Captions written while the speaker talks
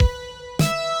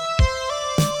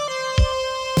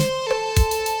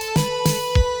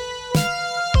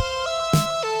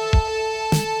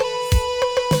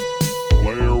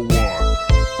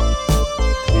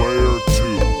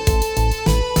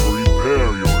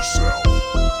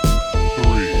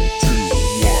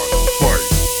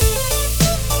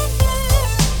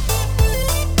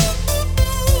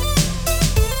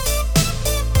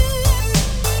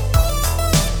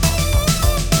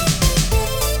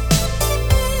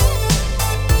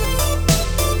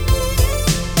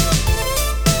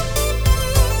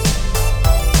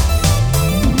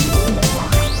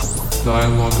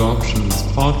Options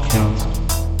podcast.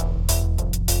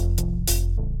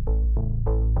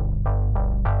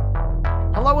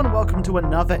 Hello and welcome to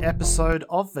another episode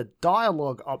of the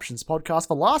Dialogue Options podcast,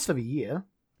 the last for the year,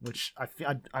 which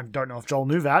I don't know if Joel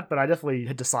knew that, but I definitely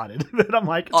had decided. But I'm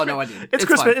like, I didn't. It's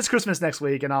Christmas. fine. It's Christmas next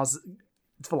week, and it's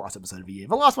the last episode of the year,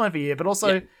 the last one of the year. But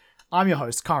also, Yeah. I'm your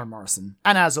host, Karen Morrison,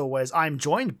 and as always, I'm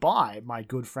joined by my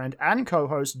good friend and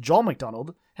co-host Joel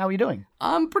McDonald. How are you doing?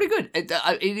 I'm pretty good. It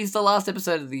is the last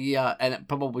episode of the year, and it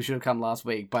probably should have come last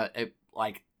week. But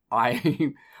I'm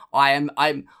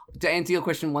to answer your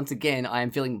question once again. I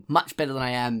am feeling much better than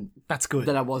I am That's good.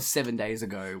 than I was 7 days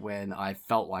ago when I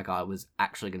felt like I was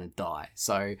actually going to die.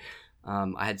 So,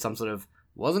 I had some sort of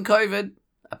wasn't COVID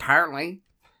apparently,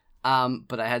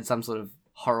 but I had some sort of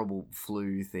horrible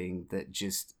flu thing that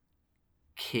just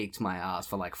kicked my ass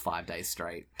for like 5 days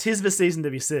straight. Tis the season to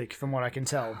be sick, from what I can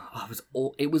tell.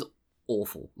 It was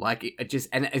awful. Like it just,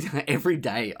 and every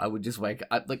day I would just wake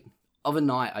up, like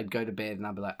overnight I'd go to bed and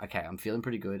I'd be like, okay, I'm feeling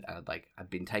pretty good. And I'd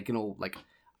been taking all like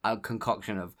a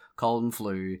concoction of cold and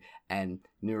flu and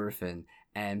Nurofen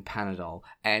and Panadol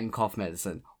and cough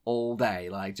medicine all day,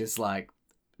 just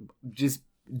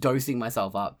dosing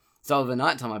myself up. So over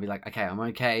nighttime, I'd be like, okay, I'm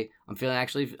okay. I feel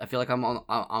like I'm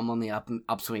on the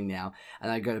upswing now.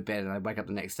 And I go to bed and I wake up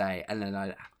the next day and then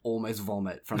I almost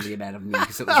vomit from the amount of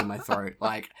mucus that was in my throat.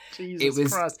 Like,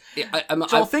 Jesus Christ. I'm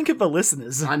Joel, think of the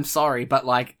listeners. I'm sorry, but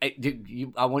like,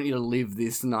 I want you to live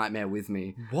this nightmare with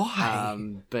me. Why?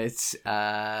 But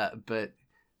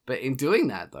in doing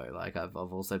that though, like I've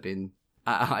also been,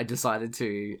 I decided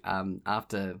to,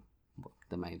 after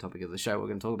the main topic of the show we're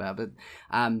going to talk about, but,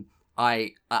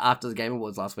 after the Game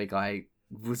Awards last week, I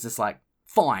was just like,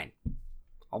 fine,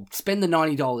 I'll spend the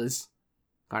 $90.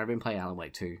 Kind of been playing Alan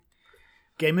Wake 2.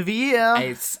 Game of the year.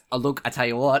 It's look, I tell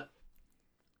you what,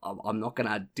 I'm not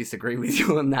gonna disagree with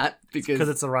you on that because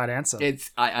it's the right answer.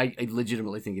 I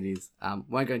legitimately think it is.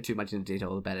 Won't go too much into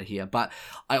detail about it here, but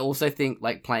I also think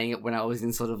like playing it when I was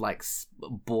in sort of like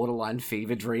borderline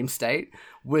fever dream state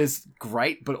was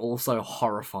great, but also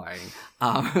horrifying.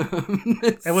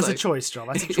 It was a choice, Joel.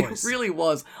 That's a choice. It really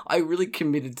was. I really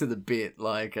committed to the bit,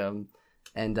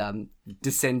 and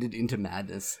descended into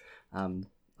madness. I'm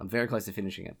very close to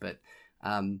finishing it, but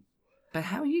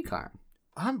how are you, Karen?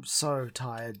 I'm so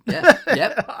tired. Yeah.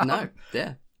 Yep. No.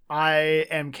 Yeah. I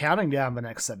am counting down the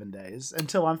next 7 days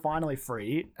until I'm finally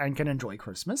free and can enjoy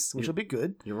Christmas, which will be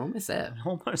good. You're almost there.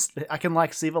 Almost there. I can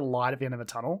like see the light at the end of the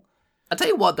tunnel. I tell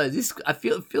you what, though,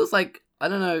 it feels like, I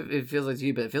don't know if it feels like to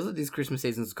you, but it feels like this Christmas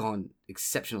season's gone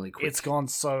exceptionally quick. It's gone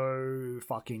so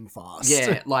fucking fast.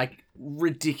 Yeah, like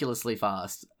ridiculously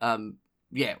fast.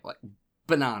 Yeah, like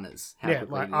bananas. How yeah,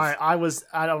 quickly like it is.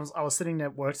 I was sitting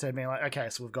at work today being like, okay,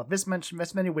 so we've got this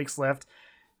many weeks left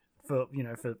for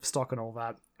stock and all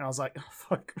that, and I was like, oh,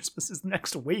 fuck, Christmas is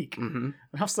next week, and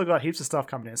I've still got heaps of stuff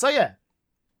coming in. So yeah,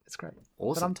 it's great.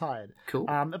 Awesome. But I'm tired. Cool.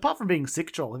 Apart from being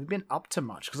sick, Joel, have you been up to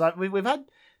much? Because we've had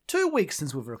 2 weeks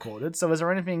since we've recorded. So is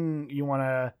there anything you want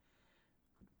to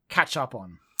catch up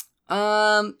on?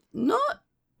 Not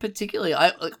particularly.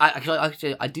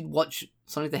 I did watch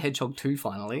Sonic the Hedgehog 2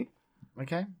 finally.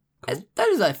 Okay. Cool. That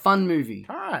is a fun movie.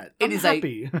 All right. It I'm is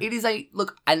happy. It is a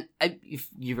look, and if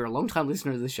you're a long time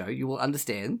listener of the show, you will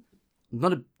understand.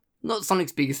 I'm not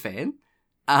Sonic's biggest fan.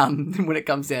 When it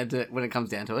comes down to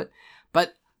it,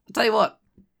 but I'll tell you what,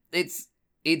 it's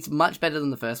much better than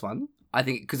the first one. I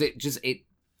think because it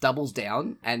doubles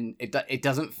down and it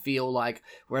doesn't feel like.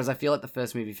 Whereas I feel like the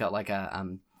first movie felt like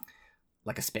a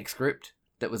spec script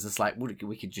that was just like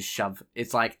we could just shove.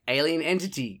 It's like alien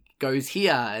entity goes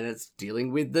here and it's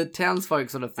dealing with the townsfolk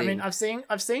sort of thing. I mean,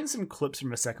 I've seen some clips from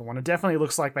the second one. It definitely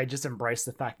looks like they just embrace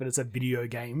the fact that it's a video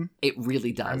game. It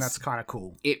really does, and that's kind of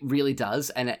cool. It really does,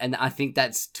 and I think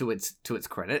that's to its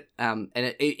credit. And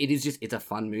it is it's a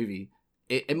fun movie.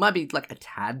 It might be like a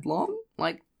tad long,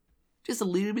 like just a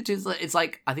little bit. It's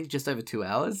like I think just over 2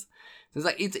 hours. So it's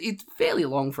like it's fairly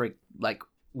long for like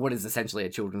what is essentially a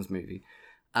children's movie.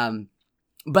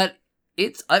 But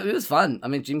it was fun. I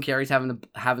mean, Jim Carrey's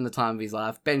having the time of his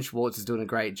life. Ben Schwartz is doing a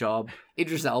great job.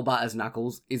 Idris Elba as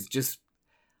Knuckles is just.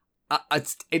 I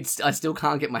still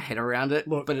can't get my head around it.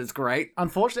 Look, but it's great.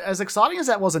 Unfortunately, as exciting as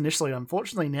that was initially,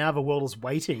 unfortunately now the world is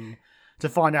waiting to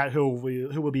find out who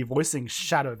will be voicing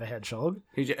Shadow the Hedgehog.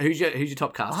 Who's your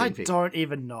top casting pick? I don't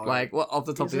even know. Like what off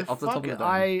the top of the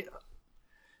dome?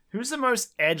 Who's the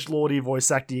most edgelordy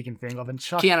voice actor you can think of? And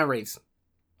Keanu Reeves.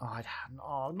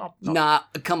 Oh, not. Nah,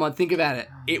 come on, think about it.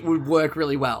 It would work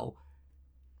really well.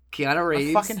 Keanu I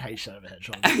Reeves. fucking hate Shadow the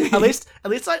Hedgehog. at least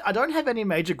I don't have any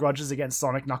major grudges against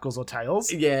Sonic, Knuckles, or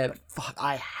Tails. Yeah, But fuck,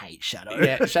 I hate Shadow.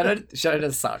 yeah. Shadow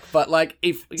does suck, but like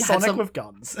if you had Sonic with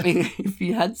guns. I mean, if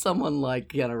you had someone like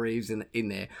Keanu Reeves in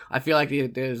there, I feel like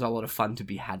there's a lot of fun to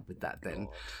be had with that. Then,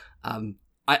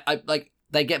 I like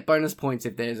they get bonus points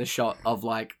if there's a shot of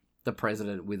like the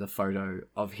president with a photo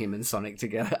of him and Sonic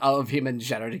together, of him and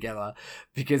Shadow together,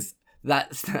 because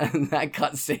that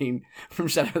cutscene from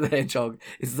Shadow the Hedgehog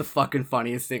is the fucking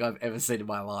funniest thing I've ever seen in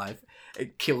my life.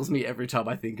 It kills me every time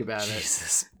I think about it.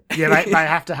 Jesus. Yeah, they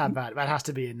have to have that. That has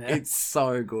to be in there. It's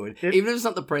so good. Even if it's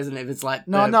not the president, if it's like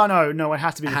No. It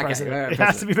has to be the Okay, president. right, It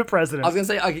has to be the president. I was gonna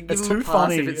say I could give It's him a too pass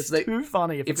funny. if It's the, too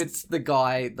funny. if it's the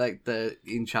guy like the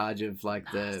in charge of like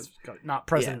the not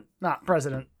president. Not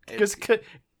president.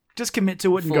 Just commit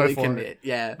to it and go fully for commit. it.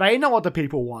 Yeah, They know what the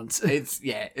people want.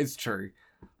 it's true,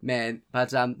 man.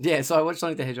 But yeah. So I watched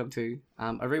Sonic the Hedgehog 2.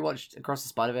 I rewatched Across the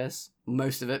Spider-Verse,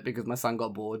 most of it because my son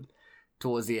got bored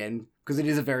towards the end because it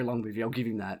is a very long movie. I'll give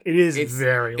him that. It is It's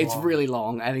very long. It's really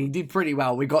long, and he did pretty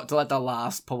well. We got to like the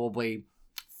last probably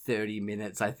 30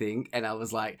 minutes, I think, and I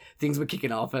was like, things were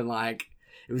kicking off, and like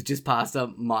it was just past the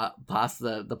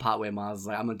part where Mars was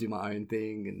like, I'm gonna do my own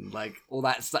thing, and like all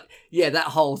that stuff. Yeah, that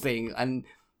whole thing, and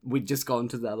we'd just gone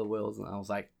to the other worlds, and I was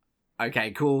like,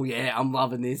 okay, cool, yeah, I'm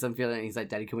loving this, I'm feeling it. He's like,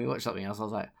 Daddy, can we watch something else? I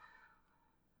was like,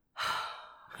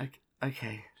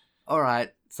 okay, all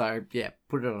right. So yeah,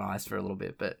 put it on ice for a little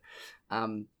bit, but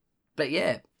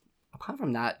yeah. Apart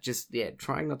from that, just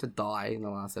trying not to die in the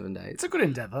last 7 days. It's a good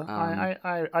endeavor.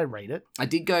 I rate it. I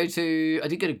did go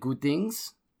to Good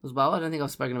Things as well. I don't think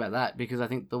I've spoken about that because I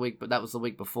think that was the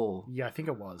week before. Yeah, I think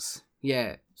it was.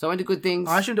 Yeah, so I went to Good Things.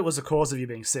 I assumed it was the cause of you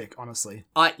being sick. Honestly,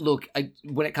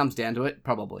 When it comes down to it,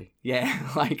 probably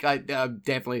like I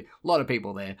definitely a lot of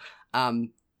people there.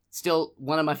 Still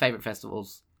one of my favorite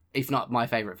festivals, if not my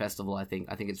favorite festival. I think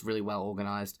it's really well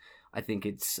organized. I think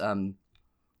it's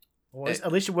well,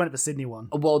 at least you weren't at the Sydney one.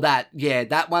 well that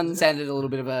one sounded a little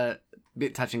bit of a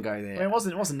bit touch and go there. I mean,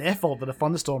 it wasn't their fault that a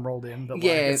thunderstorm rolled in, but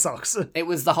Yeah. it sucks. It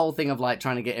was the whole thing of like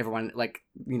trying to get everyone, like,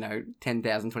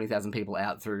 10,000, 20,000 people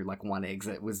out through like one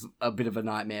exit. It was a bit of a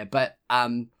nightmare. But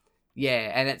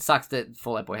yeah, and it sucks that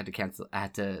Fall Out Boy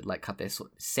had to like cut their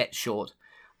set short.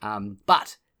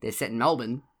 But their set in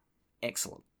Melbourne,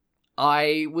 excellent.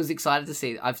 I was excited to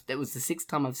see. It was the 6th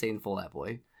time I've seen Fall Out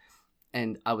Boy,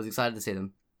 and I was excited to see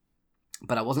them.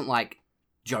 But I wasn't like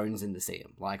jonesing to see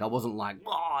them. Like I wasn't like,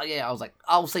 oh yeah. I was like,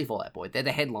 I'll see Fall Out Boy. They're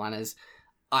the headliners.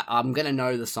 I'm gonna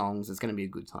know the songs. It's gonna be a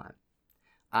good time.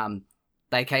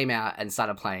 They came out and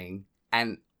started playing,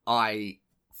 and I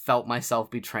felt myself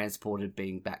be transported,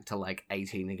 being back to like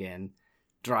 18 again,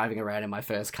 driving around in my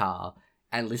first car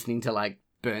and listening to like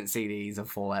burnt CDs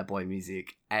of Fall Out Boy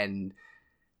music, and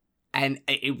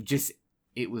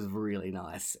it was really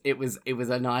nice. It was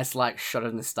a nice like shot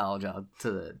of nostalgia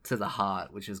to the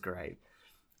heart, which was great.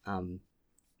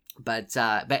 But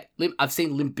I've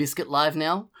seen Limp Bizkit live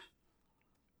now.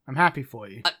 I'm happy for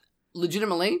you.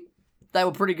 Legitimately, they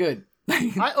were pretty good.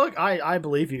 I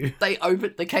believe you.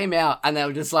 They came out and they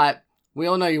were just like, we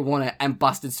all know you want it, and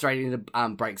busted straight into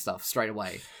break stuff straight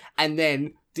away, and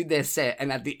then did their set,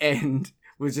 and at the end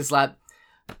was just like,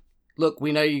 look,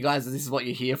 we know you guys, this is what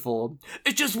you're here for.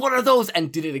 It's just one of those,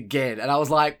 and did it again. And I was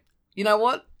like, you know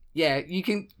what? Yeah, you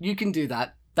can do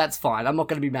that. That's fine. I'm not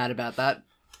going to be mad about that.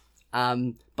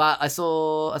 But I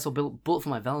saw Bullet for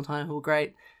My Valentine, who were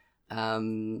great.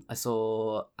 I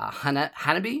saw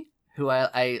Hanabi, who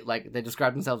I like. They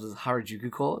describe themselves as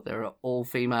Harajuku Core. They're an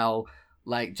all-female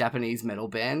like Japanese metal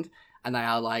band, and they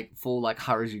are like full like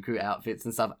Harajuku outfits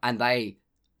and stuff, and they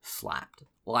slapped.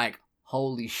 Like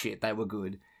holy shit, they were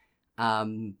good.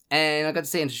 And I got to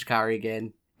see Enter Shikari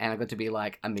again, and I got to be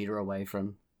like a meter away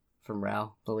from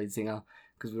Rao, the lead singer,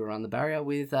 because we were on the barrier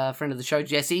with a friend of the show,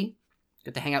 Jesse.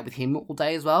 Got to hang out with him all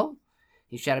day as well.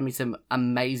 He shouted me some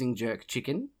amazing jerk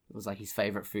chicken. It was like his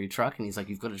favorite food truck, and he's like,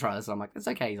 "You've got to try this." And I'm like, "It's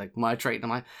okay." He's like, "My treat." And I'm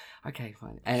like, "Okay,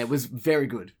 fine." And it was very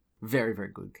good, very very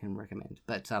good. Can recommend.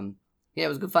 But yeah, it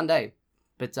was a good fun day.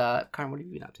 But Karen, what have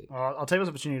you been up to? I'll take this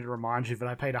opportunity to remind you that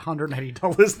I paid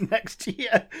 $180 next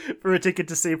year for a ticket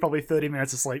to see probably 30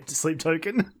 minutes of Sleep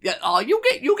Token. Yeah, you'll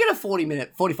get a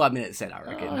 45-minute set, I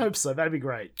reckon. I hope so. That'd be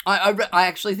great. I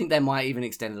actually think they might even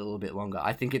extend it a little bit longer.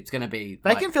 I think it's going to be.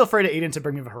 They can feel free to eat into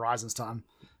Bring Me the Horizons time.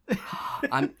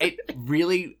 It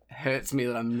really hurts me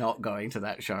that I'm not going to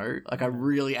that show. Like I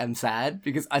really am sad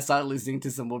because I started listening to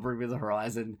some more Bring Me the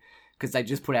Horizon because they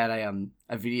just put out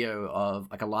a video of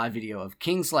like a live video of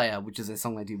Kingslayer, which is a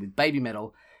song they did with Baby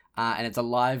Metal, and it's a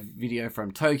live video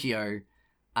from Tokyo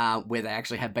where they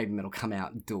actually had Baby Metal come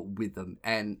out and do it with them,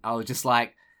 and I was just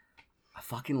like, I I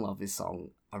fucking love this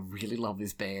song. I really love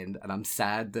this band, and I'm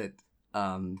sad that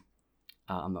I'm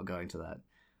not going to that.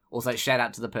 Also, shout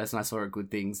out to the person I saw at Good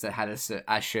Things that had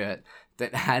a shirt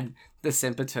that had the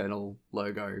Sempiternal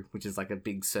logo, which is like a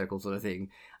big circle sort of thing.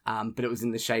 But it was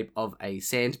in the shape of a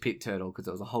sandpit turtle, because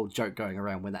there was a whole joke going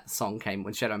around when that song came,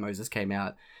 when Shadow Moses came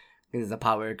out. There's a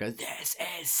part where it goes, "This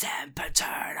is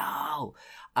Sempiternal,"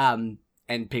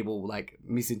 and people like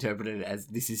misinterpreted it as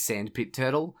 "this is Sandpit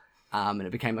Turtle," and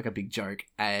it became like a big joke.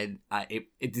 And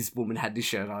this woman had this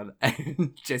shirt on,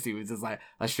 and Jessie was just like,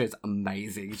 "That shirt's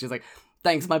amazing." She's like,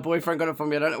 "Thanks, my boyfriend got it for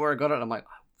me. I don't know where I got it." I'm like,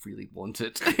 "I really want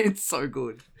it. It's so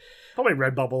good." Probably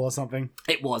Redbubble or something.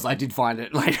 It was. I did find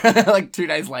it like like 2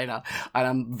 days later, and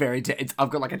I'm very. I've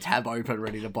got like a tab open,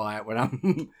 ready to buy it when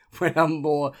I'm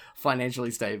more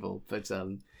financially stable. But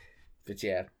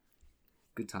yeah,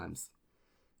 good times.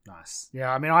 Nice.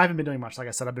 Yeah, I mean, I haven't been doing much. Like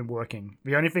I said, I've been working.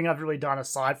 The only thing I've really done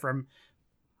aside from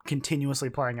continuously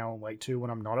playing Alan Wake 2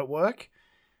 when I'm not at work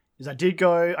is I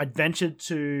ventured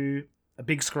to a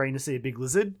big screen to see A Big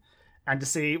Lizard and to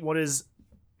see what is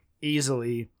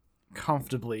easily,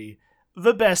 comfortably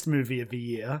the best movie of the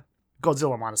year,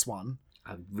 Godzilla Minus One.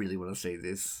 I really want to see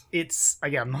this. It's,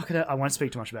 again, I won't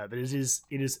speak too much about it, but it is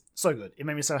so good. It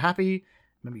made me so happy.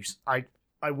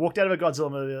 I walked out of a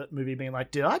Godzilla movie being like,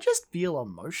 did I just feel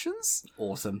emotions?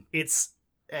 Awesome. It's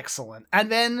excellent. And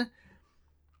then,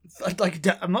 like,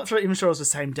 I'm not even sure it was the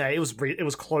same day. It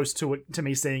was close to it, to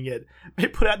me seeing it. They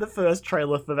put out the first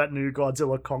trailer for that new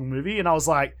Godzilla Kong movie, and I was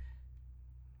like,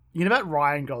 you know that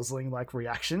Ryan Gosling like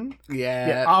reaction?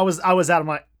 Yeah. I was out. I'm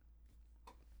like,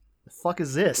 the fuck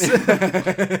is this?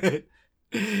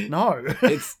 No.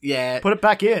 It's Put it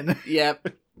back in. Yep.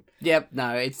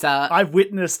 No, it's I've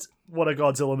witnessed what a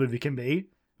Godzilla movie can be.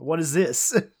 What is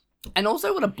this? and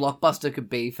also what a blockbuster could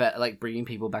be for like bringing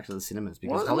people back to the cinemas,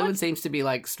 because Well, Hollywood seems to be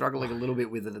like struggling a little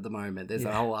bit with it at the moment. There's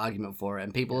a whole argument for it,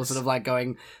 and people are sort of like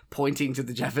pointing to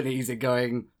the Japanese and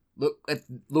going,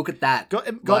 look at that.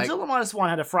 Godzilla Minus One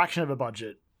had a fraction of a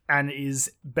budget and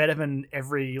is better than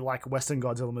every like Western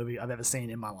Godzilla movie I've ever seen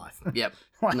in my life. Yep.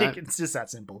 It's just that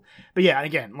simple. But yeah,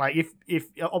 again, like if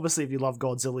obviously if you love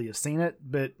Godzilla, you've seen it.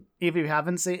 But if you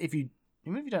haven't seen it, even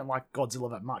if you don't like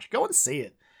Godzilla that much, go and see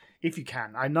it if you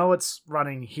can. I know it's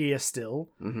running here still.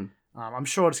 Mm-hmm. I'm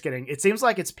sure it seems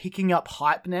like it's picking up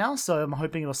hype now, so I'm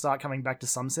hoping it'll start coming back to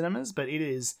some cinemas, but it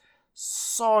is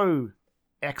so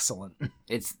excellent.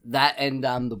 It's that and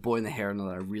The Boy and the Heron that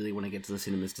I really want to get to the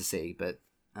cinemas to see, but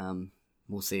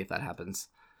we'll see if that happens.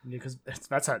 Yeah, because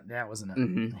that's out now, isn't it?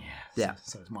 Mm-hmm. Yeah.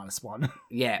 So it's -1.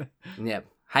 Yeah.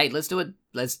 Hey, let's do it.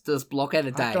 Let's just block out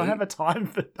a day. I don't have the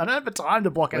time to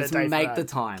block out a day. Let's make the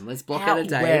time. Let's block out a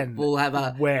day. When? We'll have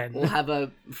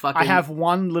a fucking. I have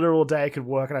one literal day it could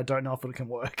work, and I don't know if it can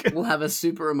work. We'll have a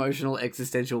super emotional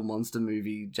existential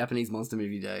Japanese monster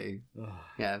movie day.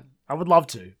 Yeah. I would love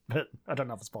to, but I don't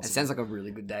know if it's possible. It sounds like a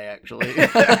really good day, actually.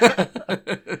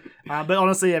 But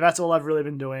honestly, yeah, that's all I've really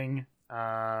been doing.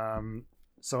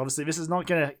 So obviously, this is not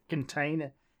going to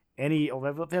contain any,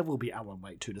 or there will be Alan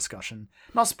Wake 2 discussion.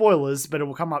 Not spoilers, but it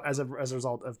will come up as a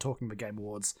result of talking the Game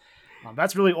Awards.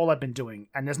 That's really all I've been doing.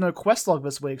 And there's no quest log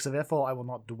this week, so therefore I will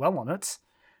not dwell on it.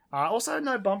 Also,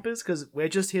 no bumpers, because we're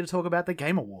just here to talk about the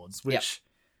Game Awards, which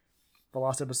the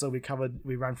last episode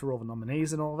we ran through all the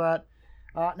nominees and all that.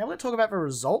 Now we're going to talk about the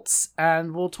results,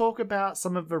 and we'll talk about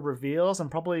some of the reveals and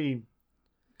probably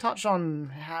touch on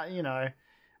how,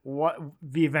 what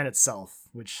the event itself,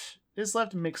 which is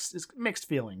left mixed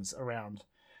feelings around.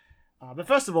 But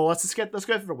first of all, let's go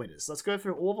through the winners. Let's go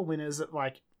through all the winners that,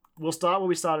 we'll start where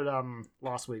we started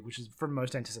last week, which is from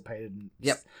most anticipated.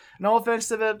 Yep. No offense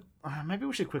to the... maybe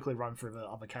we should quickly run through the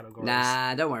other categories.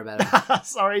 Nah, don't worry about it.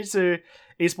 Sorry to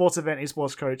esports event,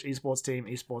 esports coach, esports team,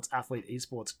 esports athlete,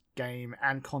 esports game,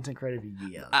 and content creator of the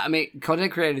year. I mean,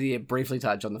 content creator of the year briefly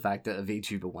touched on the fact that a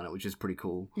VTuber won it, which is pretty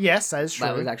cool. Yes, that is true.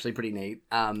 That was actually pretty neat.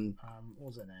 What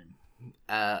was her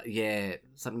name?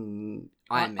 Something...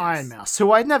 Iron Mouse,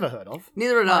 who I'd never heard of.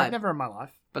 Neither had I. Never in my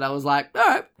life. But I was like,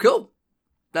 alright, cool.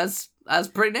 That's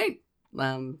pretty neat.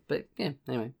 But yeah,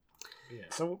 anyway. Yeah,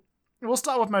 so we'll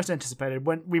start with most anticipated.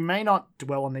 When we may not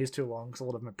dwell on these too long because a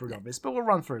lot of them are pretty obvious, but we'll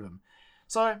run through them.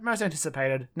 So, most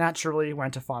anticipated, naturally,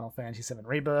 went to Final Fantasy VII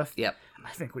Rebirth. Yep.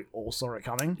 I think we all saw it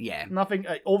coming. Yeah. Nothing.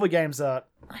 All the games are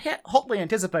hotly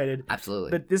anticipated.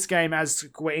 Absolutely. But this game, as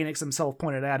Square Enix himself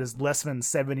pointed out, is less than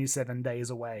 77 days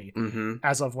away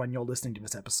as of when you're listening to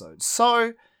this episode.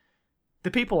 So,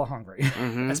 the people are hungry.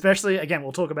 Especially, again,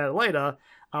 we'll talk about it later,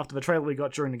 after the trailer we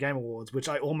got during the Game Awards, which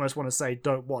I almost want to say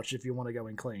don't watch if you want to go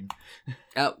in clean.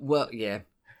 Well, yeah.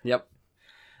 Yep.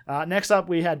 Next up,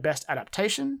 we had Best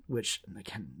Adaptation, which,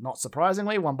 again, not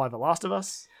surprisingly, won by The Last of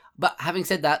Us. But having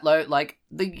said that, though, like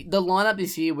the lineup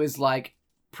this year was like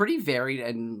pretty varied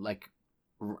and like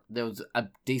there was a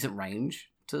decent range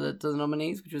to the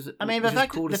nominees, which was I mean, which the was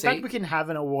fact cool to the see. fact we can have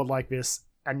an award like this,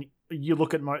 and you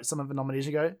look at some of the nominees,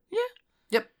 you go,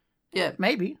 Yeah.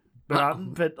 maybe.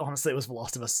 But honestly, it was The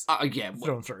Last of Us Yeah.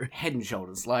 through and through. Head and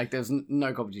shoulders. Like, there's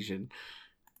no competition.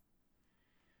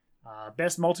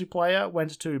 Best multiplayer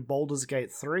went to Baldur's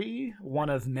Gate 3, one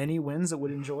of many wins that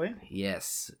would enjoy.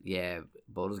 Yes. Yeah.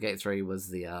 Baldur's Gate 3 was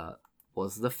the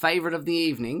favorite of the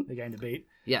evening. The game to beat.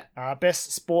 Yeah.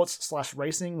 Best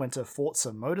sports/racing went to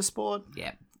Forza Motorsport.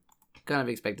 Yeah. Kind of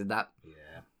expected that. Yeah.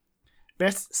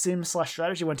 Best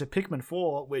sim/strategy went to Pikmin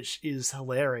 4, which is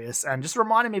hilarious and just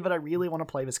reminded me that I really want to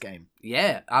play this game.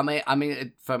 Yeah. I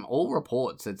mean, from all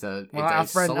reports, it's a Our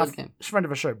solid game. friend of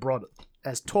the show, Brod,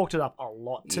 has talked it up a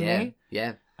lot to me.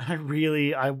 Yeah. I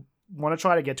want to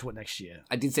try to get to it next year.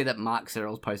 I did see that Mark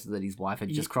Searles posted that his wife had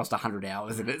just crossed 100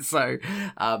 hours in it, so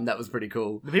that was pretty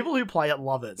cool. The people who play it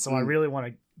love it, so I really want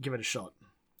to give it a shot.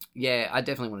 Yeah, I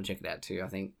definitely want to check it out too, I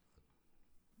think.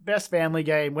 Best family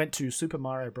game went to Super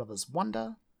Mario Bros.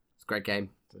 Wonder. It's a great game.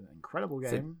 It's an incredible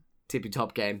It's a game.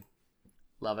 tippy-top game.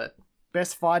 Love it.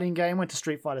 Best fighting game went to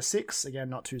Street Fighter 6. Again,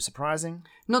 not too surprising.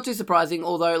 Not too surprising,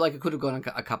 although like it could have gone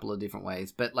a couple of different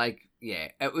ways, but like yeah,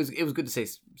 it was good to see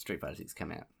Street Fighter 6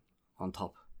 come out on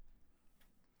top.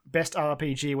 Best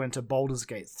RPG went to Baldur's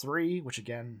Gate 3, which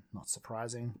again, not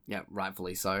surprising. Yeah,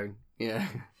 rightfully so. Yeah.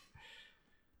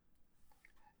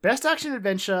 Best action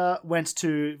adventure went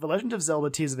to The Legend of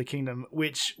Zelda Tears of the Kingdom,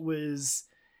 which was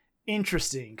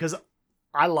interesting because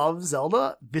I love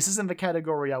Zelda. This isn't the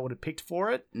category I would have picked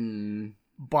for it.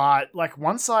 But like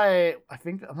once I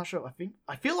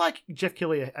feel like Jeff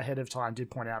Keighley ahead of time did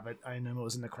point out that Aonuma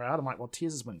was in the crowd. I'm like, well,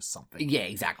 Tears is winning something. Yeah,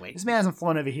 exactly. This man hasn't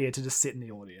flown over here to just sit in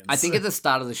the audience. I think at the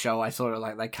start of the show, I sort of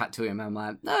like they cut to him, and I'm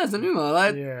like, no, it's Aonuma.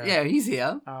 Like, yeah, he's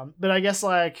here. But I guess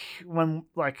like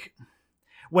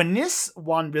when this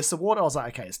won this award, I was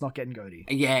like, okay, it's not getting goatee.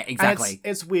 Yeah, exactly.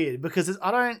 It's weird because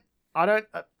I don't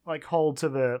like hold to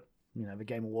the the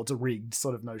Game Awards are rigged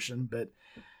sort of notion, but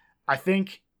I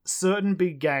think certain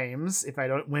big games, if they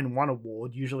don't win one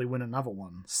award, usually win another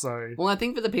one. So well, I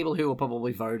think for the people who were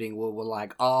probably voting were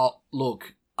like, oh,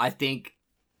 look, I think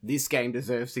this game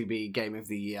deserves to be Game of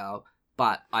the Year,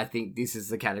 but I think this is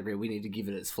the category we need to give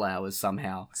it its flowers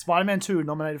somehow. Spider-Man 2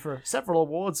 nominated for several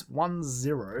awards,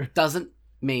 1-0. Doesn't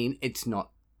mean it's not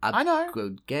a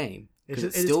good game.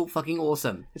 It's still fucking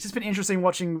awesome. It's just been interesting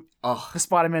watching the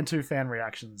Spider-Man 2 fan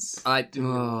reactions.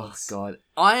 Oh, God.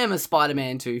 I am a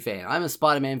Spider-Man 2 fan. I'm a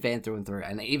Spider-Man fan through and through,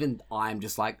 and even I'm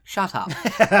just like, shut up.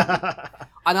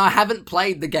 And I haven't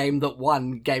played the game that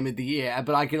won Game of the Year,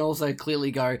 but I can also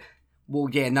clearly go, well,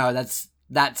 yeah, no, that's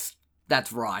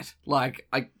right. Like,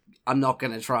 I'm not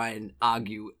going to try and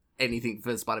argue anything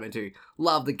for Spider-Man 2.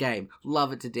 Love the game.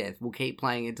 Love it to death. We'll keep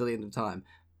playing it till the end of time.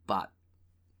 But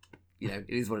it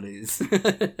is what it is.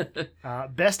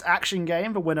 Best action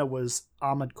game, the winner was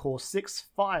Armored Core 6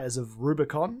 Fires of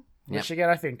Rubicon, which again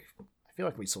I feel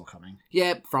like we saw coming.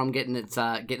 Yeah, from getting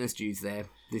its dues there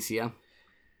this year.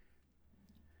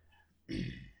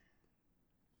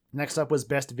 Next up was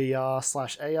Best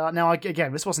VR/AR. Now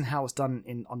again, this wasn't how it's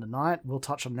done on the night. We'll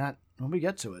touch on that when we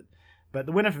get to it. But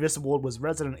the winner for this award was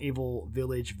Resident Evil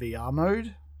Village VR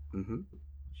mode. Mm-hmm.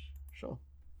 Sure.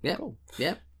 Yeah. Cool.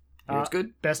 Yeah. It's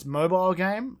good. Best mobile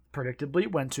game, predictably,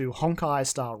 went to Honkai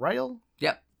Star Rail.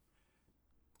 Yep.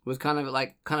 Was kind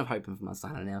of hoping for Monster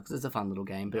Hunter now because it's a fun little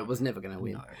game, but it was never going to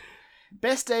win. No.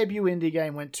 Best debut indie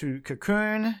game went to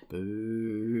Cocoon.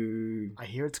 Boo. I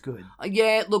hear it's good.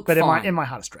 Yeah, look, but fine. in my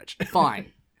heart, a stretch.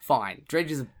 Fine.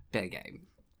 Dredge is a better game.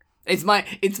 It's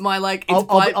my like.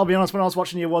 I'll be honest. When I was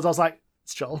watching the awards, I was like,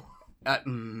 it's Joel.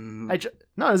 No, it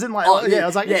was in like. I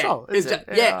was like, it's Joel.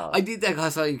 I did that. I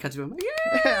saw you cut to him.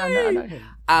 Yeah, I know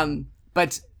him.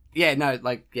 But yeah, no,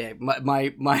 like, yeah,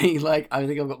 my like, I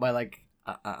think I've got my like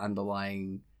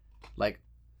underlying like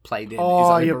play dead is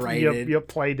overrated. Your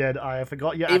play dead. I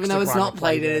forgot. Even though it's not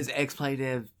play dead, it's ex play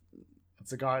dead.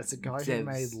 It's a guy who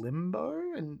made Limbo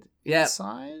and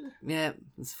Inside. Yeah,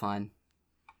 it's fine.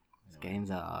 These games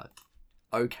are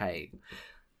okay.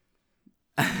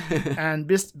 And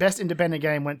best independent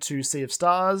game went to Sea of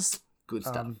Stars. Good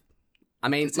stuff. I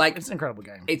mean, it's an incredible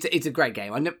game. It's a great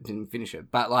game. I never didn't finish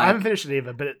it, but like I haven't finished it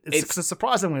either. But it's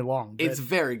surprisingly long. It's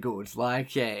very good.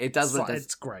 Like it does what it does.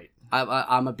 It's great.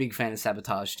 I'm a big fan of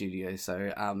Sabotage Studios,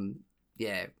 so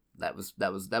yeah, that was.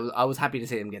 I was happy to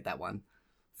see them get that one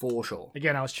for sure.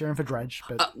 Again, I was cheering for Dredge,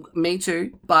 but me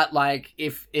too. But like,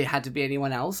 if it had to be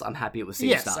anyone else, I'm happy it was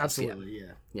Sea of Stars. Yes, absolutely,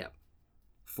 yeah,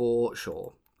 for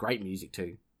sure. Great music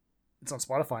too. It's on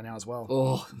Spotify now as well.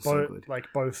 Oh, so good.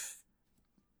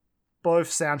 Both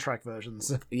soundtrack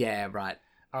versions. Yeah, right.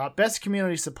 Best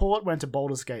community support went to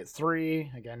Baldur's Gate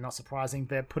 3. Again, not surprising.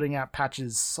 They're putting out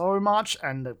patches so much,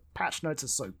 and the patch notes are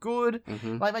so good.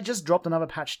 Mm-hmm. Like, they just dropped another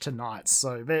patch tonight.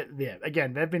 So,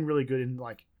 again, they've been really good in,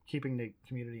 like, keeping the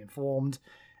community informed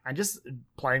and just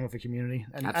playing with the community.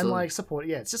 And like, support.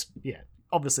 Yeah, it's just,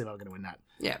 obviously they're going to win that.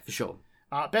 Yeah, for sure.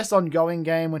 Best ongoing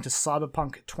game went to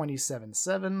Cyberpunk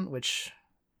 2077, which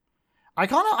I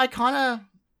kind of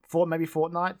thought maybe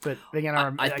Fortnite, but again,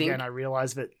 I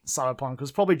realized that Cyberpunk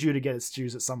was probably due to get its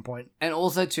dues at some point. And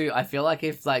also, too, I feel like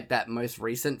if like that most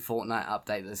recent Fortnite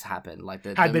update that's happened, like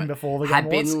before the Game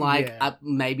Awards?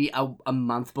 Maybe a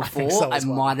month before, it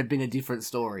might have been a different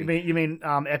story. You mean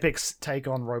Epic's take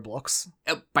on Roblox?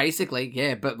 Basically,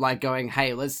 yeah, but like going,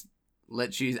 hey, let's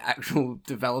use actual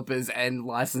developers and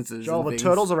licenses. Joel, the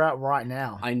Turtles are out right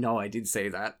now. I know, I did see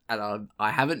that, and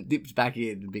I haven't dipped back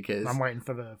in because I'm waiting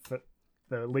for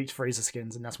the leaked freezer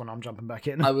skins, and that's when I'm jumping back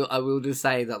in. I will just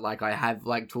say that like I have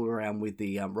like tooled around with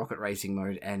the Rocket Racing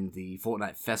mode and the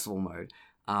Fortnite Festival mode,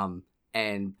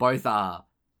 and both are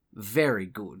very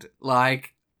good.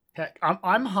 Like, heck,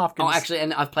 I'm half. Actually,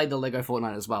 and I've played the Lego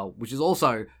Fortnite as well, which is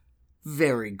also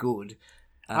very good.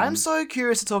 I'm so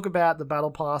curious to talk about the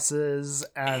battle passes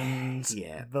and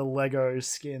the Lego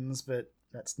skins, but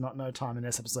that's no time in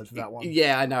this episode for that one.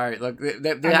 Yeah, I know. Look,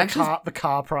 the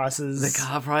car prices. The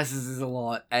car prices is a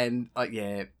lot, and but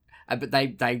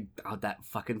they that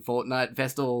fucking Fortnite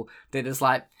festival. They're just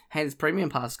like, hey, this premium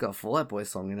pass got a Fall Out Boy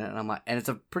song in it, and I'm like, and it's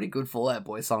a pretty good Fall Out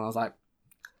Boy song. I was like,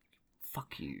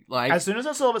 fuck you. Like, as soon as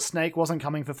I saw that Snake wasn't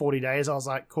coming for 40 days, I was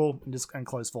like, cool, and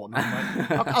close Fortnite.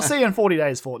 Like, I'll see you in 40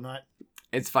 days, Fortnite.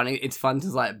 It's funny. It's fun to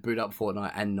like boot up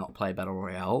Fortnite and not play Battle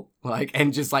Royale, like,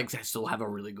 and just like still have a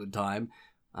really good time.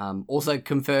 Also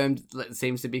confirmed. It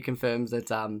seems to be confirmed that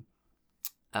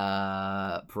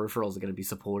peripherals are going to be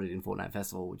supported in Fortnite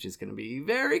Festival, which is going to be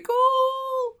very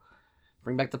cool.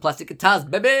 Bring back the plastic guitars,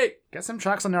 baby. Get some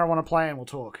tracks on there I want to play, and we'll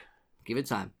talk. Give it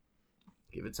time.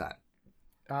 Give it time.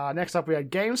 Next up, we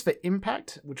had Games for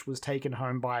Impact, which was taken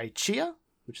home by Chia,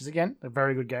 which is, again, a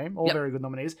very good game. All very good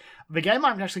nominees. The game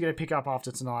I'm actually going to pick up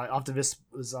after tonight, after this,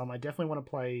 was I definitely want to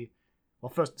play, well,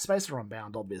 first, Spacer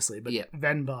Unbound, obviously, but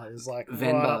Venba is like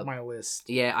right up my list.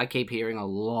 Yeah, I keep hearing a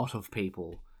lot of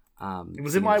people. It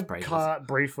was in my cart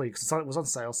briefly, because it was on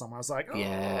sale somewhere. I was like,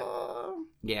 oh.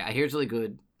 Yeah, I hear it's really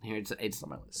good. I hear it's on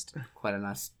my list. Quite a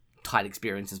nice, tight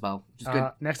experience as well, which is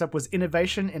good. Next up was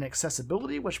Innovation in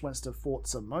Accessibility, which went to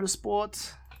Forza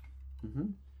Motorsport.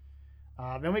 Mm-hmm.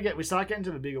 Then we start getting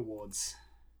to the big awards.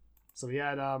 So we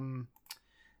had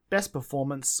Best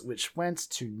Performance, which went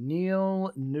to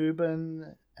Neil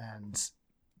Newbin, and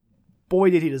boy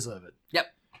did he deserve it. Yep.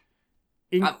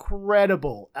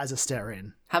 Incredible as a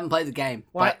stare-in. Haven't played the game,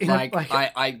 but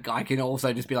I can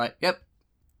also just be like, yep.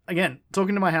 Again,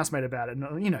 talking to my housemate about it,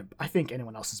 and I think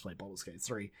anyone else has played Baldur's Gate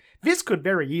 3. This could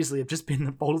very easily have just been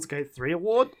the Baldur's Gate 3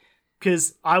 award.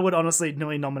 Because I would honestly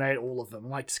nearly nominate all of them.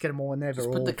 Like, just get them all in there. They're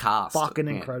all the cast. Fucking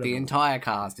incredible. The entire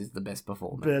cast is the best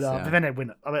performance. But then they win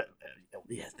it.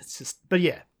 It's just... But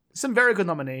yeah, some very good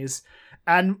nominees.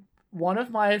 And one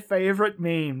of my favourite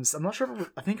memes, I'm not sure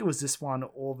if I think it was this one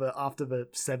or the after the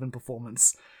 7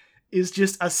 performance, is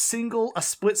just a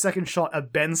split-second shot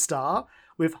of Ben Starr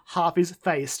with half his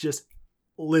face just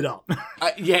lit up.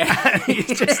 Yeah. He's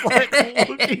just like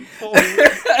looking forward.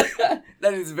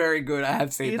 That is very good. I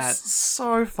have seen that. It's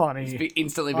so funny. It's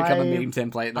instantly become a meme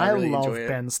template, and I really enjoy it. I love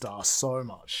Ben Starr so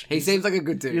much. He seems like a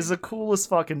good dude. He's the coolest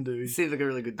fucking dude. He seems like a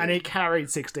really good dude. And he carried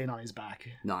 16 on his back.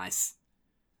 Nice.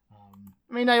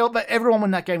 I mean, everyone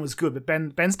in that game was good, but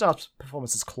Ben Starr's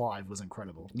performance as Clive was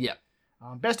incredible. Yep.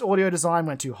 Best audio design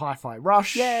went to Hi-Fi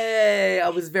Rush. Yay! I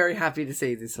was very happy to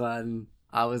see this one.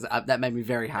 That made me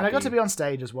very happy. And I got to be on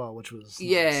stage as well, which was nice.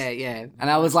 Yeah. And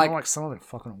I was like some of the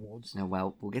fucking awards. Oh,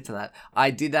 well, we'll get to that.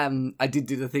 I did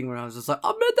do the thing where I was just like,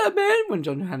 I met that man when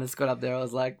John Johannes got up there. I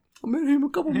was like, I met him a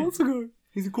couple months ago.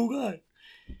 He's a cool guy.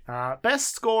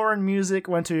 Best score and music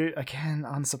went to, again,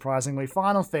 unsurprisingly,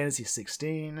 Final Fantasy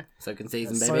 16. Soken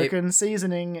Season, baby. Soken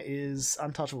Seasoning is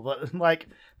untouchable. But like,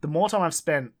 the more time I've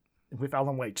spent with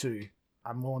Alan Wake 2,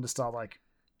 I'm willing to start like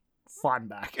fighting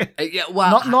back. Yeah,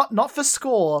 well, not for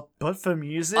score, but for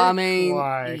music. I mean,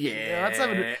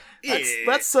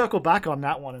 let's circle back on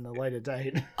that one in a later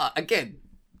date. Again,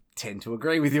 tend to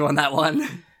agree with you on that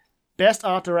one. Best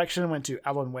art direction went to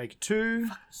Alan Wake 2.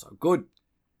 So good.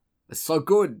 It's so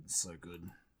good. So good.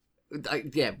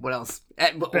 Yeah, what else?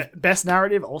 Best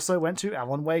narrative also went to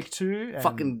Alan Wake 2.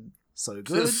 Fucking so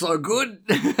good. It's so good.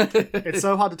 It's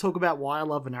so hard to talk about why I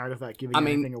love a narrative without giving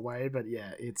anything away, but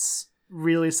yeah, it's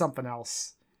really something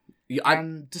else. Yeah,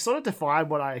 And to sort of define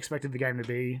what I expected the game to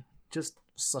be, just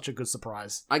such a good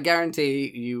surprise. I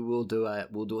guarantee you we'll do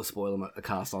a spoiler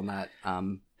cast on that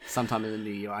sometime in the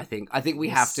new year. I think we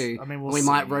have to. I mean, we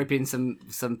might rope in some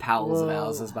pals of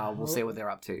ours as well. We'll see what they're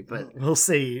up to, but we'll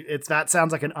see. That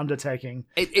sounds like an undertaking.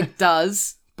 it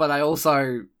does. But I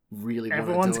also really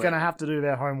everyone's going to have to do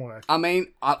their homework. I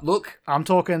mean, look, I'm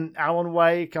talking Alan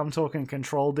Wake. I'm talking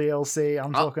Control DLC.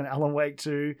 I'm talking Alan Wake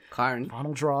 2. Kyron,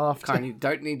 Final Draft. Kyron, you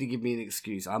don't need to give me an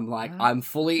excuse. I'm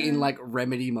fully in like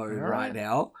Remedy mode right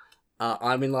now.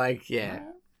 I'm in like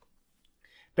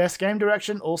Best game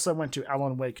direction also went to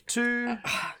Alan Wake 2.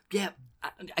 Yeah,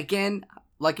 again,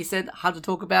 like you said, hard to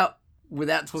talk about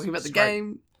without talking about the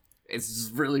game.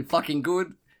 It's really fucking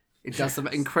good. It does some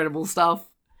incredible stuff.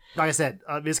 Like I said,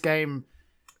 this game,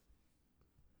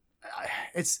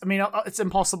 it's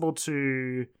impossible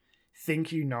to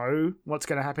think you know what's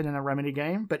going to happen in a Remedy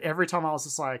game, but every time I was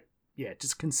just like,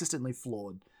 just consistently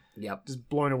flawed. Yep. Just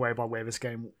blown away by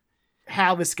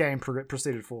how this game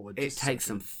proceeded forward. It takes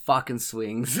some fucking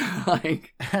swings.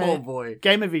 Like, oh boy.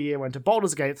 Game of the Year went to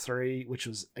Baldur's Gate 3, which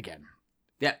was, again,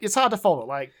 it's hard to fault it.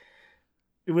 Like,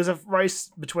 it was a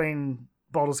race between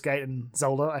Baldur's Gate and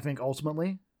Zelda, I think,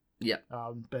 ultimately. Yeah.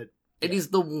 But it is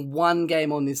the one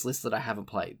game on this list that I haven't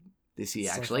played this year,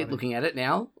 actually, looking at it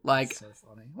now. Like, so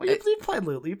funny. Well, you played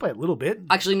a little bit.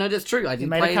 Actually, no, that's true. I did you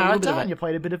made play a character little bit of it. and you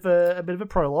played a bit of a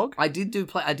prologue. I did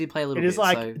play a little bit. It is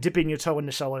like dipping your toe in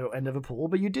the shallow end of a pool,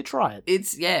 but you did try it.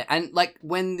 It's and like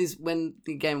when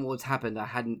the Game Awards happened, I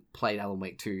hadn't played Alan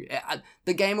Wake 2.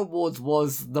 The Game Awards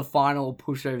was the final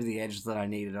push over the edge that I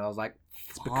needed. I was like,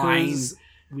 fine. Because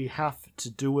we have to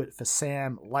do it for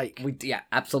Sam Lake.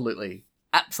 Absolutely.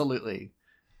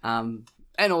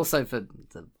 And also for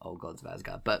the Old Gods of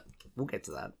Asgard, but we'll get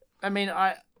to that. I mean,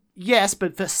 yes,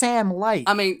 but for Sam Lake.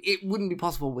 I mean, it wouldn't be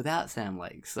possible without Sam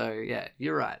Lake. So yeah,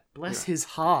 you're right. Bless his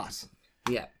heart.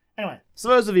 Yeah. Anyway, so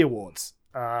those are the awards.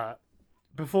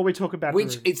 Before we talk about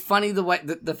it's funny the way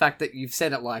the fact that you've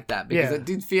said it like that, because it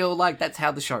did feel like that's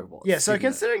how the show was. Yeah. So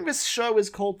considering this show is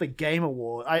called the Game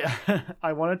Award,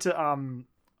 I wanted to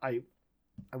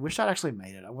I wish I'd actually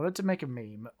made it. I wanted to make a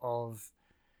meme of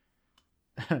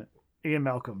Ian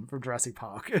Malcolm from Jurassic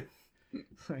Park.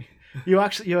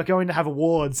 You're going to have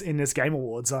awards in this Game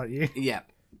Awards, aren't you? Yeah.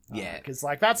 Because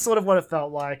like that's sort of what it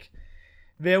felt like.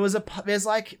 There's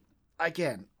like,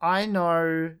 again, I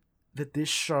know that this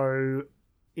show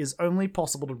is only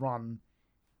possible to run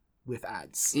with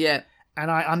ads. Yeah. And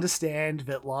I understand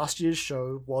that last year's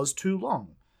show was too long.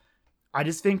 I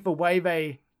just think the way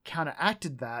they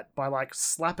counteracted that by like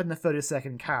slapping the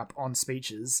 30-second cap on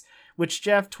speeches, which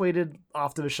Jeff tweeted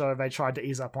after the show they tried to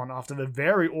ease up on after the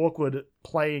very awkward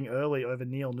playing early over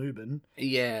Neil Newbin.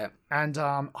 Yeah. And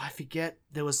I forget,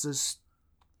 there was this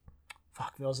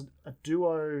there was a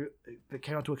duo that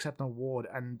came up to accept an award,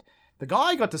 and the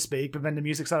guy got to speak, but then the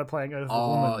music started playing over the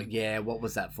woman. Oh, yeah, what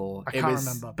was that for? I can't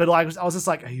remember. But like, I was just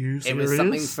like, are you serious? It was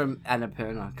something from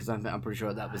Annapurna, because I'm pretty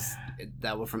sure that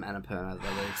were from Annapurna that they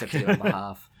were accepting on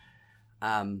behalf.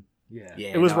 Yeah,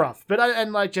 it was rough. But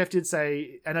and like Jeff did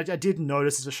say, and I did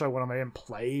notice as a show when I made him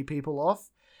play people off,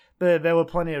 but there were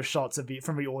plenty of shots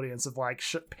from the audience of like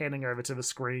panning over to the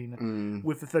screen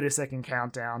with the 30-second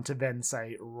countdown to then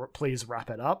say, please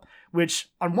wrap it up, which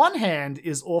on one hand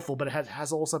is awful, but it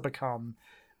has also become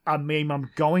a meme I'm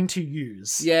going to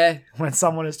use when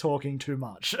someone is talking too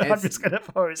much. I'm just going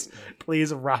to post,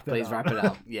 please wrap it up. Please wrap it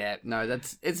up. Yeah, no,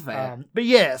 it's fair. But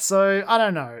yeah, so I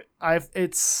don't know.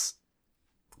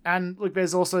 And look,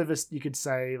 there's also this, you could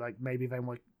say, like, maybe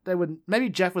maybe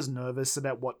Jeff was nervous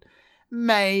about what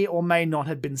may or may not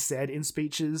have been said in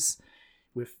speeches,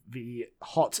 with the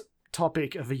hot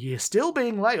topic of the year still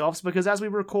being layoffs, because as we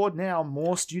record now,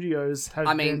 more studios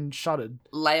have been shuttered.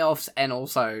 Layoffs and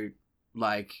also,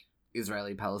 like,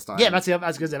 Israeli-Palestine. Yeah, that's the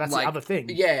other thing.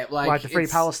 Yeah, like the Free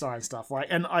Palestine stuff. Like,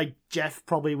 and Jeff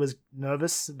probably was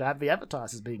nervous about the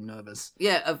advertisers being nervous.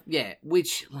 Yeah,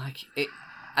 which, like,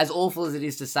 as awful as it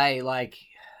is to say, like,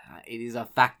 it is a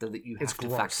factor that you have to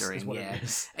factor in.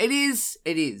 It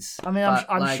is. I mean,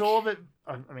 I'm sure that.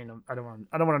 I mean, I don't want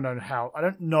to know how. I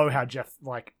don't know how Jeff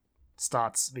like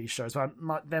starts these shows, but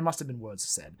there must have been words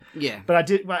said. Yeah. But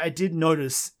I did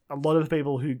notice a lot of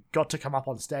people who got to come up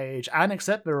on stage and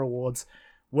accept their awards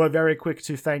were very quick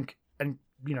to thank and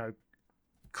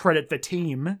credit the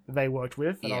team they worked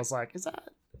with, and I was like,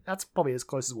 that's probably as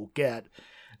close as we'll get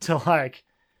to like.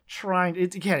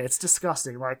 It's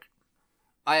disgusting. Like,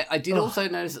 I did also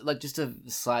notice, like, just to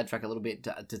sidetrack a little bit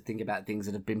to think about things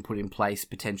that have been put in place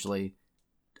potentially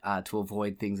to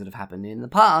avoid things that have happened in the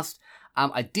past.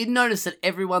 I did notice that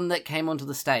everyone that came onto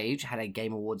the stage had a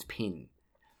Game Awards pin.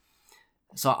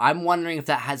 So I'm wondering if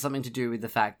that had something to do with the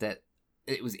fact that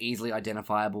it was easily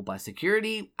identifiable by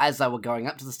security as they were going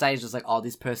up to the stage. It's like, oh,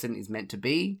 this person is meant to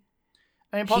be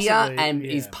here and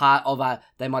is part of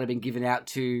they might have been given out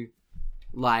to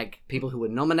like people who were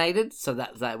nominated, so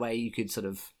that way you could sort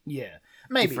of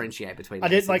maybe differentiate between. I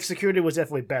did like security was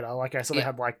definitely better. Like I saw they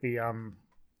had like the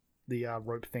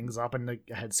rope things up and they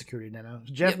had security now.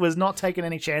 Jeff was not taking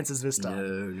any chances this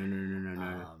time.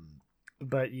 No.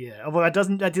 But yeah, although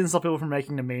that didn't stop people from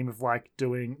making the meme of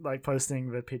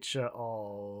posting the picture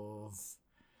of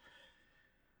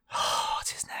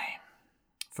what's his name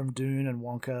from Dune and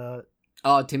Wonka.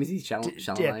 Oh, Timothy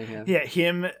Chalamet. Yeah,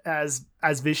 him as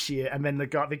this year, and then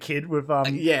the kid with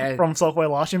from Software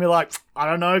last year. Be like, I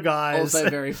don't know, guys. Also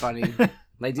very funny.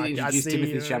 They did introduce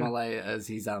Timothy Chalamet as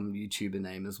his YouTuber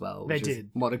name as well. Which is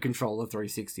Modern Controller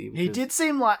 360. He did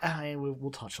seem like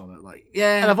we'll touch on it.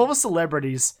 And of all the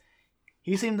celebrities,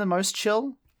 he seemed the most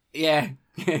chill. Yeah.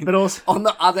 But also on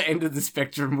the other end of the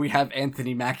spectrum, we have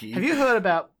Anthony Mackie. Have you heard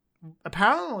about?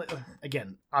 Apparently,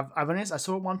 again, I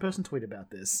saw one person tweet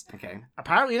about this. Okay.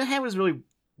 Apparently, how he was really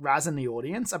razzing the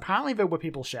audience. Apparently, there were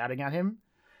people shouting at him.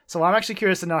 So I'm actually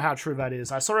curious to know how true that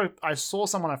is. I saw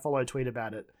someone I follow tweet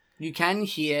about it. You can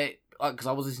hear, because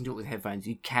I was listening to it with headphones.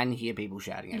 You can hear people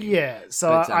shouting at him. Yeah.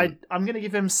 So I'm gonna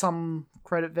give him some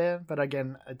credit there, but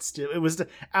again, it was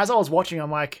as I was watching, I'm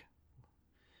like,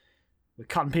 we're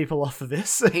cutting people off for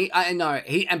this. I know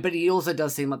but he also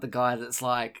does seem like the guy that's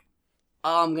like,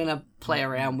 oh, I'm gonna play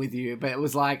around with you, but it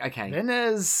was like, okay. Then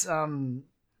there's Simu.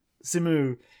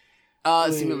 Simu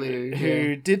Liu,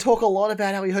 who did talk a lot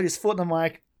about how he hurt his foot, and I'm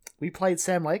like, we played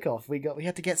Sam Lake off. We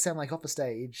had to get Sam Lake off the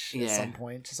stage at some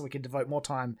point, just so we could devote more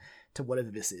time to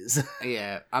whatever this is.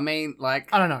 Yeah, I mean,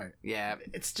 like, I don't know. Yeah,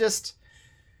 it's just.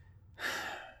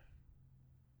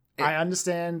 I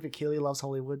understand that Keighley loves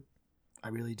Hollywood. I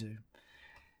really do.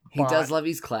 He does love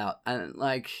his clout, and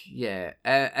like, yeah,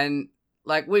 and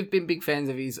like we've been big fans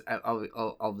of his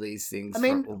of these things for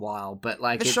a while, but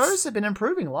like the shows have been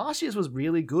improving. Last year's was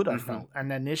really good, I felt, and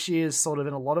then this year's sort of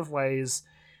in a lot of ways,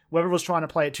 whether it was trying to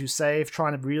play it too safe,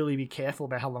 trying to really be careful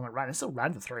about how long it ran. It still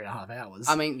ran for 3.5 hours.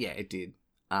 I mean, yeah, it did.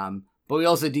 But we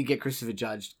also did get Christopher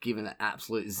Judge given an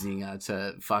absolute zinger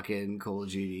to fucking Call of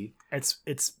Duty. It's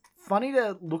funny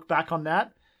to look back on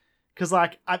that. Because,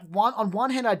 like, on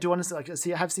one hand, I do understand,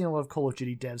 I have seen a lot of Call of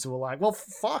Duty devs who are like, well,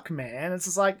 fuck, man. It's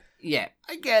just like, yeah,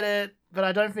 I get it, but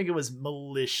I don't think it was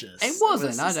malicious. It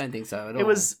wasn't. I don't think so at all. It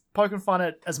was poking fun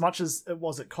at as much as it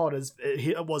was at COD as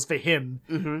it was for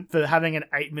him for having an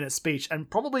 8-minute speech and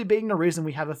probably being the reason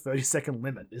we have a 30-second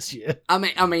limit this year. I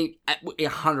mean,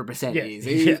 100% is.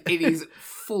 It is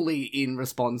fully in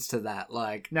response to that.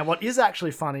 Like, now, what is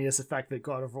actually funny is the fact that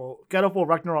God of War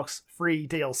Ragnarok's free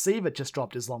DLC that just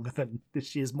dropped is longer than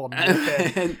this year's Modern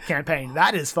Warfare campaign.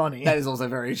 That is funny. That is also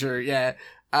very true. Yeah.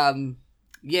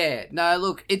 Yeah. No,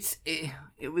 look,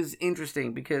 it was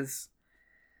interesting because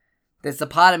there's the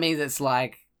part of me that's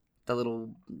like the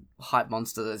little hype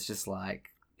monster that's just like,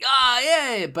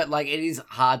 yeah, but like it is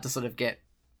hard to sort of get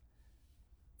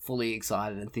fully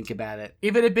excited and think about it.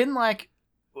 If it had been like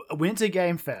Winter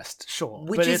Game Fest, sure.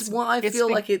 Which is why I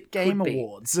feel like it Game could be.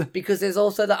 Awards. Because there's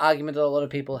also the argument that a lot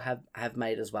of people have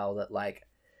made as well that like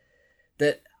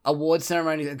that award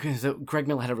ceremony. Because Greg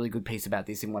Miller had a really good piece about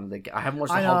this in one of the. I haven't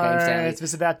watched the whole game stand. It's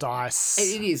just about DICE.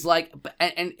 It is like,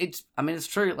 and it's. I mean, it's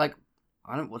true. Like,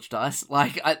 I don't watch DICE.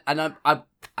 Like,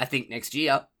 I think next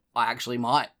year I actually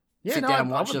might. Sit down and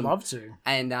watch them. I would love to.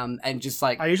 And just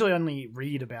like... I usually only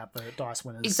read about the DICE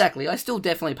winners. Exactly. I still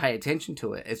definitely pay attention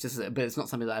to it. It's just... But it's not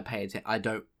something that I pay attention... I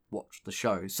don't watch the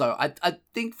show. So I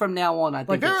think from now on, I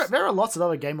think there are lots of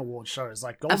other Game Awards shows.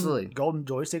 Like Golden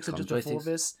Joysticks are just before Joysticks.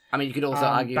 This. I mean, you could also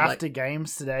argue... BAFTA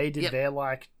Games today did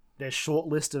their short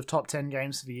list of top 10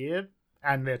 games for the year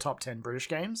and their top 10 British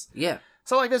games. Yeah.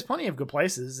 So, like, there's plenty of good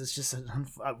places. It's just,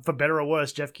 for better or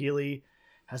worse, Jeff Keighley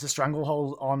has a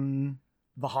stranglehold on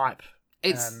the hype.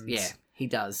 He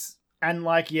does. And,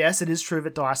 like, yes, it is true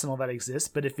that DICE and all that exists,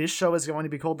 but if this show is going to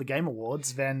be called the Game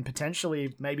Awards, then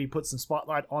potentially maybe put some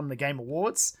spotlight on the Game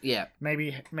Awards. Yeah.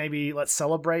 Maybe let's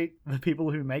celebrate the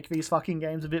people who make these fucking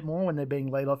games a bit more when they're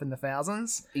being laid off in the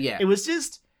thousands. Yeah. It was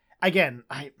just, again,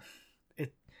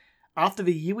 after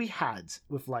the year we had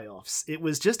with layoffs, it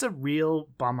was just a real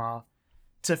bummer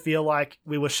to feel like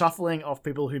we were shuffling off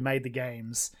people who made the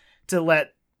games to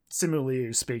let Simu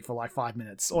Liu speak for like 5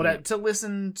 minutes, or to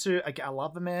listen to, I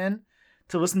love the man,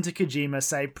 to listen to Kojima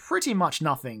say pretty much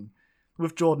nothing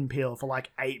with Jordan Peele for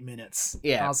like 8 minutes.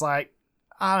 Yeah. And I was like,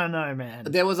 I don't know, man.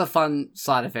 There was a fun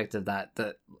side effect of that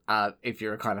if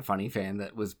you're a Kind of Funny fan,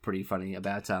 that was pretty funny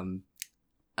about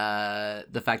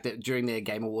the fact that during their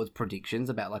Game Awards predictions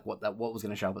about like what was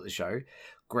going to show up at the show,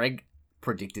 Greg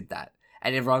predicted that.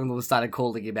 And everyone started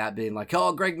calling him out, being like,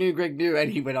 "Oh, Greg knew,"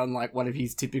 and he went on like one of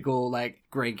his typical like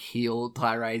Greg heel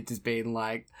tirades, just being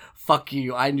like, "Fuck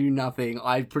you! I knew nothing.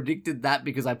 I predicted that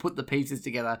because I put the pieces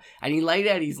together." And he laid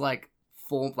out his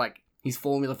his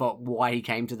formula for why he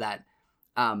came to that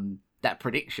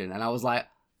prediction. And I was like,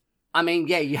 I mean,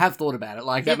 yeah, you have thought about it.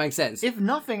 Like that makes sense. If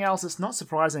nothing else, it's not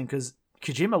surprising because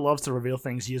Kojima loves to reveal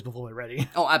things years before they're ready.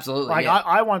 Oh, absolutely. Like, yeah.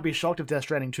 I won't be shocked if Death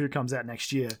Stranding 2 comes out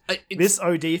next year. This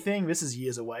OD thing, this is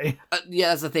years away. Yeah,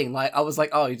 that's the thing. Like, I was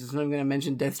like, oh, you're just not going to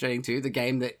mention Death Stranding 2, the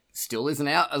game that still isn't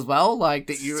out as well? Like,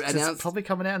 that you announced? It's probably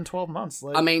coming out in 12 months.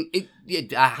 Like, I mean, it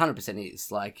 100%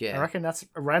 is. Like, yeah. I reckon that's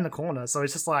around the corner. So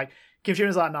it's just like,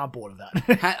 Kojima's like, nah, I'm bored of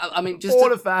that. I mean, just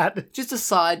bored of that. Just a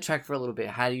sidetrack for a little bit.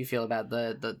 How do you feel about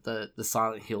the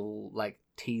Silent Hill, like,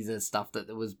 teaser stuff that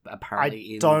was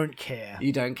apparently I don't care.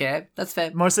 You don't care? That's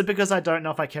fair. Mostly because I don't know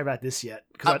if I care about this yet.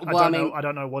 Because I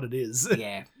don't know what it is.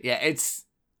 Yeah, it's...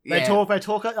 They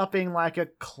talk up being like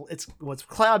it's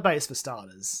cloud based for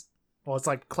starters, or it's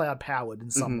like cloud powered in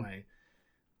some way.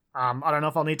 I don't know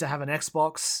if I'll need to have an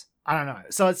Xbox. I don't know.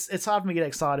 So it's hard for me to get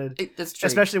excited. That's true.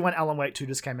 Especially when Alan Wake 2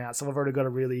 just came out, so I've already got a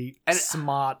really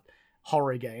smart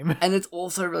horror game. And it's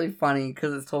also really funny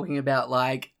because it's talking about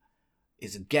like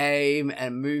it's a game and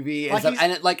a movie and stuff,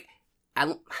 and it like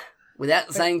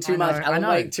without saying too much, Alan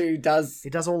Wake 2 does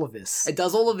all of this. It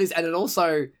does all of this, and it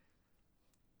also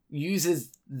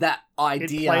uses that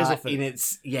idea in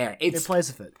its it plays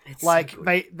with it. It's like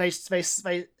so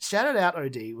they shouted out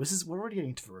OD. We're already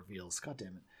getting to the reveals. God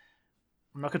damn it.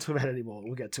 I'm not going to talk about it anymore.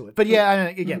 We'll get to it. But yeah,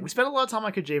 again, we spent a lot of time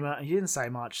on Kojima, and he didn't say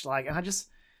much. Like, and I just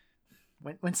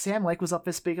when Sam Lake was up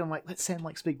there speaking, I'm like, let Sam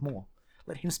Lake speak more.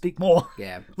 Let him speak more.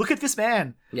 Yeah. Look at this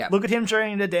man. Yeah. Look at him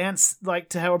during the dance, like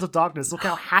to Herald of Darkness. Look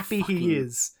how happy he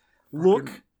is.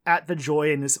 Look at the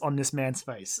joy on this man's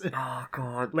face. Oh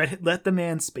God. Let the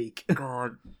man speak.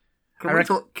 God.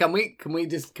 Can we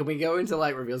go into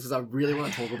like reveals, because I really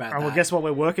want to talk about that. Well, guess what?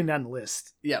 We're working down the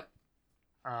list. Yep.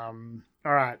 All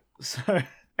right. So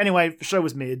anyway, the show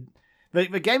was mid.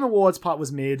 The Game Awards part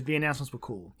was mid. The announcements were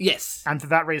cool. Yes. And for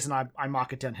that reason, I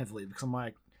mark it down heavily because I'm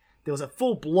like, there was a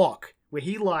full block where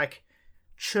he like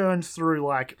churned through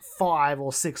like 5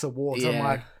 or 6 awards. Yeah. I'm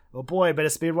like, oh boy, better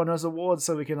speedrun those awards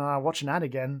so we can watch an ad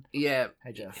again. Yeah.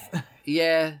 Hey Jeff.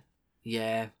 Yeah.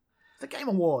 The Game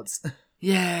Awards.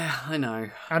 Yeah, I know.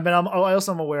 But I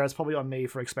also am aware it's probably on me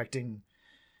for expecting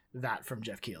that from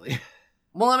Jeff Keighley.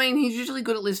 Well, I mean, he's usually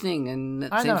good at listening, and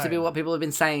it seems to be what people have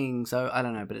been saying, so I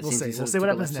don't know, but we'll see what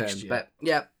happens next year. But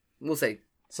yeah, we'll see.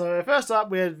 So first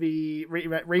up, we had the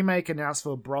remake announced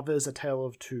for Brothers: A Tale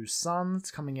of Two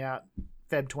Sons, coming out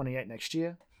Feb 28 next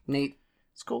year. Neat.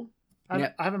 It's cool.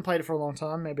 I haven't played it for a long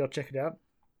time. Maybe I'll check it out.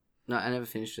 No, I never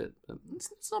finished it. But...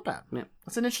 It's not bad. Yeah.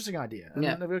 It's an interesting idea.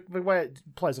 And the way it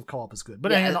plays with co-op is good.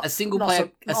 But a single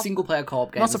player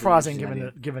co-op game. Not surprising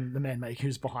given the man maker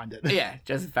who's behind it. Yeah,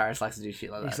 Joseph Fares likes to do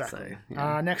shit like that. Exactly. So,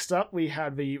 yeah. Next up, we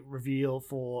had the reveal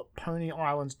for Pony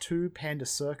Island 2 Panda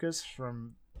Circus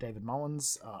from David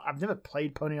Mullins. I've never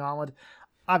played Pony Island.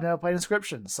 I've never played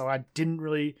Inscription, so I didn't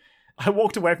really... I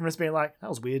walked away from this being like, that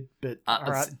was weird, but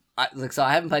alright. So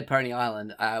I haven't played Pony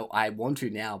Island. I want to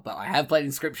now, but I have played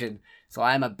Inscription, so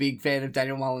I am a big fan of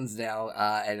Daniel Mullins now,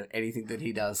 and anything that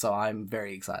he does, so I'm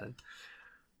very excited.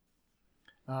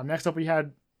 Next up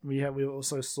we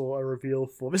also saw a reveal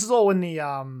for... This is all in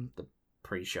the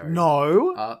pre-show.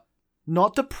 No,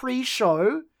 not the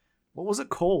pre-show. What was it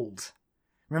called?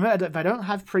 Remember, they don't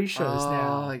have pre-shows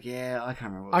now. Oh, yeah, I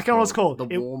can't remember what it's called.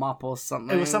 The warm-up or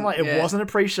something. It was something like, it wasn't a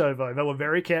pre-show, though. They were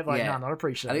very careful. Like, no, not a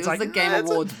pre-show. I think it was the Game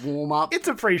Awards warm-up. It's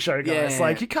a pre-show, guys. Yeah.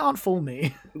 Like, you can't fool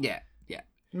me. Yeah.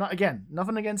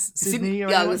 Nothing against Sydney. I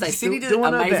was going to say, Sydney did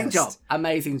an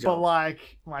amazing job. But,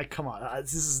 like, come on.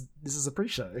 This is a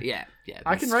pre-show. Yeah.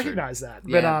 I can recognize that.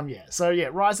 Yeah. But, So,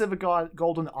 Rise of a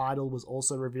Golden Idol was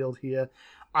also revealed here.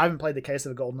 I haven't played the Case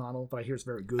of a Golden Idol, but I hear it's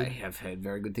very good. I have heard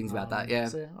very good things about that, yeah.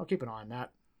 So I'll keep an eye on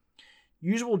that.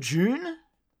 Usual June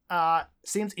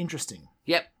seems interesting.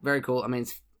 Yep, very cool. I mean,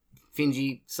 it's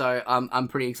Finji, so I'm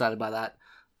pretty excited by that.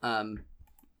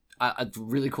 A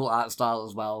really cool art style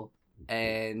as well,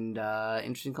 and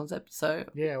interesting concept. So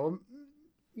yeah,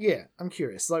 I'm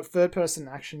curious. Like third-person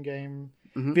action game.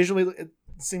 Mm-hmm. Visually, it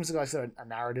seems like a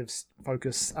narrative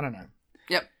focus. I don't know.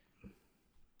 Yep.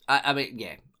 I mean,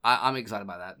 yeah. I'm excited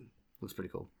about that. Looks pretty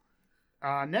cool.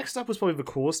 Next up was probably the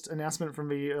coolest announcement from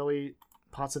the early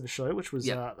parts of the show, which was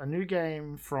a new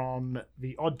game from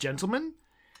The Odd Gentleman.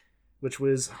 which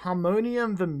was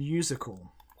Harmonium the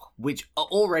Musical. Which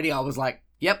already I was like,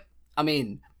 yep, I'm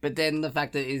in. But then the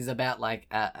fact that it is about like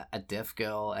a deaf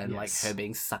girl and like her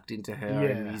being sucked into her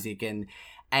own music, and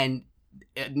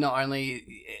it not only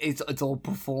it's all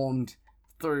performed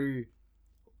through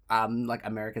like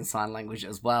American Sign Language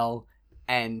as well,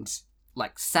 and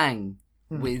like sang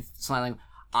with sign language.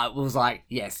 I was like,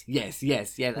 yes.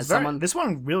 As someone, this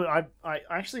one really, I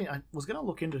was gonna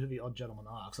look into who the Odd Gentlemen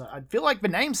are, because I feel like the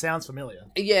name sounds familiar.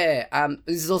 Yeah,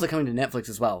 this is also coming to Netflix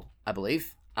as well, I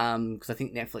believe. Because I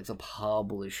think Netflix are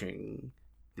publishing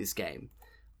this game.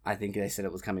 I think they said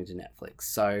it was coming to Netflix.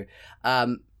 So,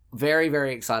 very,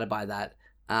 very excited by that.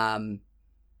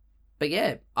 But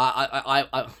yeah,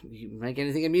 I you make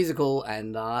anything a musical,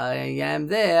 and I am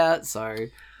there. So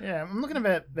yeah, I'm looking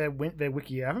at their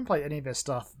wiki. I haven't played any of their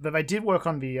stuff, but they did work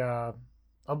on the.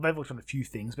 They've worked on a few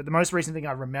things, but the most recent thing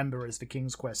I remember is the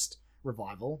King's Quest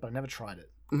revival, but I never tried it.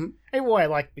 Mm-hmm. Anyway,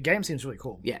 like the game seems really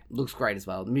cool. Yeah, looks great as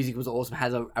well. The music was awesome.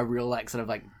 Has a real like sort of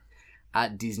like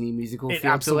Disney musical feel to it,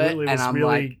 absolutely and was I'm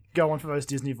really like going for those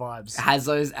Disney vibes. Has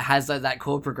that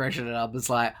chord progression, and I'm just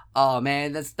like, oh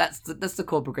man, that's the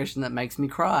chord progression that makes me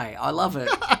cry. I love it.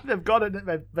 They've got it.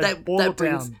 They've boiled it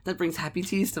down. That brings happy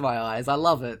tears to my eyes. I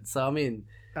love it. So I'm in.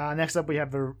 Next up, we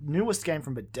have the newest game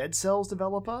from the Dead Cells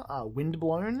developer,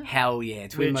 Windblown. Hell yeah,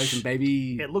 twin motion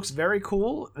baby. It looks very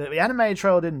cool. The animated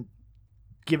trailer didn't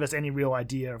give us any real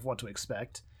idea of what to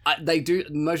expect.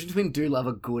 Motion Twin do love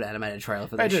a good animated trailer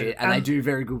for their shit, and they do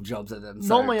very good jobs at them. So.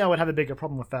 Normally, I would have a bigger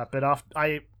problem with that, but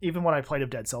even when I played of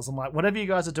Dead Cells, I'm like, whatever you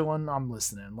guys are doing, I'm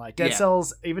listening. Like Dead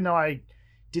Cells, even though I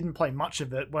didn't play much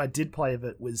of it, what I did play of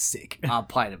it was sick. I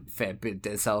played a fair bit of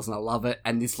Dead Cells, and I love it,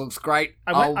 and this looks great.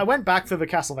 I went back for the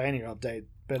Castlevania update,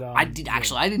 but I did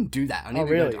actually. I didn't do that.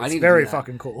 It's very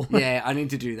fucking cool. Yeah, I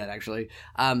need to do that actually.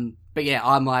 But yeah,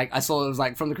 I'm like, I saw it was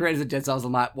like from the creators of Dead Cells.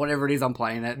 I'm like, whatever it is, I'm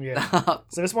playing it. Yeah.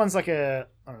 So this one's like a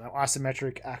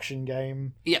isometric action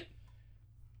game. Yep.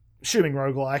 Shooting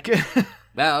roguelike.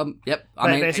 Yep.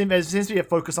 There seems to be a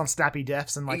focus on snappy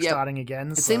deaths and starting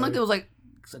again. It seemed like there was like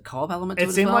a co-op element to it.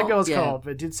 It seemed like it was co-op.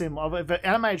 It did seem. The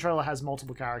animated trailer has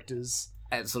multiple characters.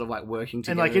 And sort of like working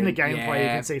together. And like in the gameplay, you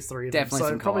can see three of them.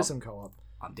 Definitely probably some co-op.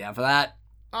 I'm down for that.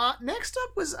 Next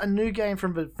up was a new game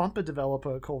from the Thumper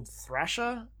developer called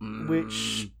Thrasher,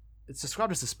 which it's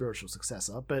described as a spiritual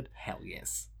successor, but hell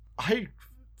yes.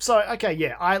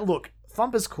 Look,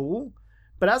 Thumper's cool,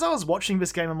 but as I was watching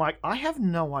this game, I'm like, I have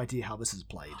no idea how this is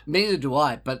played. Neither do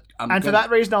I, but for that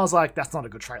reason, I was like, that's not a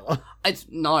good trailer.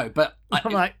 I'm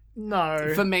like,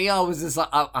 no. For me, I was just like,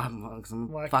 I'm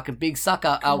a fucking big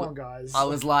sucker. Come on, guys. I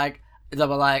was like, they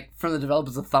were like, from the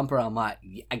developers of Thumper, I'm like,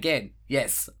 again,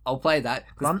 yes, I'll play that.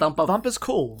 Because Thumper's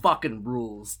cool. Fucking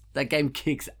rules. That game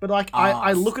kicks. But like,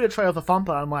 I look at a trailer for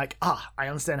Thumper, and I'm like, I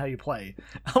understand how you play.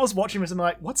 I was watching this, and I'm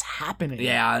like, what's happening?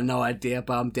 Yeah, I have no idea,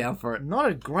 but I'm down for it. Not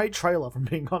a great trailer, if I'm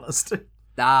being honest.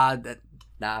 Nah.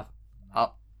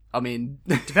 I mean,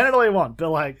 depending on what you want, but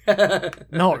like,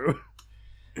 no.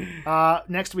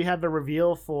 Next, we have the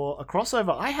reveal for a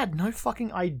crossover I had no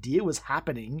fucking idea was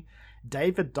happening.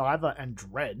 Dave the Diver and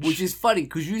Dredge. Which is funny,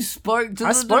 because you spoke to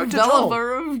the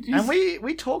developer. And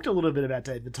we talked a little bit about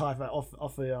Dave the Diver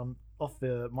off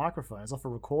the microphones, off the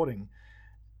recording.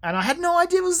 And I had no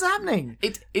idea what was happening.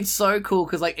 It's so cool,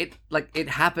 because it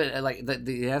happened, like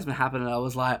the announcement happened, and I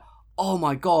was like, oh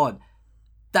my god.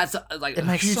 That's like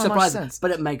a huge surprise,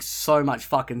 but it makes so much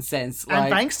fucking sense.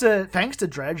 And thanks to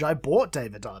Dredge, I bought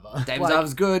Dave the Diver. Dave the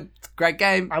Diver's good, great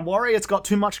game. I worry it's got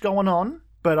too much going on,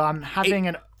 but I'm having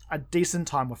a decent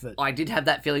time with it. I did have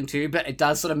that feeling too, but it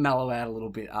does sort of mellow out a little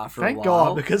bit after a while. Thank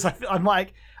God, because I'm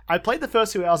like, I played the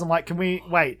first 2 hours. I'm like, can we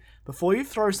wait before you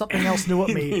throw something else new at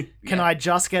me? Can I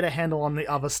just get a handle on the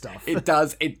other stuff? It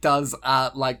does.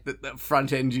 Like the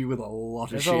front end you with a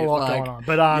lot of shit. There's a lot going on.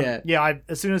 But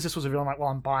as soon as this was revealed, I'm like, well,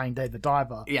 I'm buying Dave the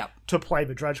Diver. To play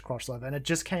the Dredge crossover, and it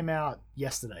just came out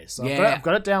yesterday. So I've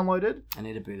got it downloaded. I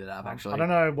need to boot it up actually. I don't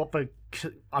know what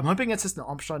I'm hoping it's just an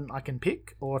option I can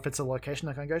pick, or if it's a location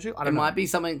I can go to. I don't know. It might be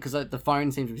something, because the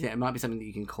phone seems to be. It might be something that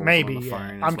you can call maybe on the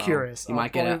phone. I'm curious. You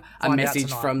might get a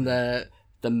message from the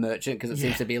merchant, because it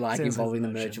seems to be like involving the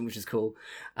merchant, which is cool.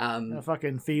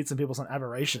 Fucking feed some people some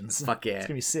aberrations. Fuck yeah, it's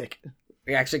gonna be sick.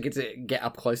 We actually get to get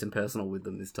up close and personal with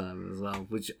them this time as well,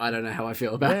 which I don't know how I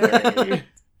feel about.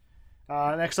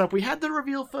 Next up, we had the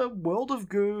reveal for World of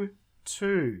Goo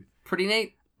 2. Pretty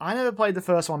neat. I never played the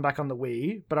first one back on the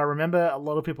Wii, but I remember a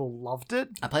lot of people loved it.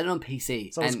 I played it on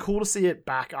PC. So it's cool to see it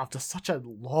back after such a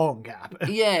long gap.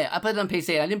 Yeah, I played it on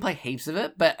PC, and I didn't play heaps of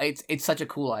it, but it's such a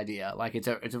cool idea. Like, it's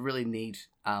a really neat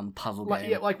puzzle game.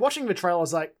 Yeah, like watching the trailer, I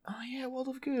was like, oh yeah, World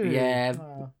of Goo. Yeah.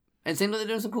 And it seems like they're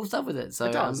doing some cool stuff with it. So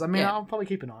It does. I mean, yeah. I'll probably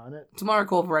keep an eye on it. Tomorrow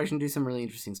Corporation do some really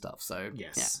interesting stuff. So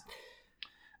Yes.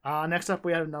 Next up,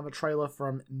 we had another trailer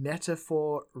from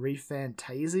Metaphor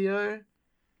Refantasio.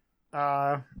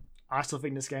 I still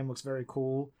think this game looks very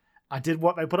cool. They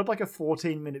put up like a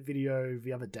 14-minute video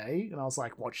the other day, and I was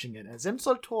like watching it, and it's them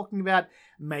sort of talking about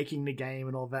making the game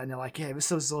and all that, and they're like, yeah, this is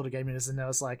the sort of game it is, and I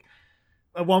was like,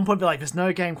 at one point, they're like, there's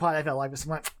no game quite ever like this. I'm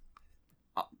like,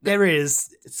 there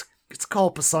is. It's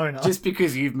called Persona. Just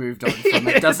because you've moved on from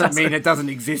it doesn't mean it doesn't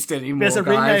exist anymore. There's a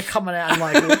guys. remake coming out in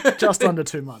like just under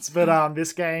 2 months. But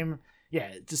this game,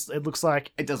 yeah, it looks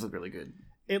like It does look really good.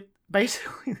 it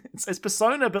basically it's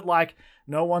Persona, but like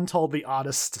no one told the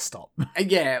artists to stop.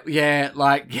 Yeah,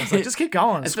 like, It's like, just keep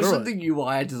going. Screw especially it. the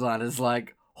UI designers,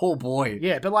 like, oh boy.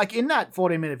 Yeah, but like in that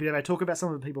 40-minute video, they talk about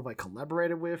some of the people they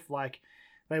collaborated with. Like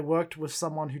they worked with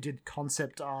someone who did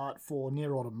concept art for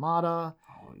Nier Automata.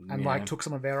 And like took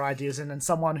some of their ideas in, and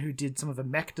someone who did some of the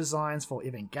mech designs for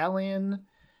Evangelion.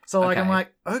 So like I'm Okay.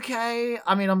 like, okay.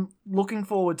 I mean, I'm looking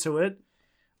forward to it.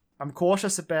 I'm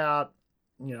cautious about,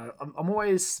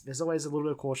 there's always a little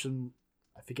bit of caution.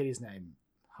 I forget his name.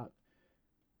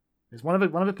 There's one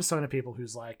of the Persona people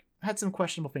who's like had some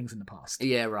questionable things in the past.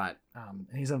 Yeah, right. And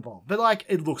he's involved, but like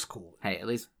it looks cool. Hey, at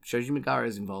least Shoji Megara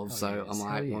is involved, Hell so yes, I'm hell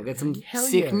like, yeah. we'll get some Hell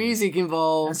sick yeah. music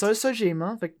involved. And so is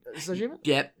Sojima.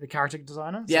 Yep. The character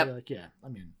designer. So Yep. like, yeah,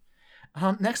 I'm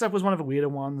in. Next up was one of the weirder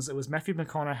ones. It was Matthew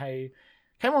McConaughey.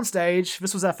 Came on stage.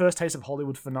 This was our first taste of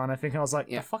Hollywood for 9, I think. And I was like,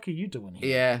 Yeah. the fuck are you doing here?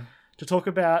 Yeah. To talk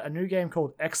about a new game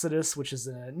called Exodus, which is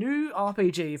a new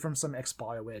RPG from some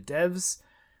ex-BioWare devs.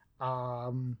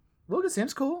 Look, it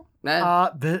seems cool.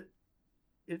 But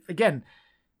again,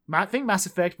 I think Mass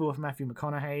Effect, but with Matthew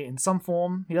McConaughey in some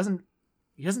form. He doesn't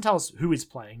tell us who he's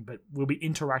playing, but we'll be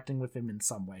interacting with him in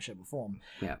some way, shape, or form.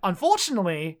 Yeah.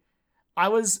 Unfortunately, I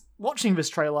was watching this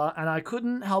trailer and I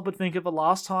couldn't help but think of the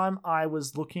last time I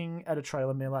was looking at a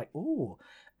trailer and being like, ooh,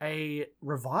 a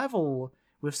revival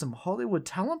with some Hollywood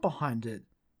talent behind it.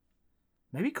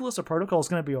 Maybe Callisto Protocol is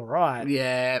going to be alright.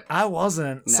 Yeah. I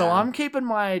wasn't. So No. I'm keeping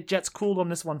my jets cooled on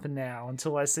this one for now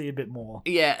until I see a bit more.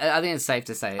 Yeah, I think it's safe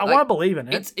to say. I want to believe in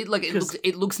it. It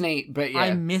looks neat, but yeah.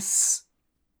 I miss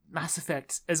Mass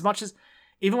Effect as much as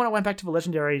even when I went back to the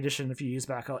Legendary Edition a few years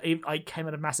back, I came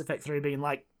out of Mass Effect 3 being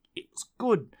like, it's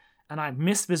good, and I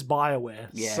miss this BioWare.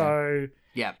 Yeah. So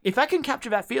Yeah. if I can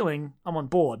capture that feeling, I'm on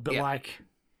board. But Yeah. like,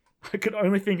 I could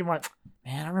only think of like,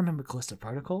 man, I remember Callisto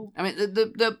Protocol. I mean,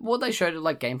 the what they showed of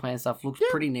like gameplay and stuff looks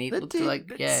pretty neat. It Looked did, like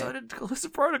but yeah. so did Callisto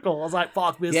Protocol. I was like,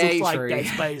 fuck, this Yeah, looks like true. Dead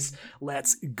Space.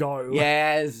 Let's go.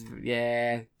 Yes,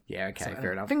 yeah. Yeah, okay, So,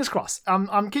 fair enough. Fingers crossed.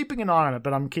 I'm keeping an eye on it,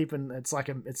 but I'm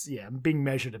being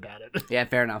measured about it. Yeah,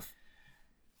 fair enough.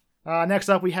 Next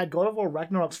up, we had God of War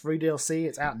Ragnarok's free DLC.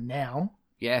 It's out now.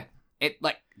 Yeah.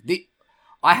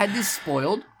 I had this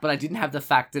spoiled, but I didn't have the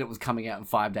fact that it was coming out in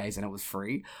 5 days and it was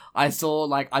free. I just saw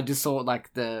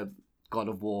the God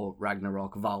of War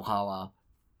Ragnarok Valhalla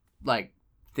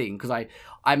thing, because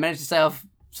I managed to stay off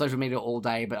social media all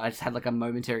day, but I just had like a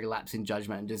momentary lapse in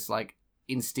judgment and just like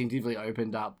instinctively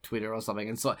opened up Twitter or something,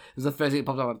 and so it was the first thing that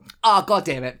popped up. I went, oh, god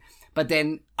damn it. But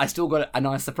then I still got a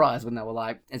nice surprise when they were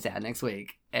like, it's out next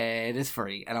week and it's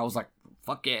free, and I was like,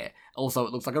 fuck yeah. Also,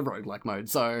 it looks like a roguelike mode,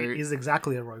 so It is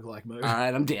exactly a roguelike mode.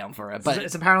 and I'm down for it. But But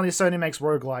it's apparently Sony makes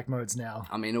roguelike modes now.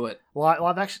 I'm into it.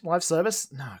 Live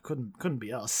service? No, couldn't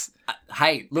be us.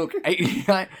 Hey, look.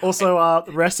 Also,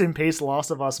 rest in peace, Last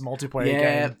of Us multiplayer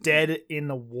Yeah. game, dead in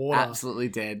the water, Absolutely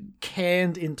dead.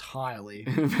 canned entirely.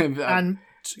 And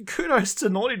kudos to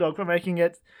Naughty Dog for making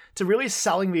it, to really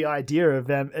selling the idea of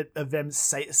them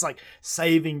it's like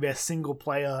saving their single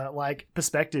player like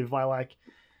perspective by like,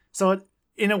 so it,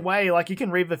 in a way, like you can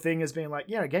read the thing as being like,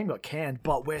 yeah, a game got canned,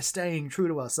 but we're staying true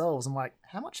to ourselves. I'm like,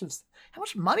 how much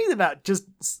money did that just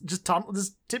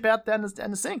tip out down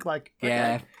the sink? Like,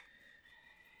 yeah. okay.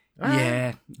 All right.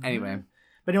 Yeah. Anyway.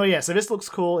 But anyway, yeah, so this looks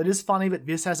cool. It is funny that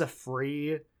this has a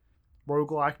free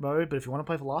roguelike mode, but if you want to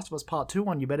play The Last of Us Part 2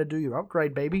 one, you better do your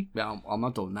upgrade, baby. Yeah, I'm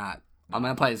not doing that. I'm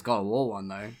gonna play this God of War one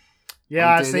though. Yeah,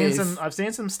 I'll I've do seen this. I've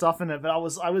seen some stuff in it, but I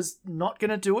was not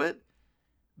gonna do it.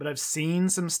 But I've seen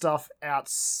some stuff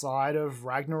outside of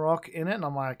Ragnarok in it, and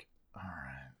I'm like,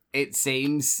 alright. It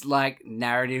seems like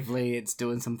narratively it's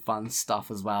doing some fun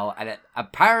stuff as well, and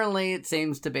apparently it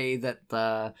seems to be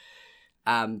that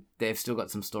they've still got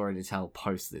some story to tell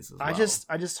post this as well.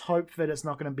 I just hope that it's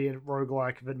not gonna be a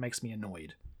roguelike that makes me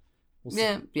annoyed. We'll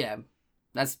see. Yeah.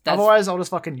 That's Otherwise, I'll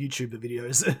just fucking YouTube the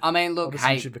videos. I mean, I'll look, just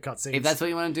hey, YouTube the cutscenes. if that's what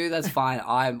you want to do, that's fine.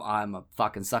 I'm a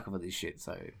fucking sucker for this shit.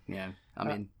 So yeah, I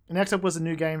mean, Next up was a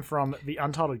new game from the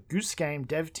Untitled Goose Game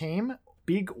dev team,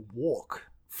 Big Walk.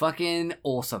 fucking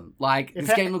awesome. Like, If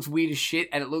this game looks weird as shit,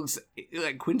 and it looks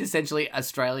like quintessentially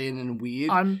Australian and weird.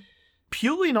 I'm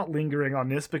purely not lingering on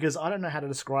this because I don't know how to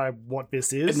describe what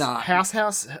this is. Nah.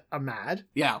 House are mad.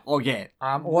 Yeah, oh yeah. All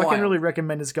I can Wild. really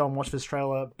recommend is go and watch this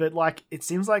trailer. But like, it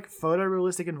seems like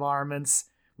photorealistic environments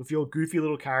with your goofy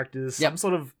little characters, Yep. some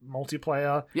sort of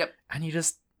multiplayer. Yep. And you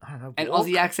just, I don't know, And walk.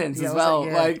 Aussie accents Yeah, as Aussie- well.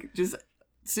 yeah. Like, just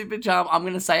super charm. I'm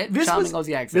going to say it. This Charming was-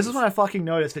 Aussie accents. This is what I fucking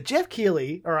noticed. But Jeff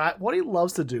Keighley, all right, what he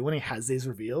loves to do when he has these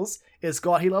reveals is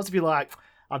he loves to be like,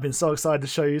 I've been so excited to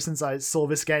show you since I saw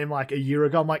this game like a year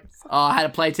ago. I'm like, Oh, I had a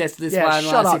play test of this Yeah, one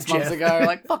shut like up, 6 months Jeff. ago.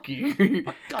 Like, fuck you.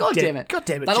 God damn it. God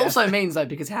damn it, That Jeff. also means, though,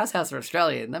 because House are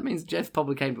Australian, that means Jeff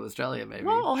probably came to Australia, maybe.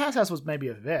 Well, House was maybe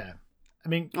over there. I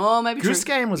mean, Oh, maybe Goose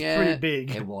true. Game was Yeah, pretty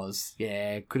big. It was.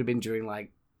 Yeah, could have been during,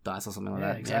 like, DICE or something like Yeah,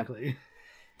 that. exactly.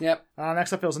 Yep.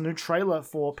 Next up, there was a new trailer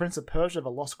for Prince of Persia: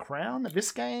 The Lost Crown.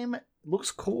 This game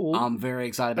looks cool. I'm very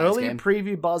excited about Early this game.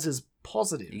 preview buzz is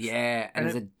positive. Yeah, and And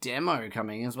there's a demo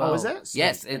coming as well. is there? Sweet.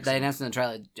 Yes, they Excellent. announced in the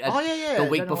trailer. Oh yeah. The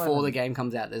week January before 11. the game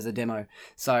comes out, there's a demo.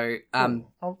 So, Cool.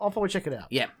 I'll probably check it out.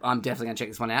 yeah, I'm definitely gonna check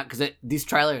this one out because this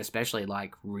trailer especially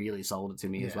like really sold it to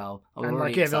me as Yeah. well. I'm And already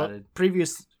like the excited.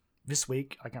 previous this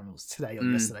week, I can't remember if it was today or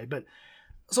yesterday, but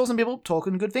I saw some people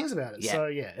talking good things about it. Yeah. So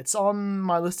yeah, it's on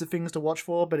my list of things to watch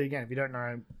for. But again, if you don't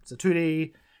know, it's a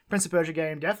 2D Prince of Persia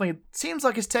game. Definitely seems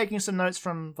like it's taking some notes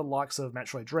from the likes of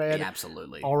Metroid Dread, Yeah,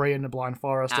 absolutely. Ori and the Blind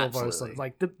Forest, all those Absolutely.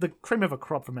 like the cream of a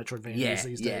crop for Metroidvanias Yeah,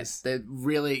 these yeah. days. They're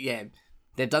really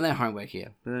they've done their homework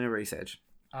here. They've done their research.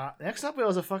 Next up, there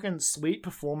was a fucking sweet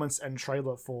performance and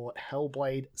trailer for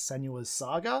Hellblade: Senua's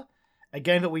Saga, a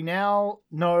game that we now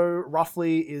know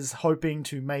roughly is hoping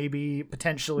to maybe,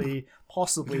 potentially,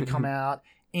 possibly come out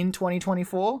in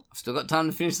 2024. I've still got time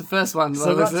to finish the first one.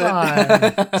 Still got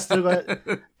time. Still got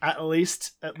at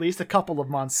least a couple of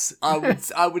months.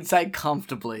 I would say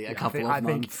comfortably a couple of I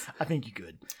months. I think you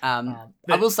could. I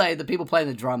but- will say the people playing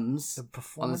the drums. The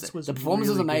performance was the performance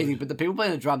was really amazing, good. but the people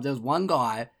playing the drums, there was one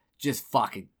guy just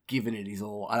fucking giving it his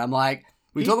all, and I'm like,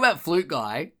 we talk about flute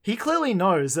guy He clearly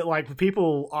knows that like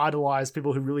people idolize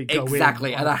people who really go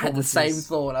exactly, in. and on I had the same performances.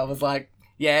 thought. I was like,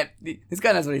 yeah, this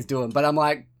guy knows what he's doing, but I'm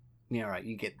like, yeah, right,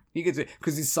 you get because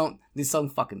this song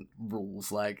fucking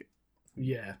rules, like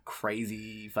Yeah.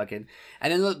 crazy fucking,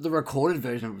 and then the recorded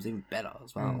version was even better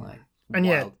as well, like And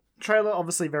yeah, wild. trailer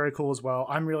obviously very cool as well.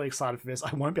 I'm really excited for this.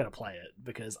 I won't be able to play it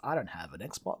because I don't have an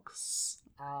Xbox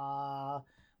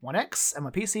One X, and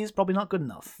my PC is probably not good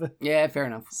enough. Yeah, fair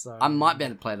enough. So I might be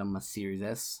able to play it on my Series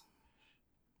S.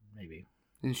 maybe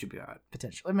It should be alright.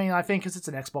 potentially. I mean, I think because it's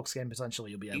an Xbox game, potentially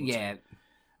you'll be able Yeah,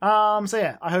 to. So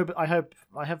yeah, I hope I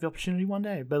have the opportunity one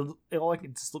day. But it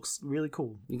just looks really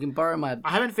cool. you can borrow my.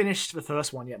 I haven't finished the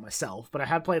first one yet myself, but I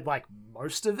have played like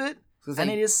most of it, and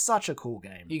it is such a cool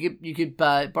game. You could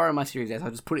borrow my Series S.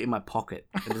 I'll just put it in my pocket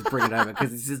and just bring it over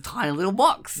because it's this tiny little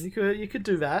box. You could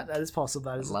do that. That is possible.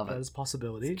 That is love it. that is a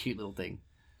possibility. It's a cute little thing.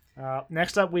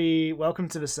 Next up, we welcome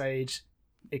to the stage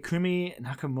Ikumi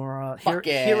Nakamura, Fuck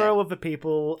yeah. hero of the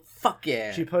people. Fuck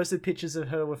yeah! She posted pictures of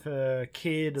her with her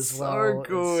kid as So well. It's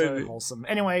good. so wholesome.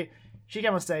 Anyway, she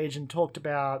came on stage and talked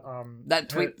about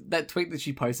That her- tweet that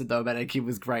she posted though about her kid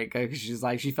was great because she's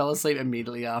like she fell asleep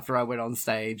immediately after I went on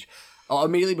stage. Or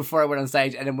immediately before I went on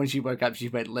stage, and then when she woke up, she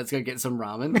went, "Let's go get some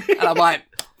ramen." And I'm like,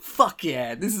 "Fuck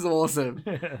yeah, this is awesome!"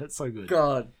 it's so good.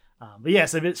 God, But yeah,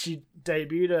 so she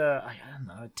debuted I don't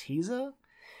know, a teaser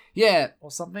yeah, or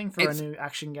something for It's- a new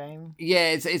action game.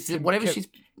 yeah. It's whatever Kim- she's.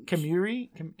 Kamuri?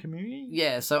 Kamuri?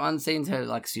 Yeah, so Unseen's her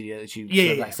like studio that she Yeah,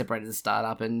 sort of, yeah. like separated the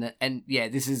startup and yeah,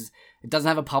 this is it doesn't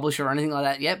have a publisher or anything like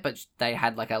that yet, but they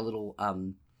had like a little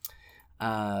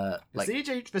like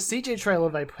the CG trailer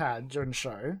they had during the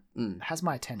show has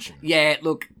my attention. yeah,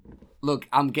 look,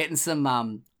 I'm getting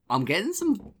some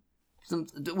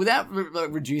without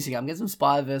reducing, I'm getting some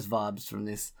Spider-Verse vibes from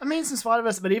this. I mean, some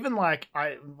Spider-Verse, but even like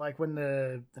when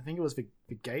I think it was the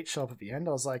gate shop at the end,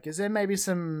 I was like, is there maybe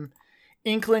some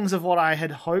inklings of what I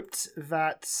had hoped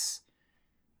that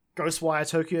Ghostwire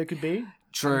Tokyo could be? I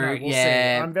True, don't know, we'll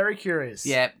yeah. see. I'm very curious.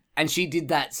 Yeah, and she did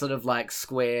that sort of like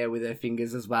square with her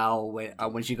fingers as well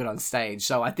when she got on stage.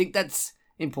 So I think that's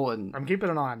important. I'm keeping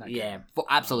an eye on that. Yeah, game.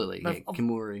 absolutely. But- Yeah,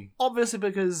 Kimura. Obviously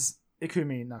because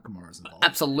Ikumi Nakamura is involved.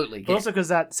 Absolutely. But Yeah. also because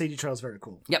that CG trailer is very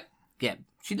cool. Yep. Yeah.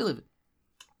 She delivered.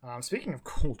 Speaking of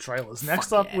cool trailers, next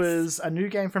Fuck up yes. was a new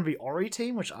game from the Ori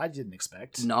team, which I didn't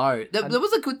expect. No, there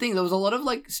was a good thing. There was a lot of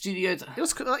like studios. It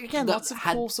was like, again That lots of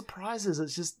had- cool surprises.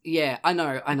 It's just Yeah, I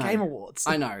know. Game Awards.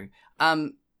 I know.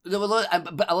 There were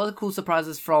but a lot of cool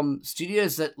surprises from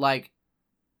studios that like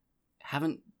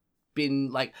haven't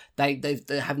been like they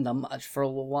haven't done much for a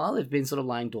little while. They've been sort of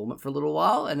lying dormant for a little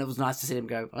while, and it was nice to see them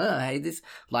go. Oh, hey, this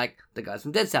like the guys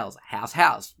from Dead Cells,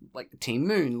 House, like Team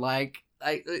Moon, like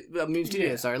Moon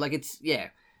Studio. Yeah. Sorry, like it's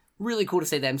really cool to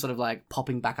see them sort of like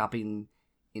popping back up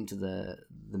into the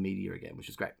media again, which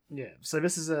is great. Yeah, so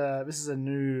this is a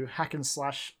new hack and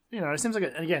slash. It seems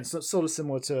like again sort of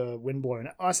similar to Windblown,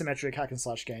 isometric hack and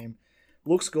slash game.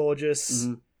 Looks gorgeous.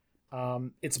 Mm-hmm.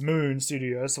 It's Moon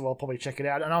Studio, so I'll probably check it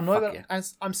out. And I'll know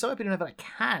that I'm so happy to know that I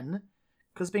can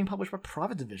because it's being published by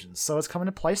Private Division, so it's coming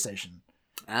to PlayStation.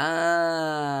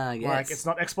 Ah, yes. Like it's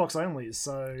not Xbox only.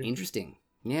 So interesting.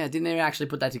 Yeah, I didn't even actually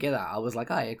put that together. I was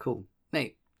like, oh yeah, cool,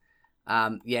 neat.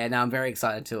 Yeah, no, I'm very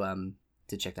excited to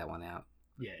check that one out.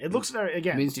 Yeah, it looks very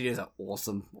again. Moon Studios are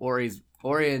awesome.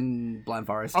 Ori and Blind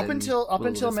Forest. Up until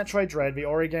Metroid Dread, the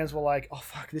Ori games were like, oh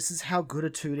fuck, this is how good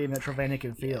a 2D Metroidvania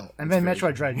can feel. Yeah, and then really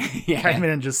Metroid Dread came in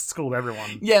and just schooled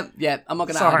everyone. Yeah. I'm not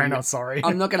gonna. Sorry, argue. not sorry.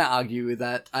 I'm not gonna argue with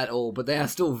that at all. But they are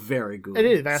still very good. It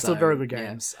is. They are still very good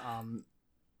games. I'm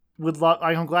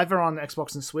glad they're on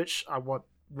Xbox and Switch. I want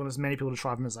as many people to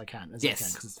try them as I can.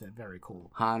 Because it's very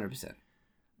cool. 100%.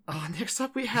 Next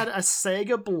up, we had a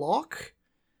Sega block,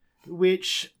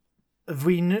 which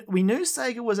we knew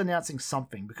Sega was announcing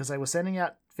something because they were sending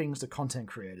out things to content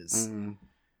creators.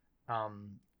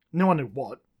 No one knew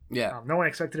what. Yeah. No one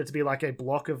expected it to be like a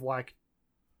block of like.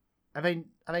 Are they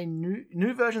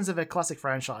new versions of their classic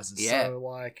franchises? Yeah. So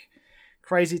like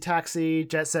Crazy Taxi,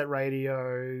 Jet Set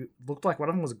Radio. Looked like one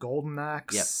of them was Golden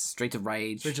Axe. Yep. Streets of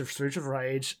Rage. Streets of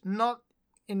Rage. Not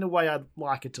in the way I'd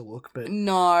like it to look, but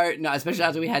no, especially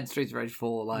after we had Streets of Rage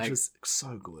 4, like, which was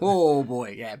so good. Oh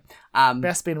boy, yeah.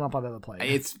 Best beat 'em up I've ever played.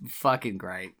 It's fucking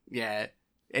great. Yeah,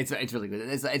 it's really good.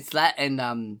 It's that and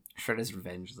Shredder's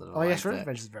Revenge. Shredder's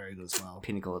Revenge is very good as well.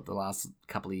 Pinnacle of the last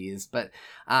couple of years, but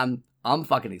I'm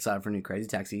fucking excited for a new Crazy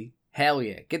Taxi. Hell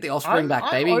yeah, get the offspring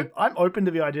back, baby. I'm open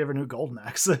to the idea of a new Golden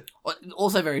Axe.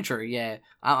 Also very true. Yeah,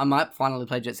 I might finally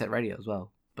play Jet Set Radio as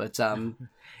well. But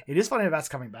it is funny that's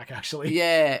coming back, actually.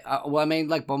 Yeah, well, I mean,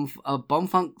 like Bomb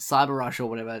Funk Cyber Rush or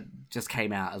whatever just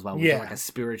came out as well. Which is like a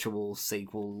spiritual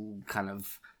sequel kind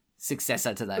of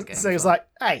successor to that game. So it's like,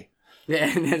 hey. Yeah,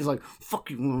 and then it's like, fuck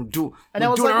you, do and I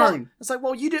was like, well, it's like,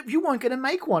 well, you weren't going to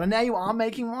make one, and now you are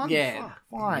making one? Yeah. Fuck,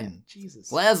 fine. Yeah.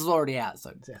 Jesus. Well, ours is already out,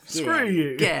 so screw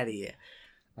you. Get out of here.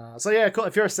 So yeah, cool.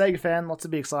 If you're a Sega fan, lots to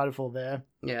be excited for there.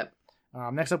 Yeah.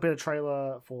 Next up, we had a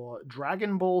trailer for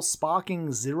Dragon Ball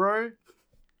Sparking Zero.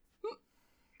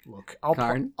 Look,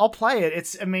 I'll play it.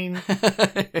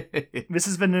 This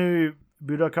is the new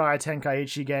Budokai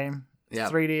Tenkaichi game. Yeah.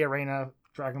 3D arena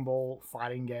Dragon Ball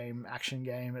fighting game, action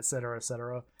game, etc.,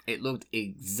 etc. It looked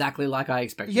exactly like I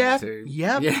expected it to.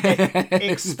 Yeah.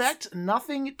 Expect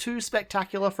nothing too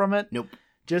spectacular from it. Nope.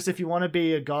 Just if you want to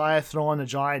be a guy throwing a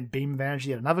giant beam of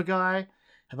energy at another guy,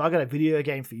 have I got a video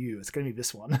game for you? It's going to be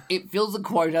this one. It fills a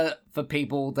quota for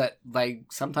people that they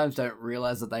sometimes don't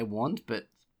realize that they want, but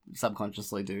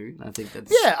subconsciously do. I think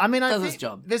that's does its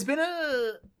job. There's been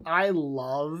I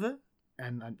love,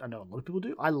 and I know a lot of people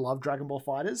do, I love Dragon Ball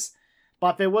Fighters,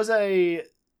 but there was a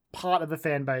part of the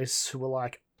fan base who were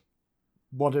like,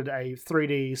 wanted a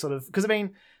 3D sort of, because the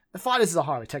Fighters is a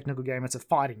highly technical game. It's a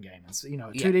fighting game. It's, a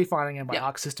 2D fighting game by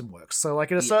Arc System Works. So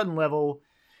like at a certain level,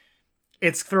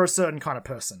 it's for a certain kind of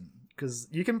person, because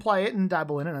you can play it and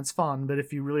dabble in it and it's fun, but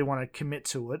if you really want to commit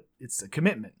to it, it's a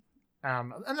commitment.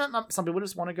 And then some people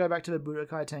just want to go back to the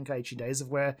Budokai Tenkaichi days of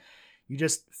where you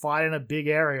just fight in a big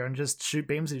area and just shoot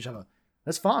beams at each other.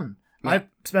 That's fun. Yeah. I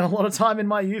spent a lot of time in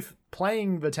my youth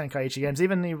playing the Tenkaichi games,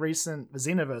 even the recent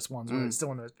Xenoverse ones where it's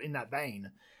still in that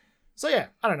vein. So yeah,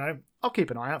 I don't know. I'll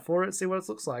keep an eye out for it, see what it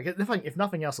looks like. If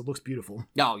nothing else, it looks beautiful.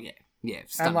 Oh yeah. Yeah,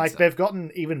 and like they've gotten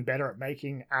even better at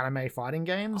making anime fighting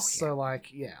games. So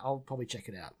like, yeah, I'll probably check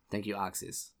it out. Thank you,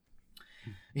 Arxis.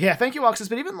 Yeah, thank you, Arxis.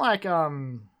 But even like,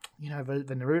 the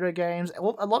Naruto games, a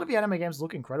lot of the anime games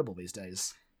look incredible these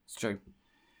days. It's true.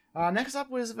 Next up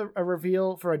was a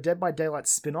reveal for a Dead by Daylight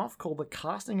spin-off called The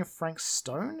Casting of Frank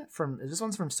Stone. This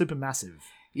one's from Supermassive.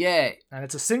 Yeah. And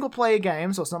it's a single-player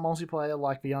game, so it's not multiplayer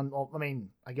like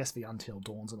I guess the Until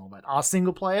Dawns and all that are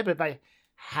single-player, but they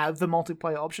have the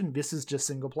multiplayer option. This is just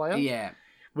single-player. Yeah.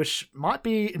 Which might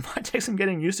take some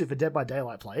getting used to for Dead by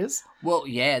Daylight players. Well,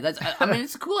 yeah,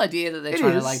 it's a cool idea that they're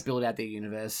trying to like build out their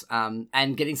universe.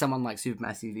 And getting someone like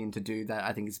Supermassive in to do that,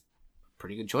 I think is a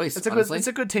pretty good choice. It's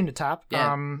a good team to tap.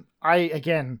 Yeah. I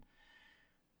don't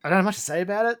have much to say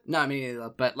about it. No, me neither.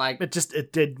 But like,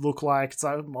 it did look like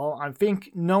so. Well, I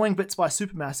think knowing bits by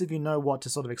Supermassive, you know what to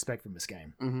sort of expect from this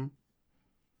game. Mm-hmm.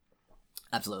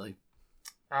 Absolutely.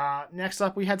 Next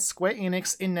up, we had Square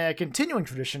Enix in their continuing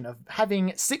tradition of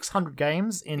having 600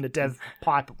 games in the dev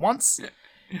pipe at once.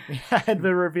 We had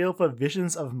the reveal for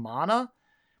Visions of Mana,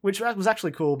 which was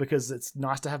actually cool because it's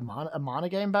nice to have a Mana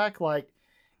game back. Like,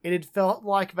 it had felt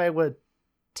like they were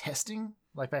testing.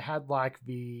 Like, they had, like,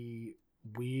 the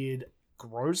weird,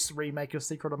 gross remake of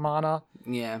Secret of Mana.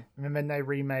 Yeah. And then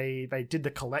they did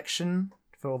the collection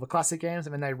for all the classic games,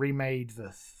 and then they remade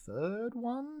the third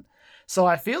one. So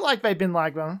I feel like they've been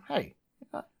like, well, hey,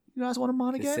 you guys want a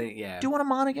Mana game? Yeah. Do you want a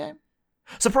Mana game?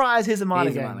 Surprise, here's a Mana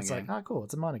Here's a game. Mana It's game. like, oh, cool,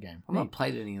 it's a Mana game. I've not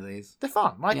played any of these. They're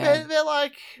fun. Like, Yeah.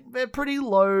 they're pretty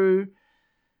low.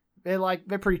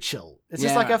 They're pretty chill. It's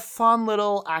just Yeah. like a fun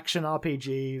little action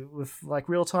RPG with like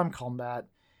real-time combat.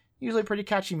 Usually pretty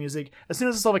catchy music. As soon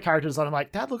as I saw the character design, I'm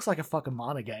like, that looks like a fucking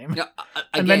Mana game. Yeah,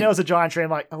 And then there was a giant tree.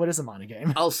 I'm like, oh, it is a Mana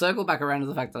game. I'll circle back around to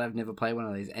the fact that I've never played one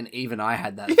of these, and even I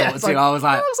had that Yeah, thought it's too. like, I was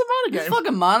like, oh, it's a Mana "This game.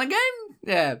 fucking Mana game?"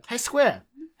 Yeah. Hey, Square,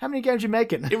 how many games you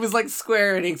making? It was like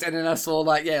Square Enix, and then I saw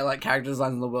like character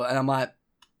designs in the world, and I'm like,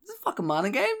 "Is this a fucking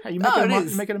Mana game?" Hey, you It making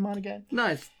is. a Mana game?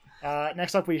 Nice.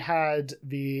 Next up, we had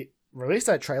the release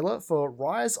date trailer for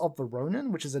Rise of the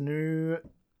Ronin, which is a new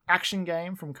action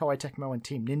game from Koei Tecmo and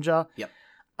Team Ninja. Yep.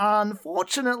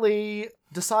 Unfortunately,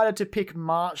 decided to pick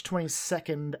March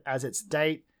 22nd as its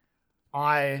date.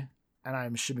 I, and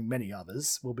I'm assuming many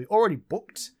others, will be already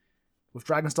booked with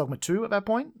Dragon's Dogma 2 at that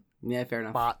point. Yeah, fair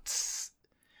enough. But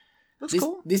looks This,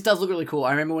 cool. this does look really cool.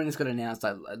 I remember when this got announced,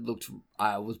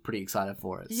 I was pretty excited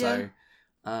for it. Yeah.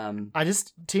 So,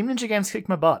 Team Ninja games kick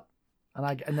my butt,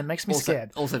 and it makes me also,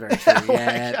 scared. Also very true.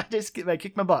 Yeah, They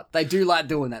kick my butt. they do like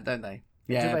doing that, don't they?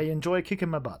 Yeah, They enjoy kicking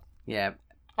my butt. yeah.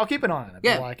 I'll keep an eye on it.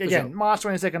 Yeah, But like for again, sure. March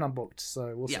 22nd, I'm booked,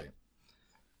 so we'll Yeah.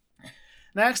 see.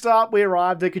 Next up, we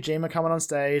arrived at Kojima coming on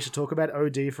stage to talk about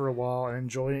OD for a while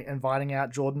and inviting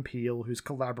out Jordan Peele, who's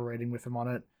collaborating with him on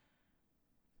it.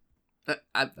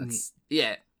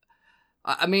 Yeah.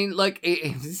 I mean, like,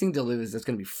 if this thing delivers, it's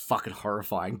going to be fucking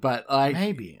horrifying. But, like,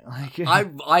 Maybe. Like,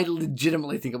 I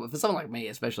legitimately think it will, for someone like me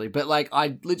especially, but, like,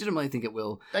 I legitimately think it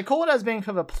will. they call it as being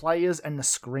for the players and the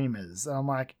screamers. And I'm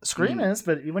like, screamers?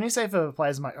 But when you say for the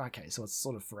players, I'm like, okay, so it's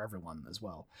sort of for everyone as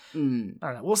well. Mm.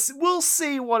 I don't know. We'll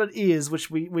see what it is,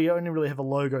 which we only really have a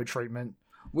logo treatment.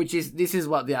 This is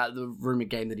what the rumored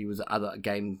game that he was, other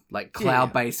game, like,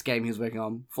 cloud-based game he was working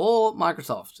on for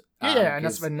Microsoft. Yeah, and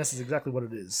this is exactly what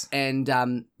it is. And,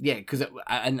 because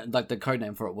like, the code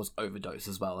name for it was Overdose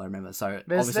as well, I remember. So,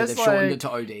 There's obviously, they've shortened like- it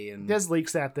to OD. And There's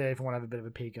leaks out there if you want to have a bit of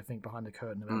a peek, I think, behind the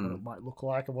curtain about what it might look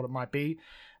like and what it might be.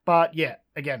 But yeah,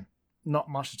 again, not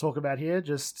much to talk about here.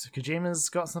 Just Kojima's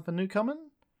got something new coming.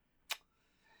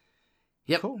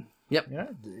 Yep. Cool. Yep. Yeah,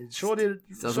 it sure did.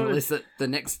 So on the list that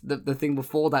the thing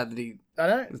before that he I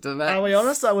know. was doing that. I'll be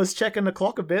honest, I was checking the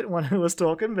clock a bit when he was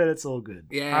talking, but it's all good.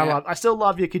 Yeah. I still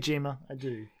love you, Kojima. I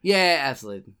do. Yeah,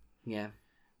 absolutely. Yeah.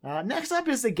 Next up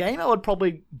is the game I would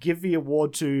probably give the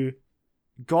award to.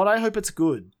 God, I hope it's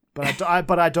good, but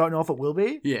I don't know if it will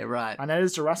be. Yeah, right. And that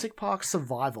is Jurassic Park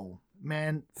Survival.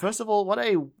 Man, first of all, what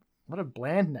a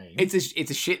bland name. It's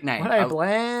a shit name. What a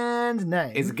bland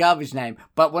name. It's a garbage name.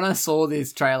 But when I saw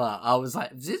this trailer, I was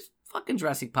like, is this fucking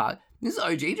Jurassic Park? This is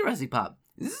OG Jurassic Park.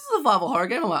 Is this a survival horror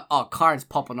game? I'm like, oh, Kyron's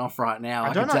popping off right now.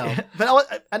 I don't can know, tell.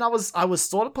 but I was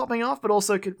sort of popping off, but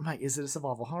also mate, is it a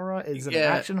survival horror? Is it an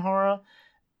Yeah. action horror?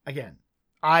 Again,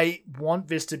 I want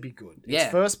this to be good. It's Yeah.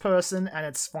 first person, and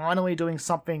it's finally doing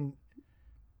something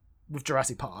with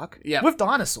Jurassic Park. Yep. With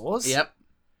dinosaurs. Yep.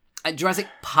 And Jurassic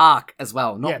Park as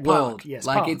well, not Yeah, Park, World. yes,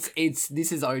 like Park. it's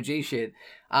this is OG shit.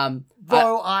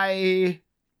 Though I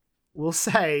will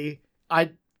say,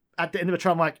 at the end of the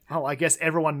trailer, I'm like, oh, I guess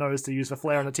everyone knows to use the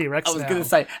flare on the T-Rex I was now. gonna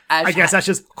say, Ash, I guess that's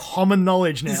just common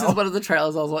knowledge now. this is one of the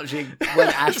trailers I was watching when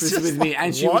Ash was just with me,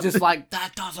 and she what? was just like,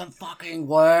 "That doesn't fucking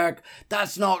work.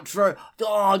 That's not true."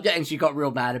 Oh, yeah, and she got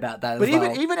real mad about that. But as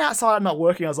well. even outside of not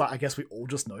working, I was like, I guess we all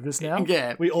just know this now.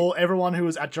 Yeah. Everyone who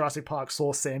was at Jurassic Park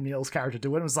saw Sam Neill's character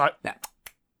do it and was like,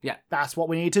 Yeah. that's what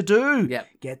we need to do. Yeah.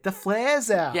 Get the flares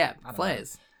out. Yeah, I don't know.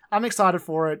 flares. I'm excited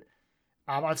for it.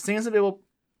 I've seen some people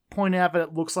point out that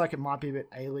it looks like it might be a bit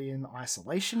Alien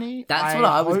Isolation-y. That's what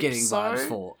I was hope getting so. vibes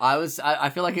for. I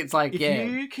feel like it's like, If yeah.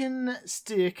 you can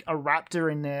stick a raptor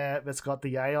in there that's got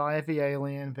the AI of the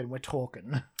alien, then we're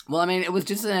talking. Well, I mean, it was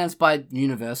just announced by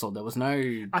Universal. There was no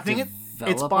I think it's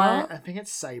developer. I think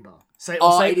it's Saber.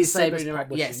 It is Saber. Saber's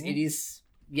publishing. Yes, it is.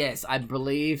 Yes, I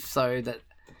believe so. That.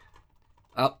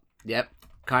 Oh, yep.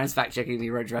 Kyron's fact checking me.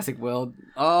 Wrote Jurassic World.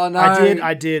 Oh no,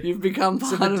 I did. You've become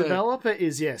So part the of it. developer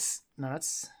is yes. No,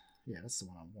 that's the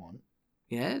one I want.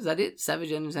 Yeah, is that it?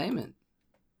 Savage Entertainment.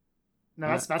 No,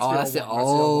 that's Oh, that's the the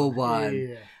old one. old one.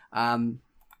 Yeah.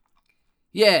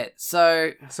 Yeah,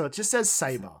 so So it just says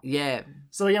Saber. yeah.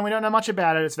 So again, we don't know much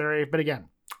about it. It's very, but again,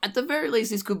 At the very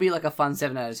least, this could be like a fun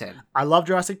 7 out of 10. I love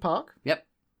Jurassic Park. Yep.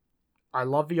 I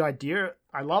love the idea.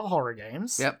 I love horror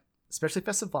games. Yep. Especially if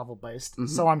they're survival based. Mhm.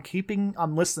 So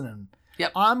I'm listening.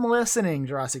 Yep. I'm listening,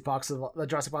 Jurassic Park.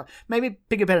 Maybe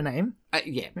pick a better name.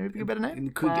 Yeah. Maybe pick a better name.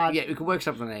 We could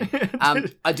workshop the name.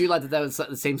 I do like that.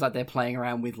 It seems like they're playing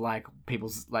around with like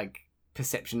people's like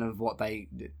perception of what they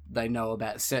know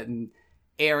about certain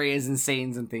areas and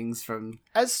scenes and things from.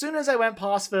 As soon as I went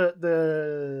past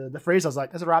the freeze, I was like,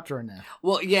 "There's a raptor in there."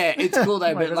 Well, yeah, it's cool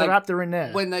though. But there's like a raptor in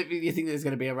there, when you think there's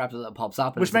going to be a raptor that pops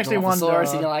up, and Which it's a makes me wonder-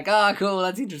 Dilophosaurus, and you're like, "Oh, cool,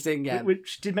 that's interesting." Yeah.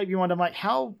 which did make me wonder, like,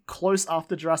 how close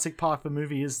after Jurassic Park the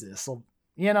movie is this? Or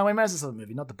we might as well say the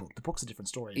movie, not the book. The book's a different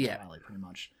story Yeah. entirely, pretty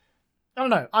much. I don't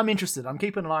know. I'm interested. I'm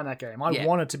keeping an eye on that game. I Yeah.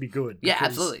 want it to be good. Yeah, because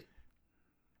absolutely.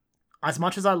 As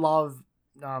much as I love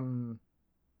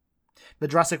the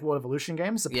Jurassic World Evolution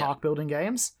games, the Yeah. park building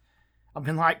games, I've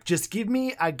been like, just give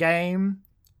me a game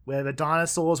where the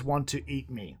dinosaurs want to eat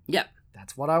me. Yep.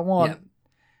 That's what I want.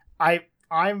 Yep.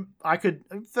 I could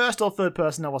first or third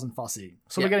person. I wasn't fussy,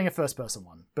 so Yeah. we're getting a first person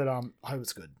one. But I hope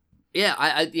it's good. Yeah,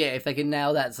 if they can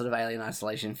nail that sort of alien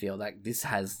isolation feel, like this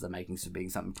has the makings of being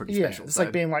something pretty Yeah, special. it's so-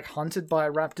 like being like hunted by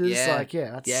raptors. Yeah. Like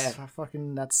that's Yeah.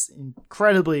 that's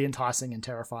incredibly enticing and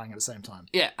terrifying at the same time.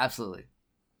 yeah, absolutely.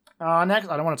 Next,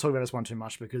 I don't want to talk about this one too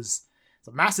much because it's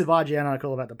a massive IGN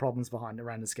article about the problems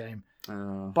around this game.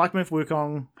 Black Myth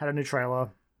Wukong had a new trailer.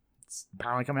 It's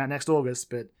apparently coming out next August,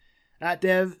 but that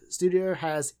dev studio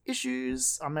has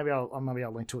issues. Maybe I'll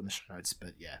link to it in the show notes.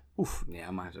 But yeah, oof. Yeah,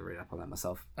 I might have to read up on that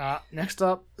myself. Next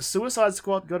up, Suicide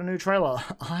Squad got a new trailer.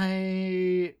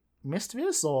 I missed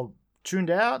this or tuned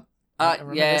out. I don't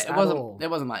remember this it at wasn't. all. It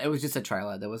wasn't much. It was just a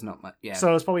trailer. There was not much. Yeah,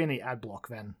 So it's probably in the ad block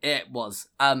then. it was.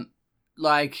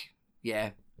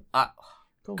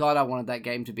 Cool. God, I wanted that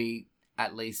game to be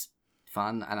at least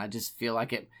fun, and I just feel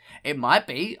like it might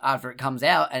be after it comes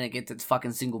out and it gets its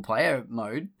fucking single player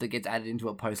mode that gets added into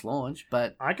it post launch.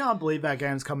 But I can't believe that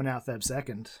game's coming out Feb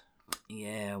 2nd.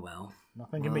 yeah, well,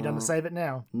 Nothing can be done to save it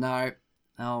now. no,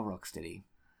 oh Rocksteady.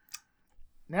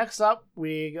 Next up,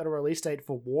 we got a release date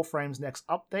for Warframe's next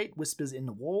update, Whispers in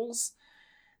the Walls.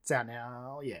 It's out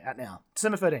now. Yeah, out now.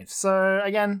 December 13th. So,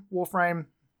 again, Warframe,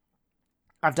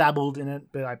 I've dabbled in it,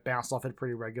 but I bounced off it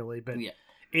pretty regularly. But Yeah.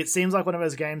 it seems like one of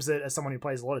those games that, as someone who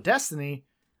plays a lot of Destiny,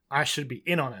 I should be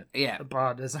in on it. Yeah,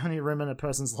 But there's only room in a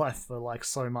person's life for, like,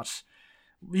 so much.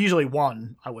 Usually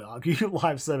one, I would argue,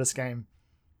 live service game.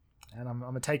 And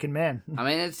I'm a taken man. I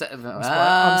mean it's. I'm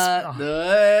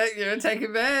You're a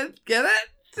taken man. Get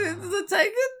it? Is it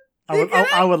taken?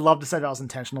 I would love to say that was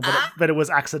intentional, but it was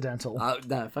accidental. Oh,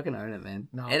 no, fucking own it, man.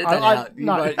 No, Edit I- that I- out.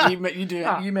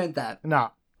 no. You meant that.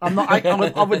 No, I'm not.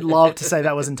 I would love to say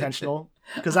that was intentional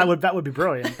because that would be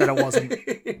brilliant, but it wasn't.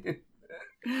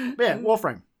 But yeah,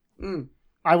 Warframe. Mm.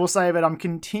 I will say that I'm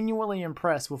continually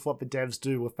impressed with what the devs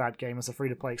do with that game as a free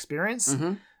to play experience.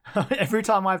 Mhm. Every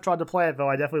time I've tried to play it, though,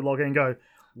 I definitely log in and go,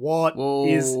 "What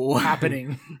is Whoa.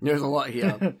 happening?" There's a lot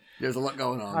here. There's a lot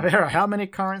going on. There are how many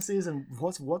currencies and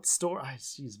what story?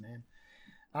 Jeez, man.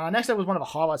 Next up was one of the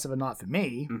highlights of the night for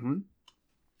me. Mm-hmm.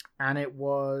 And it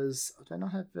was. Do I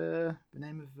not have the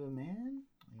name of the man?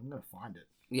 I'm gonna find it.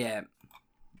 Yeah.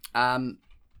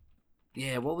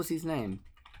 Yeah, what was his name?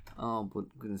 Oh,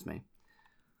 goodness me.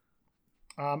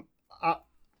 I'm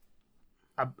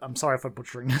sorry for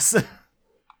butchering this.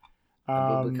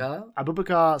 Abubakar?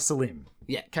 Abubakar Salim.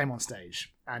 Yeah. Came on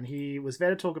stage, and he was there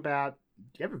to talk about.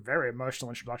 You have a very emotional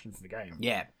introduction for the game.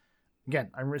 Yeah.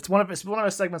 Again, it's one of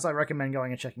those segments I recommend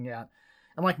going and checking out,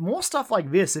 and like more stuff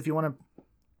like this if you want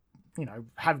to,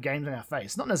 have games in our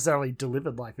face. Not necessarily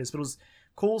delivered like this, but it was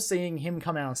cool seeing him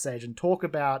come out on stage and talk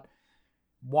about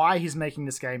why he's making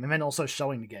this game, and then also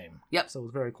showing the game. Yep. So it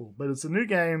was very cool. But it's a new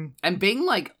game. And being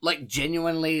like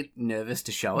genuinely nervous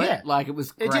to show Yeah. it. Like it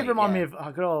was great. It did remind yeah. me of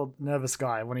a good old nervous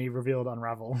guy when he revealed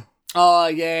Unravel. Oh,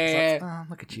 It's yeah. like, oh,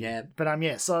 look at you. Yeah. But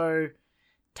yeah, so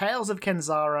Tales of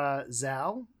Kenzara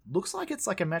Zal looks like it's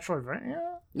like a Metroidvania.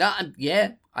 No,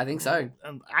 yeah, I think so.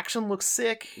 Action looks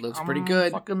sick. Looks pretty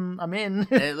good. I'm in.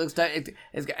 It looks dope.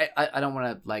 I don't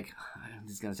want to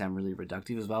this is going to sound really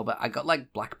reductive as well, but I got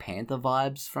like Black Panther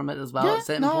vibes from it as well at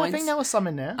certain points. I think there was some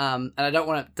in there. And I don't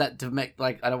want that to make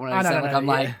I don't want I to know, sound like I'm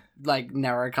yeah. like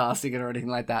narrow casting it or anything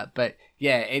like that. But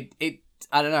yeah, it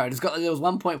I don't know. There was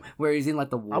one point where he's in like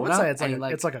the water. I would say it's and like,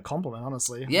 he, it's like a compliment,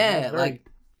 honestly. yeah, It's very- like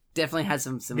definitely has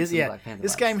some Black Panther.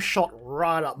 This vibes. game shot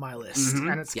right up my list,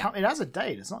 Mhm. and it has a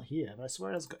date. It's not here, but I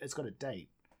swear it's got a date.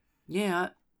 Yeah.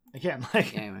 Again,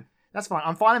 like Anyway. that's fine.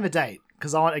 I'm finding the date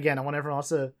because I want everyone else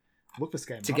to. look this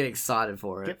game to up. get excited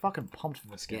for it. Get fucking pumped for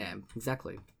this game. Yeah,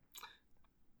 exactly.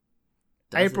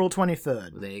 April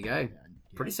 23rd. There you go.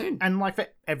 Pretty soon. And like for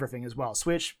everything as well.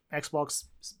 Switch, Xbox,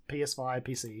 PS5,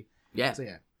 PC. Yeah. So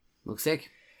yeah. Looks sick.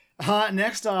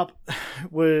 Next up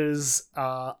was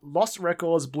Lost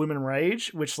Records Bloom and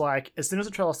Rage, which like as soon as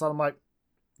the trailer started, I'm like,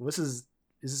 well, is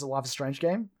this a Life is Strange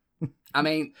game? I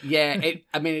mean, yeah, it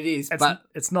is, but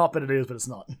it's not, but it is, but it's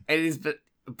not. it is,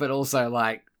 but also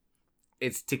like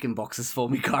it's ticking boxes for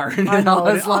me, Kyron. I And know,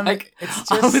 I was like,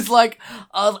 it's I just- was like,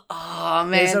 oh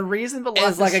man, There's a reason for Life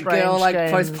it's is like a Strange girl like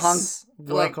games post-punk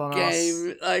work like on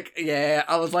game, us. like yeah.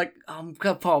 I was like, I'm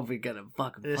probably gonna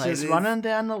fucking It's play just this. running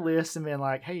down the list and being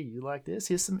like, hey, you like this?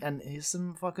 Here's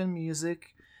some fucking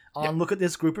music. And look at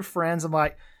this group of friends. I'm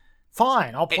like,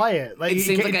 fine, I'll play it. Like, it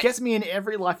seems like it gets me in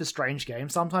every Life is Strange game.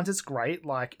 Sometimes it's great,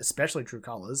 like especially True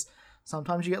Colors.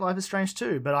 Sometimes you get Life is Strange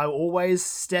too, but I always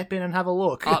step in and have a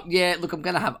look. Yeah, look, I'm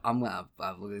gonna have a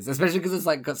look at this, especially because it's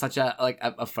like got such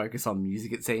a focus on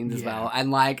music, it seems as Yeah. well, and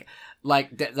like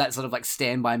that sort of like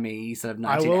Stand by Me sort of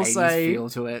I will 1980s say- feel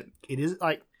to it. It is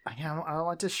like again, I don't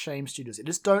like to shame studios. It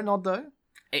is Don't Nod though,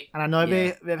 It- and I know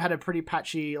yeah. they've had a pretty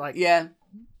patchy like Yeah,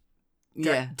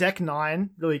 yeah, Deck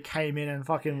 9 really came in and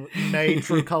fucking made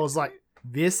True Colors like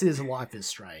this is Life is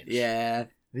Strange. yeah,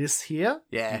 This here,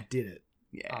 yeah, you did it.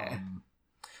 yeah.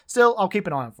 Still, I'll keep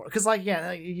an eye on for it because, like,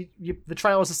 yeah, the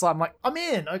trailer was just like, I'm like, I'm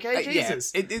in, okay,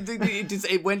 Jesus. Yeah,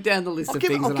 it went down the list I'll of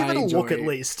give things it that I a enjoy. look at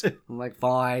least. I'm like,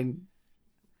 fine.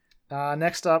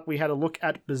 Next up, we had a look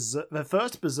at the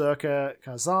first Berserker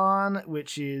Kazan,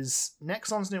 which is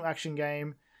Nexon's new action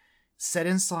game set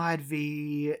inside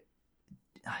the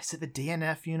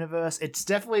DNF universe. It's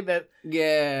definitely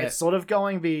Yeah, it's sort of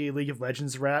going the League of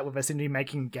Legends route where they seem to be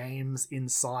making games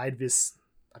inside this.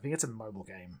 I think it's a mobile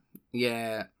game.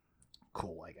 yeah,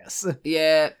 Cool, I guess.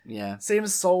 yeah.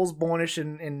 Seems Soulsborne-ish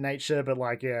in nature, but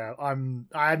like, yeah, I'm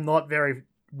not very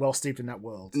well steeped in that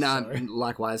world. No, so.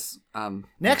 likewise.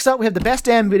 Next up, we have the best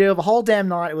damn video of the whole damn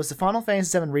night. It was the Final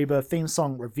Fantasy VII Rebirth theme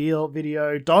song reveal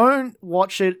video. Don't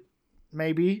watch it.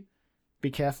 Maybe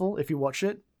be careful if you watch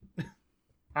it.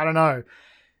 I don't know.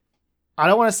 I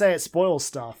don't want to say it spoils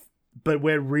stuff, but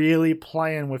we're really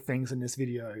playing with things in this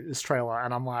video, this trailer,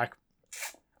 and I'm like,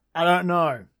 I don't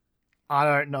know.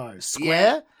 Square,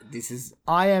 Yeah, this is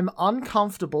I am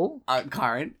uncomfortable.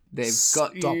 Kyron. They've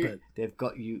Stop got you. it. They've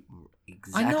got you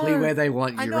exactly know, where they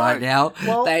want I you know. right now.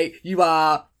 Well- you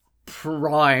are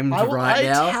primed right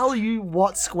now. tell you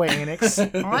what, Square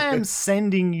Enix, I am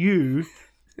sending you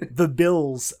the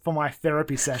bills for my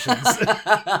therapy sessions.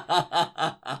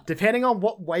 Depending on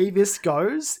what way this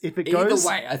goes, if it Either goes...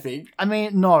 way, I think. I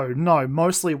mean, no,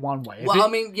 mostly one way. Well, I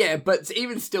mean, yeah, but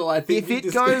even still, I think If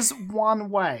it goes one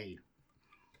way,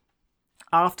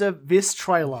 after this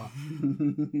trailer,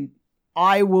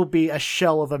 I will be a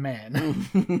shell of a man.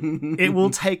 It will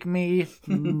take me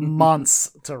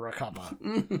months to recover.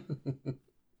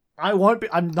 I won't be.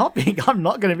 I'm not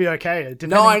going to be okay.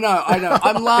 No, I know.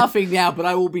 I'm laughing now, but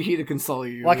I will be here to console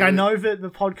you. Like, I know that the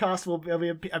podcast will be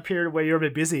a period where you're a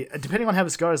bit busy. Depending on how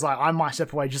this goes, like, I might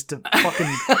step away just to fucking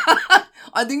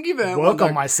I think you've earned work one,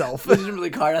 on myself. Legitimately,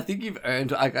 Kyron, I think you've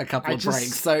earned a couple I of just-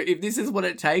 breaks. So if this is what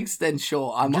it takes, then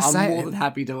sure, I'm just saying, more than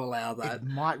happy to allow that. It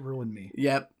might ruin me.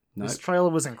 Yep. No. This trailer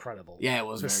was incredible. Yeah, it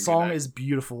was The very good, song eh? is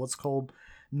beautiful. It's called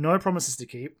No Promises to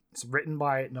Keep. It's written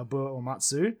by Nobuo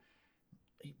Uematsu.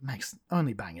 He makes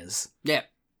only bangers. Yeah.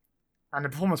 And the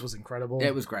performance was incredible. Yeah,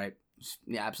 it was great.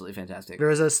 Yeah, absolutely fantastic.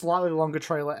 There is a slightly longer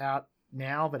trailer out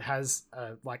now that has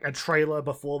like a trailer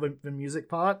before the music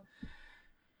part.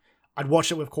 I'd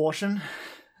watch it with caution.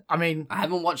 I mean, I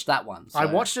haven't watched that one. So. I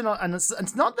watched it, and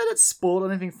it's not that it's spoiled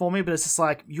anything for me, but it's just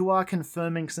like you are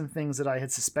confirming some things that I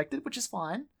had suspected, which is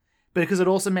fine. But because it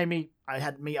also had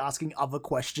me asking other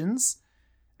questions,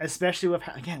 especially with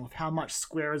how much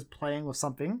Square is playing with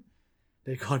something.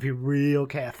 They gotta be real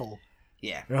careful.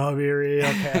 Yeah. They gotta be real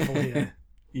careful here.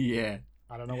 Yeah.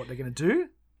 I don't know what they're gonna do.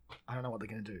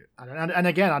 And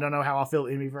again, I don't know how I'll feel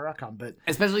in either outcome, but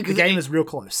Especially the because game is real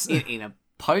close. in a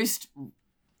post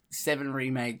 7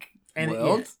 remake And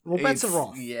world. yeah, well, bets it's- are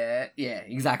off. Yeah,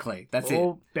 exactly. That's it.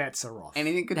 All bets are off.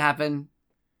 Anything could happen.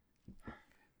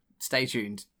 Stay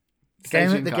tuned.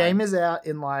 The game is out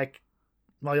in like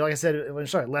I said,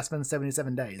 less than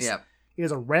 77 days. Yeah. It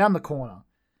is around the corner.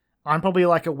 I'm probably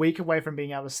like a week away from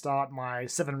being able to start my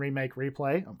 7 remake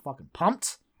replay. I'm fucking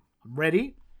pumped. I'm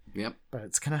ready. Yep. But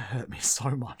it's gonna hurt me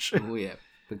so much. Oh yeah.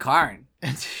 But Kyron.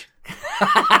 And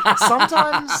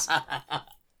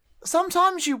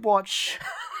sometimes you watch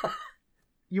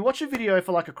a video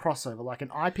for like a crossover, like an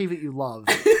IP that you love,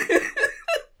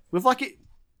 with like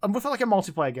with like a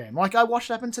multiplayer game. Like I watched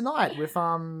it happen tonight with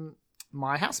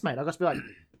my housemate. I got to be like,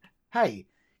 hey,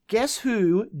 guess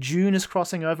who June is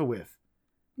crossing over with?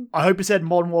 I hope you said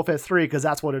Modern Warfare 3 because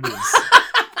that's what it is.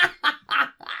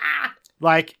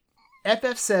 Like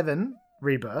FF7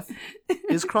 Rebirth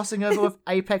is crossing over with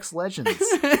Apex Legends.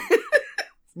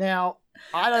 Now,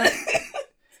 I don't...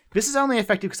 This is only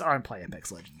effective because I don't play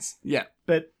Apex Legends. Yeah.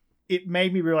 But it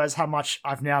made me realize how much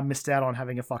I've now missed out on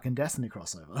having a fucking Destiny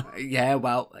crossover. Yeah,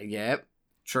 well, yeah.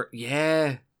 True.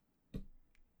 Yeah.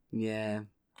 Yeah.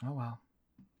 Oh, well.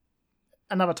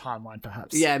 Another timeline,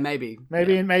 perhaps. Yeah, maybe.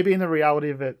 Maybe, Yeah. maybe in the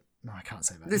reality of it... No, I can't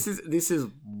say that. This is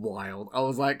wild. I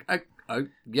was like, oh,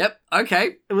 yep,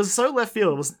 okay. It was so left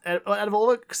field. It was out of all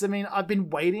of it, because I mean, I've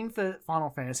been waiting for Final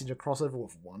Fantasy to cross over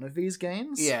with one of these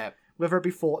games. Yeah. Whether it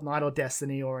be Fortnite or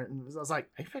Destiny, or I was like,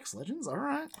 Apex Legends, all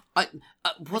right.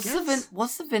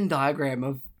 What's the Venn diagram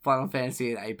of Final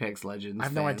Fantasy and Apex Legends? I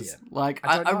have no idea. Like,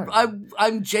 I don't know.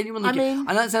 I'm genuinely. I mean-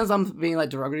 I know it sounds like I'm being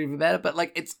like derogative about it, but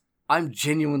like I'm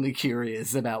genuinely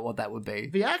curious about what that would be.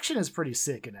 The action is pretty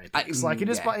sick in Apex. Like it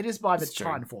is yeah, by the it's true.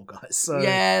 Titanfall guys. So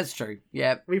Yeah, it's true.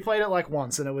 Yeah, we played it like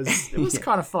once, and it was Yeah.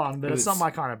 kind of fun, but It it's not was-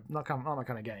 my kind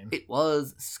of game. it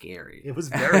was scary. It was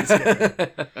very scary.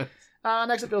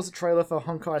 Next up, there was a trailer for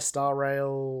Honkai Star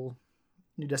Rail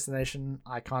New Destination.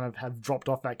 I kind of have dropped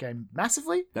off that game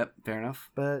massively, Yep, fair enough.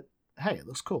 but hey, it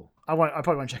looks cool. I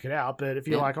probably won't check it out, but if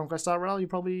you Yeah. like Honkai Star Rail, you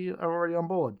probably are already on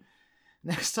board.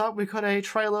 Next up, we got a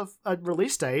trailer, a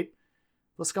release date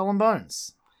for Skull and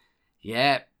Bones.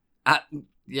 Yeah.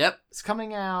 Yep. It's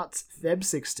coming out Feb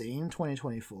 16,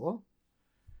 2024.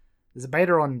 There's a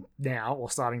beta on now, or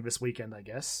starting this weekend, I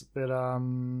guess. But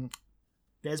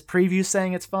there's previews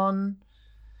saying it's fun.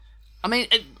 I mean,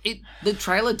 the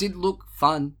trailer did look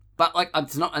fun, but like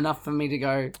it's not enough for me to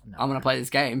go, No. I'm gonna play this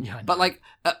game. Yeah, I know. But like,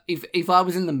 if I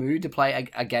was in the mood to play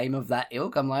a game of that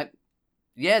ilk, I'm like,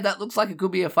 yeah, that looks like it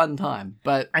could be a fun time.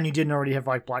 But And you didn't already have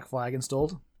like Black Flag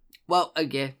installed? well,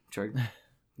 yeah, true.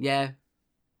 Yeah,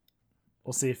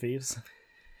 Or Sea of Thieves?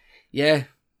 yeah,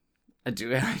 I do.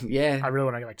 Yeah, I really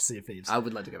want to go back to Sea of Thieves. I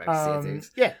would like to go back to Sea of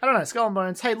Thieves. Yeah, I don't know. Skull and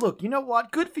Bones. Hey, look, you know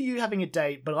what? Good for you having a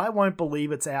date, but I won't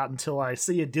believe it's out until I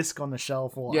see a disc on the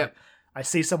shelf or Yep. I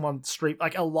see someone stream,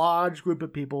 like a large group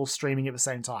of people streaming at the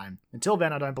same time. Until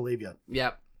then, I don't believe you.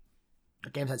 Yep, The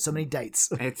game's had so many dates.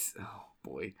 it's oh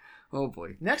boy.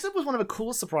 Next up was one of the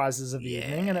coolest surprises of the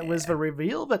evening, and it was the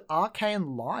reveal that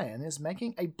Arcane Lion is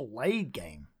making a Blade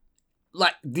game.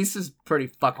 Like this is pretty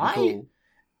fucking cool.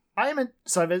 I'm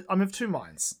of two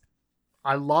minds.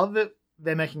 I love it.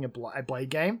 They're making a Blade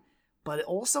game, but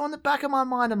also in the back of my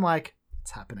mind, I'm like,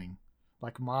 it's happening.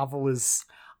 Like Marvel is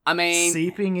I mean,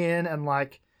 seeping in and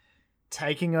like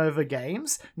taking over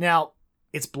games. Now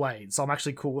it's Blade, so I'm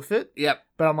actually cool with it. yep.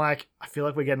 But I'm like, I feel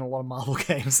like we're getting a lot of Marvel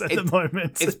games at the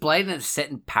moment. It's Blade and it's set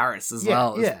in Paris as Yeah,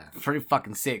 well. It's yeah. pretty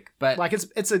fucking sick. But like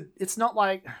it's not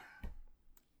like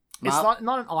it's Mar-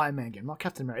 not an Iron Man game, not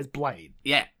Captain America. It's Blade,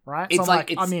 yeah, right? It's so I'm like-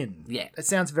 like it's- I'm in. yeah. It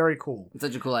sounds very cool. It's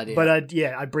such a cool idea. But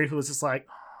I briefly was just like,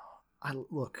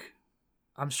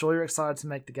 I'm sure you're excited to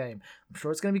make the game. I'm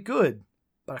sure it's going to be good.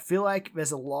 But I feel like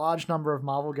there's a large number of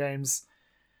Marvel games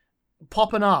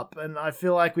popping up, and I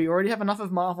feel like we already have enough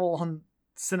of Marvel on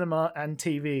cinema and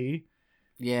TV.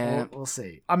 yeah. We'll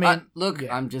see. I mean, look,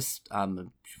 yeah.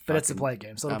 But it's a Blade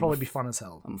game, so it'll probably be fun as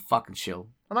hell. I'm fucking chill.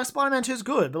 And like Spider-Man 2 is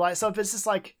good, but like, so if it's just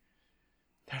like,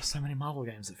 there's so many Marvel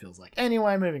games, it feels like.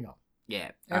 Anyway, moving on.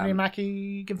 Yeah. Anthony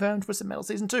Mackie confirmed Twisted Metal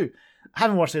Season 2. I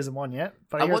haven't watched Season 1 yet,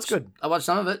 but I hear it's good. I watched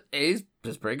some of it.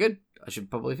 It's pretty good. I should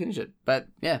probably finish it. But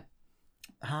yeah.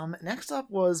 Next up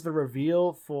was the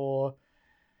reveal for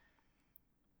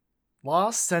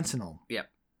Last Sentinel. Yep.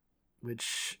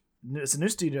 Which, it's a new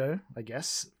studio, I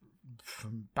guess.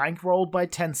 Bankrolled by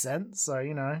Tencent, so,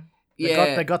 you know.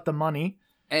 They got the money.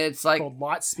 And it's like, Called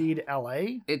Lightspeed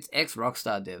LA. it's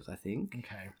ex-Rockstar devs, I think.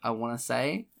 Okay. I want to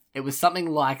say. It was something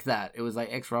like that. It was like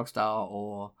ex-Rockstar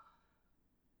or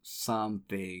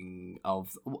something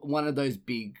of one of those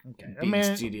big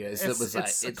studios that was like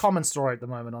it's a common story at the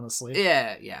moment, honestly.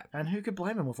 yeah And who could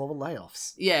blame him with all the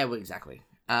layoffs? well, exactly.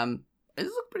 It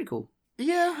looked pretty cool,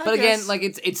 Yeah, I but again, guess. like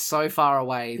it's so far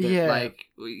away that Yeah. like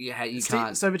you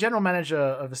can't. So the general manager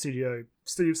of the studio,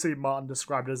 Steve C. Martin,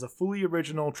 described it as a fully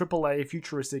original AAA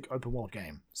futuristic open world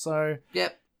game. So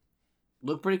Yep,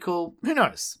 looked pretty cool. who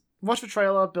knows? Watch the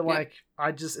trailer, but Yeah. like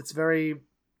it's very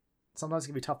sometimes it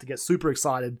can be tough to get super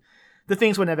excited. The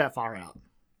things were never that far out.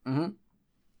 Mm-hmm.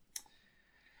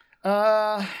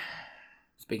 Uh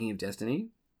Speaking of Destiny,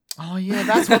 oh yeah,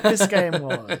 that's what this game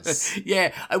was.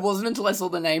 yeah, it wasn't until I saw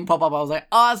the name pop up I was like,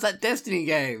 it's that Destiny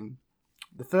game.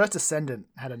 The first Ascendant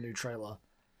had a new trailer,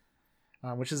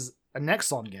 which is a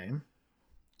Nexon game.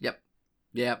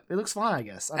 Yep. It looks fine, I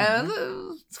guess. I don't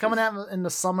know. It's coming out in the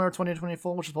summer of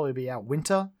 2024, which will probably be our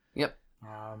winter. Yep.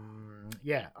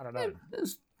 Yeah, I don't know.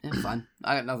 It's fun.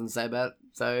 I got nothing to say about it,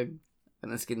 so I'm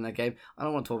gonna skip in that game. I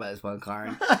don't want to talk about this one,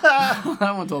 Kyron. I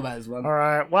don't want to talk about this one. All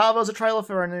right. Well, there was a trailer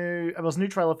for a new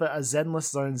trailer for a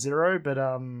Zenless Zone Zero, but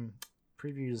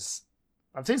previews.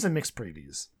 I've seen some mixed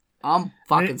previews. I'm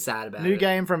fucking sad about it. New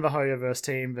game from the Hoyoverse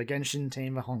team, the Genshin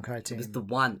team, the Honkai team. It was the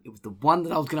one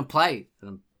that I was gonna play, and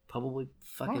I'm probably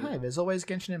fucking. Oh, hey, there's always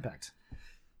Genshin Impact.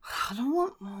 I don't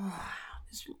want.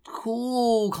 It's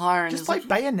cool, Kyron. Just play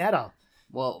Bayonetta.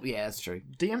 Well, yeah, that's true.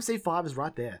 DMC5 is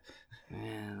right there.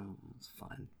 Yeah, it's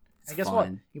fine. And guess what?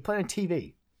 You play on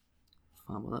TV.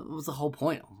 Fine. Well, that was the whole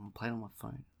point. I'm gonna play it on my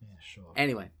phone. Yeah, sure.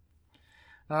 Anyway.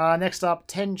 Next up,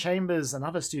 10 Chambers,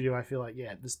 another studio. I feel like,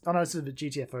 this is the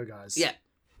GTFO guys. Yeah.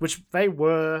 Which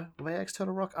were they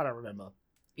ex-Turtle Rock? I don't remember.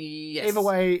 Yes. Either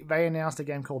way, they announced a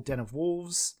game called Den of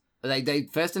Wolves. They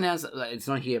first announced, it's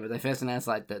not here, but they first announced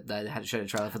like that they had showed a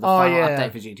trailer for the final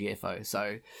update for GTFO.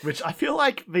 So, which I feel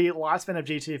like the lifespan of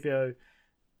GTFO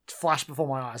flashed before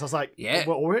my eyes. I was like, yeah,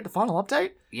 we're at the final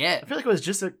update. Yeah, I feel like it was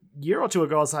just a year or two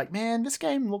ago. I was like, man, this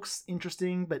game looks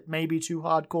interesting, but maybe too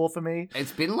hardcore for me.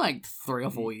 It's been like 3 or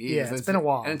 4 years. Yeah, it's been a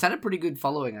while, and it's had a pretty good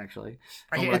following actually.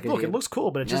 It looks cool,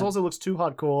 but it just also looks too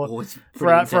hardcore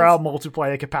for our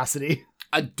multiplayer capacity.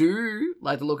 I do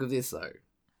like the look of this though.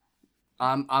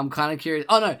 I'm kind of curious.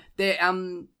 Oh no, they're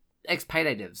ex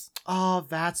Payday devs. Oh,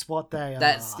 that's what they are.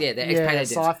 They're ex Payday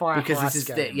devs. Sci-fi because this is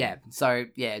game. So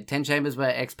 10 Chambers were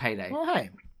ex Payday. Well, hey,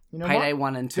 you know Payday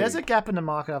what? 1 and 2. There's a gap in the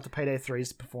market after Payday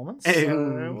 3's performance.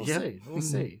 So we'll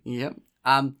see. Yep.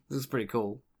 This is pretty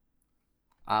cool.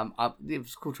 It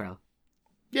was a cool trailer.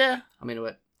 Yeah, I'm into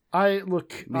it.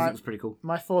 Music was pretty cool.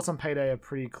 My thoughts on Payday are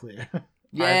pretty clear.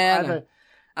 Yeah,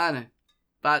 I know.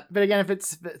 But again, if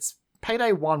it's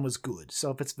Payday 1 was good,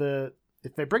 so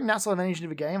if they bring that sort of energy to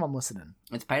the game, I'm listening.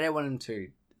 It's Payday 1 and 2.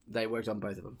 They worked on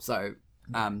both of them. So,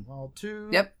 2.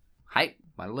 Yep. Hey,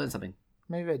 might have learned something.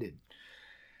 Maybe they did.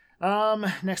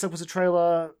 Next up was a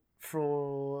trailer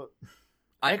for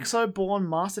Exoborn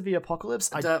Master of the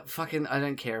Apocalypse. I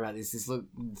don't care about this. This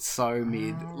looked so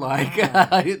mid.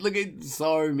 It looked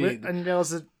so mid. And there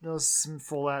was some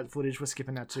Fallout footage. We're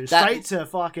skipping that too. Straight to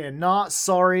fucking not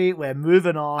sorry. We're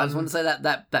moving on. I just want to say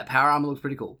that power armor looks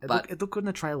pretty cool. It looked good in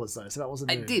the trailers though, so that wasn't.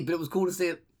 It did, but it was cool to see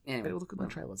it. Anyway. It looked good in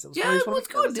the trailers. It was good. It was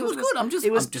good.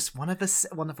 It was just one of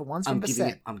the ones from the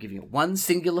set. I'm giving it one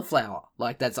singular flower.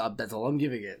 Like that's all I'm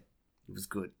giving it. It was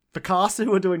good. The cast who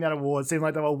were doing that award seemed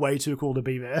like they were way too cool to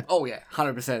be there. Oh yeah,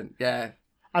 100%. Yeah.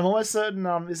 I'm almost certain.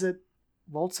 Is it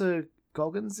Walter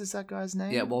Goggins? Is that guy's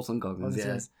name? Yeah, Walter Goggins.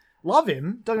 Yeah. Love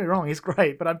him. Don't get me wrong, he's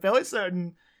great. But I'm fairly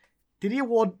certain. Did he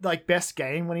award like best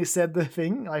game when he said the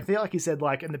thing? I feel like he said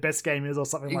like, and the best game is or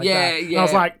something like that. Yeah. And I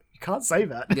was like, you can't say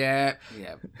that. Yeah.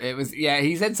 It was. Yeah,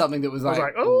 he said something that was like.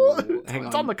 I was like,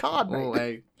 it's on the card, mate. Oh,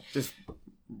 hey, just.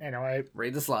 Anyway,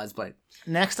 read the slides, please.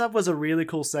 Next up was a really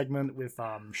cool segment with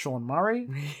Sean Murray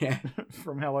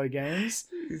from Hello Games.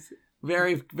 He's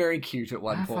very, very cute at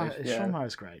one point. Sean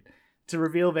Murray's great. To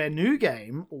reveal their new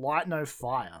game, Light No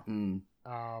Fire.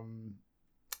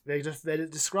 They're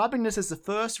describing this as the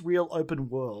first real open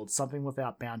world, something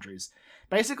without boundaries.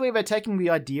 Basically, they're taking the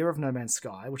idea of No Man's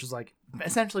Sky, which is like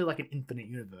essentially like an infinite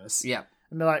universe. Yeah.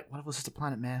 And they're like, what if it was just a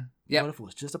planet, man? Yeah. What if it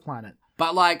was just a planet?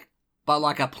 But like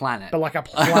a planet. But like a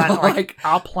planet. like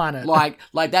our planet. Like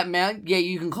that mountain, yeah,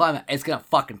 you can climb it. It's going to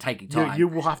fucking take you time. You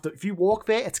will have to, if you walk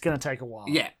there, it's going to take a while.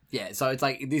 Yeah. So it's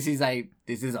like, this is a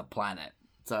planet.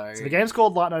 So the game's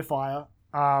called Light No Fire.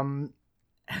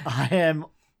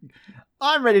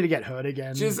 I'm ready to get hurt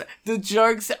again. Just the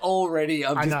jokes already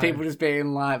of just people just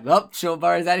being like, "Oh, Sean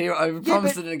Murray's out here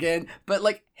over-promising it again." But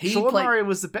like Murray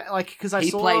was the best. Like because I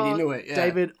saw played into it. Yeah.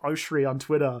 David Oshry on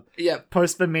Twitter,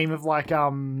 post the meme of like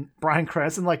Bryan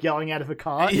Cranston like yelling out of a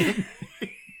car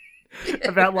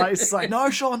about like it's like, "No,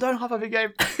 Sean, don't hop up your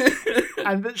game."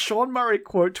 And that Sean Murray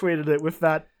quote tweeted it with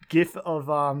that GIF of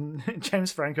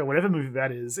James Franco, whatever movie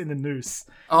that is, in the noose.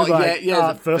 Oh like,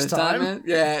 yeah, first time. Man?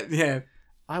 Yeah.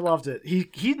 I loved it.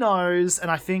 He knows, and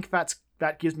I think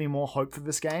that gives me more hope for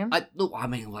this game.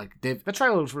 The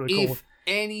trailer looks really cool. If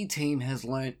any team has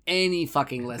learned any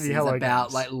fucking lessons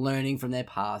about like learning from their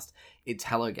past, it's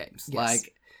Hello Games. Yes.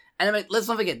 Like, and I mean, let's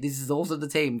not forget, this is also the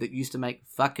team that used to make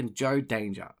fucking Joe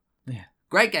Danger. Yeah,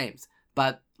 great games,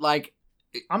 but like,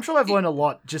 I'm sure they've learned a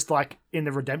lot just like in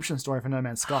the redemption story for No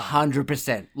Man's Sky.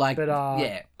 100%. Like, but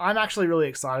I'm actually really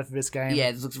excited for this game.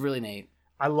 Yeah, this looks really neat.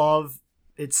 I love.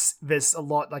 There's a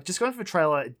lot like just going for the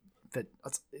trailer that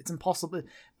it's impossible,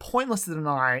 pointless to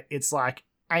deny. It's like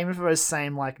aiming for those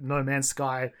same like No Man's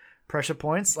Sky pressure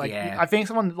points. Like Yeah. I think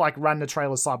someone like ran the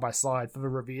trailers side by side for the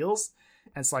reveals,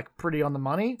 and it's like pretty on the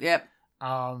money. Yep.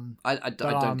 Um, I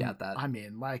don't doubt that. I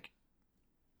mean, like,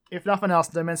 if nothing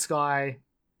else, No Man's Sky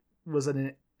was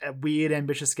a weird,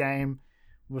 ambitious game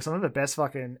with some of the best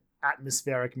fucking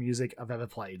atmospheric music I've ever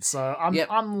played. So I'm Yep.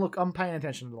 I'm paying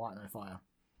attention to the Light No Fire.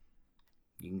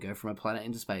 You can go from a planet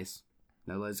into space.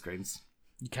 No load screens.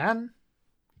 You can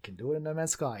do it in No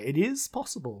Man's Sky. It is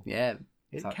possible. Yeah.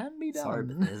 It Sorry- can be done. Sorry,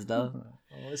 Bethesda.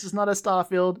 Well, this is not a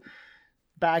Starfield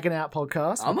bagging out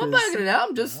podcast. I'm not because- backing it out.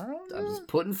 I'm just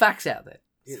putting facts out there.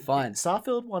 It's fine.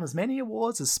 Starfield won as many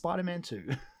awards as Spider-Man 2.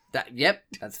 Yep,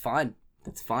 that's fine.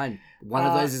 That's fine. One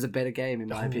of those is a better game, in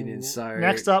my opinion. So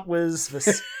Next up was the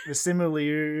Simu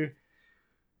Liu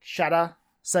Shatter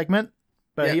segment,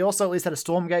 but Yep. he also at least had a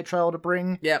Stormgate trailer to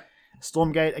bring. Yep.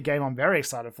 Stormgate, a game I'm very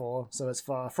excited for. So it's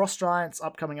for Frost Giant's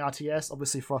upcoming RTS.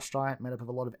 Obviously, Frost Giant made up of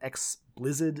a lot of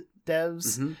ex-Blizzard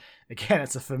devs. Mhm. Again,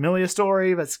 it's a familiar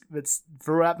story that's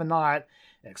throughout the night.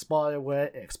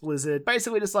 Ex-BioWare, ex-Blizzard.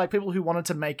 Basically just like people who wanted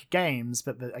to make games,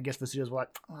 but I guess the studios were like,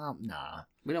 oh, nah.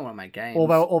 We don't want to make games.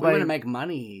 Although we want they- to make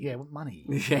money. Yeah, with money.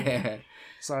 Yeah.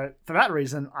 So for that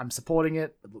reason, I'm supporting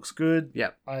it. It looks good.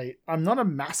 Yep. I'm not a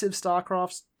massive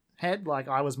StarCraft head. Like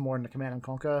I was more in the Command and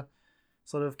Conquer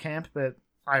sort of camp, but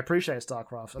I appreciate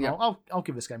StarCraft, and Yep. I'll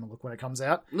give this game a look when it comes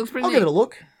out. Looks pretty I'll neat. give it a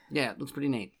look. Yeah, it looks pretty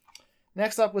neat.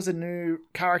 Next up was a new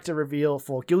character reveal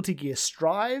for Guilty Gear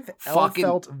Strive. Fucking-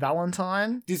 Elfelt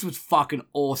Valentine. This was fucking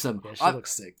awesome. Yeah, she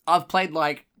looks sick. I've played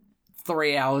like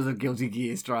 3 hours of Guilty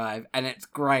Gear Strive, and it's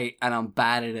great, and I'm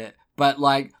bad at it. But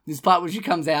like this part where she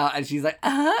comes out and she's like,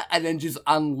 and then just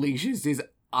unleashes this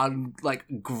metal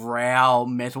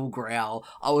growl.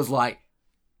 I was like,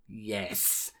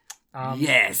 yes.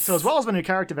 Yes. So as well as the new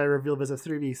character they revealed, there's a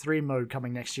 3v3 mode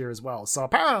coming next year as well. So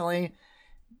apparently,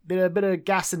 bit of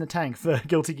gas in the tank for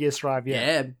Guilty Gear Strive.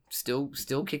 Yeah, still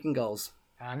kicking goals.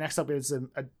 Next up is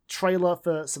a trailer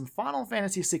for some Final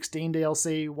Fantasy 16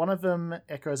 DLC. One of them,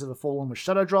 Echoes of the Fallen, was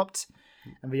shadow dropped,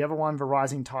 and the other one, The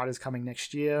Rising Tide, is coming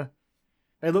next year.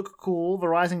 They look cool. The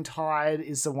Rising Tide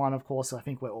is the one, of course, I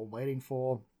think we're all waiting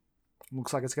for.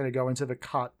 Looks like it's going to go into the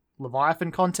cut Leviathan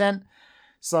content.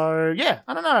 So, yeah,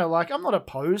 I don't know. Like, I'm not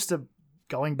opposed to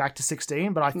going back to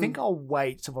 16, but I think I'll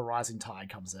wait till The Rising Tide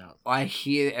comes out. I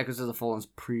hear Echoes of the Fallen's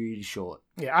pretty short,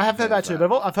 Yeah, I have heard that too.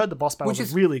 I've heard the boss battle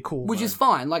was really cool. which though. is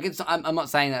fine. Like I'm not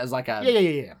saying that as like a.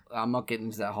 Yeah. I'm not getting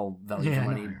into that whole value Yeah, for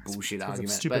money no, bullshit It's a argument.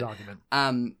 stupid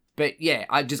argument. But yeah,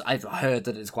 I've heard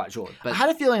that it's quite short. I But had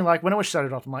a feeling like when it was shadow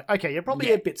dropped, I'm like, okay, you're probably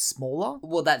Yeah. a bit smaller.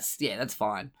 well, that's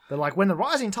fine. But like when the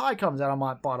Rising Tide comes out, I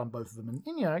might bite on both of them, and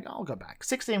you know, I'll go back.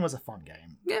 16 was a fun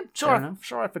game. Yeah, Sure, fair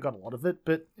enough. I forgot a lot of it,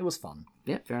 but it was fun.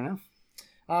 Yeah, fair enough.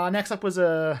 Next up was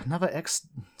another X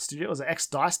studio. It was X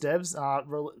Dice devs.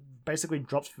 Basically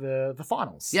dropped the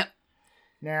finals. Yep.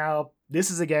 Now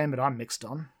this is a game that I'm mixed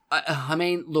on. I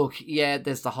mean, look, yeah,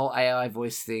 there's the whole AI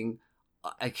voice thing.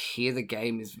 I hear the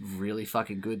game is really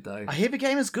fucking good though. I hear the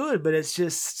game is good, but it's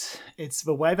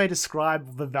the way they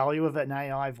describe the value of an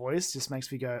AI voice just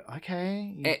makes me go,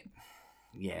 okay.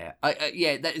 Yeah,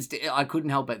 I couldn't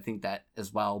help but think that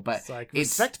as well. But It's like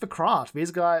respect for craft.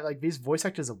 These guys, like these voice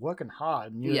actors, are working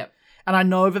hard. And yeah, and I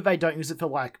know that they don't use it for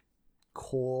like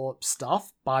core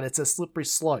stuff, but it's a slippery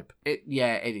slope. it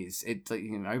is. It's like,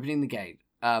 opening the gate.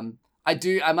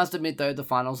 I must admit though, the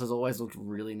finals has always looked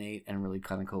really neat and really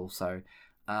kind of cool. So,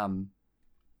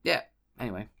 yeah.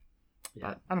 Anyway,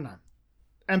 Yeah, I don't know.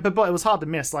 And but it was hard to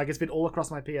miss. Like it's been all across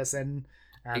my PSN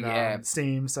and Yeah.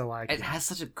 Steam. So like, it has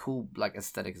such a cool like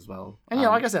aesthetic as well. and yeah,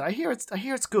 like I said, I hear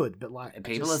it's good, but like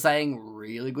People are saying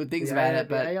really good things about it,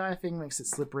 but the AI thing makes it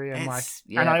slippery and like, it's-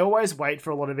 yeah. and I always wait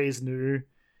for a lot of these new,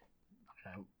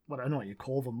 I don't know what you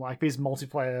call them, like these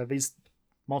multiplayer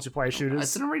shooters.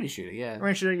 it's an arena shooter. Yeah.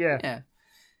 Arena shooter, yeah.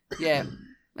 Yeah,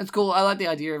 it's cool. I like the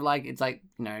idea of like it's like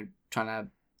trying to,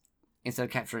 instead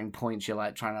of capturing points, you're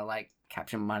like trying to like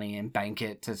capture money and bank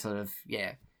it to sort of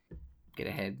get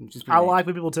ahead. Which is pretty I neat. like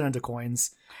when people turn into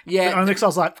coins. Yeah, Only because I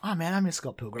was like, oh man, I miss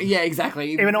Scott Pilgrim. yeah,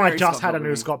 exactly. Even though I Very just Scott had a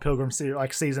new Pilgrim. Scott Pilgrim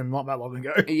season not that long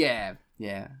ago. Yeah.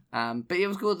 But it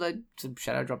was cool to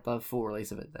shadow drop the full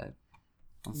release of it there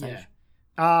on stage.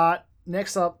 Yeah.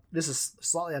 Next up, this is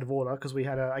slightly out of order because we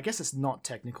had I guess it's not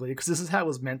technically because this is how it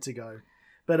was meant to go.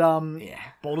 But Yeah.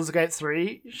 Baldur's Gate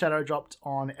 3 shadow dropped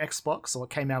on Xbox, or it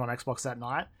came out on Xbox that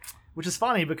night, which is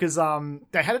funny because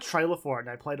they had a trailer for it and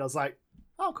they played. I was like,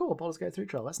 oh cool, Baldur's Gate 3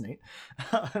 trailer, that's neat.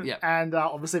 Yeah. And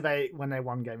obviously when they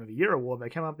won Game of the Year award, they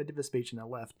came up, they did the speech and they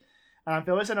left. But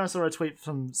also I saw a tweet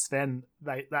from Sven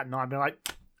that night being like,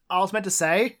 I was meant to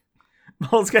say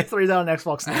Baldur's Gate 3 is out on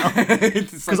Xbox now.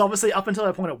 It's Because obviously up until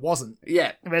that point it wasn't.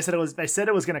 yeah, And they said it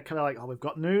was going to come like, oh, we've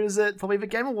got news at probably the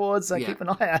Game Awards, so Yeah. keep an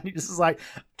eye out. And he just was like,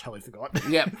 totally forgot.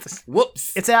 yeah.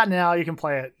 Whoops. It's out now, you can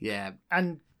play it. Yeah,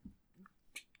 And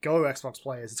go Xbox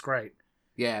players, it's great.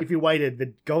 yeah. If you waited,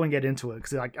 then go and get into it.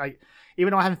 Because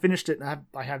even though I haven't finished it,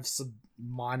 I have some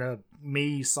minor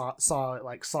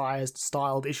sized,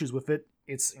 styled issues with it.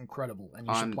 It's incredible, and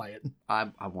you should play it. I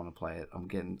want to play it.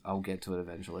 I'll get to it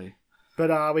eventually.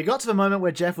 But we got to the moment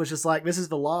where Jeff was just like, "This is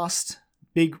the last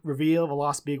big reveal, the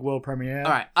last big world premiere."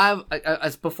 All right.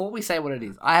 As before we say what it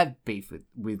is, I have beef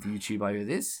with YouTube over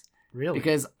this Really?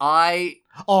 because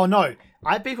Oh no,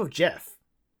 I had beef with Jeff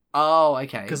Oh,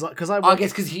 okay. because I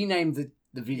guess because he named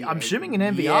the video. I'm assuming an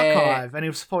MV Yeah. archive, and he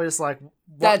was probably just like, "What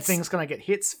That's- thing's gonna get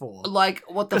hits for?" Like,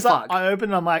 what the Because fuck? I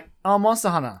opened, and I'm like, "Oh, Monster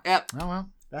Hunter." Yep. Oh well,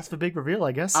 that's the big reveal,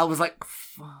 I guess. I was like,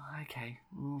 okay.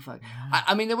 Oh, fuck.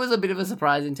 I mean, there was a bit of a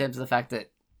surprise in terms of the fact that,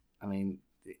 I mean,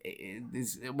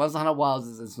 it Monster Hunter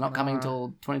Wilds. It's not coming No. till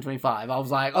 2025. I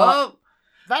was like, Oh.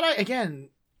 Again,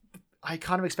 I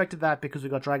kind of expected that because we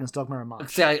got Dragon's Dogma in March.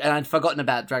 See, and I'd forgotten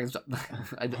about Dragon's.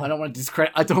 I don't want to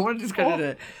discredit. I don't want to discredit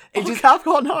it. It just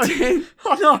Capcom, no.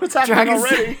 Oh no, it's happening Dragon's-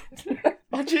 already.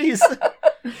 Oh jeez.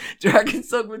 Dragon's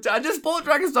Dogma. I just bought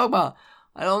Dragon's Dogma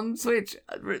on Switch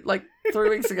like 3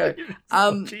 weeks ago.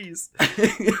 Oh jeez.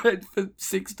 For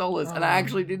 $6, and I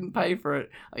actually didn't pay for it.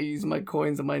 I used my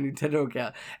coins on my Nintendo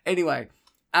account. Anyway,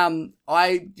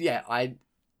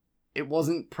 it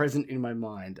wasn't present in my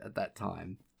mind at that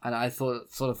time, and I sort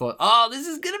of thought, oh, this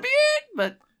is gonna be it.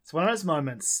 But It's one of those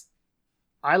moments.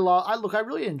 I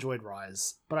really enjoyed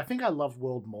Rise, but I think I loved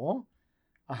World more.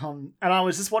 And I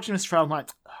was just watching this trailer. I'm like,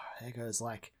 oh, there goes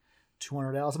like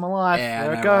 200 hours of my life. Yeah, I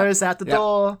there know, it goes out the Yep.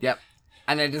 door. yep,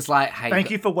 and they're just like, hey,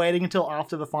 Thank you for waiting until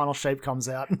after the final shape comes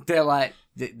out, and They're like,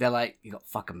 you got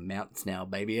fucking mounts now,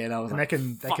 baby, and I was they like,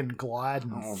 can fuck. glide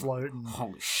and Oh, float and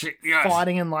Holy shit, yes.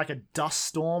 fighting in like a dust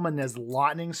storm, and there's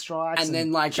lightning strikes, And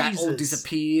then like that all Jesus.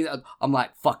 disappeared. I'm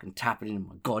like fucking tapping it in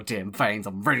my goddamn veins.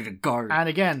 I'm ready to go. And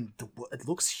again, it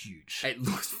looks huge. It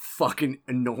looks fucking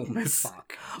enormous.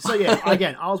 Fuck. So yeah,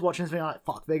 again, I was watching this being like,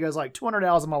 fuck, there goes like 200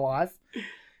 hours of my life.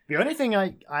 The only thing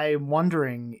I'm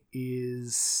wondering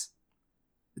is,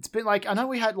 it's been like, I know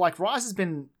we had like Rise has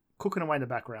been cooking away in the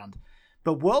background,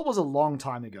 but World was a long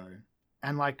time ago.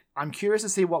 And like, I'm curious to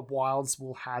see what Wilds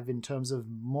will have in terms of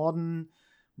modern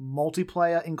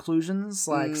multiplayer inclusions,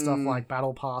 like stuff like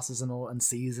battle passes and all, and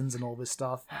seasons and all this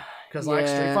stuff. Because like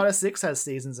Yeah. Street Fighter 6 has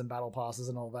seasons and battle passes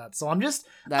and all that. So I'm That's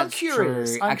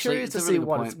curious. true. I'm Actually, curious it's to a see really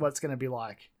good point. what it's going to be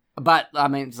like. But I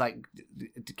mean, it's like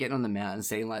getting on the mountain,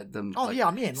 seeing like them. Oh like, yeah,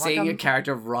 I'm in. seeing like, your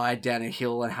character ride down a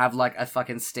hill and have like a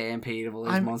fucking stampede of all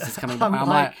these I'm- monsters coming. I'm I'm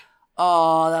like,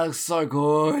 oh, that looks so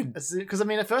good. because I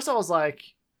mean, at first I was like,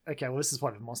 okay, well, this is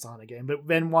probably a Monster Hunter game. But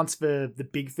then once the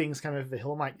big things come over the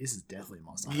hill, I'm like, this is definitely a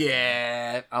Monster Hunter.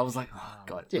 Yeah, I was like, oh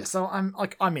god. Yeah, so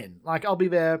I'm in. Like, I'll be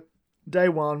there day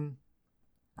one.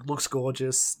 Looks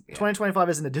gorgeous. Yeah. 2025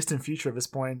 isn't a distant future at this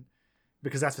point,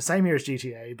 because that's the same year as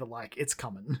GTA, but like, it's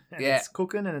coming. And Yeah. it's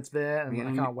cooking and it's there, and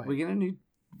I can't wait. We're gonna new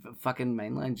fucking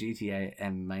mainline GTA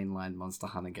and mainline Monster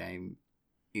Hunter game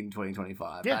in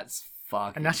 2025. Yeah. That's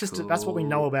fucking. And that's just cool. that's what we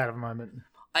know about at the moment.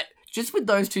 Just with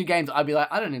those two games, I'd be like,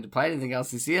 I don't need to play anything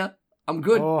else this year. I'm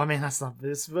good. Oh, I mean, that's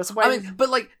way. I mean, but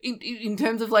like in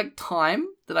terms of like time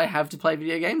that I have to play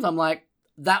video games, I'm like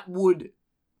that would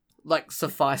like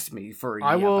suffice me for a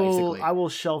year. Basically. I will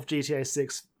shelf GTA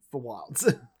 6 for Wilds.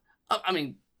 I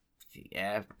mean,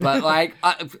 yeah, but like,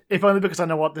 If only because I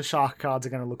know what the shark cards are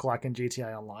going to look like in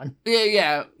GTA Online.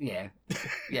 yeah.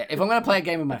 If I'm gonna play a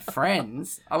game with my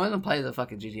friends, I'm gonna play the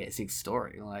fucking GTA 6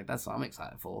 story. Like that's what I'm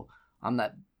excited for. I'm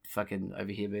that fucking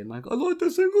over here being like, I like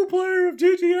the single player of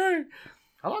GTA.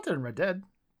 I liked it in Red Dead.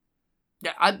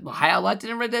 Yeah, I liked it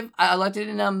in Red Dead. I liked it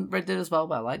in Red Dead as well.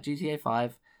 But I like GTA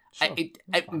 5. Sure, It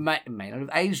that's fine. may not have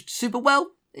aged super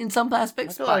well in some I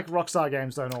aspects. feel but like Rockstar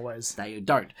games don't always. they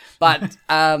don't. But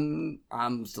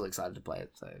I'm still excited to play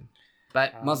it. So,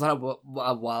 but Monster Hunter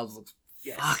Wilds looks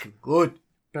fucking good.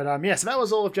 But yeah, so that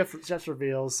was all of Jeff's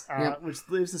reveals, Yep. which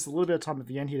leaves us a little bit of time at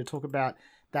the end here to talk about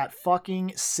that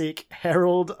fucking sick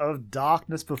Herald of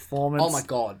Darkness performance. Oh my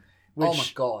god! Oh my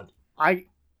Which- god!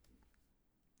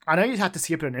 I know you had to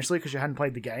skip it initially because you hadn't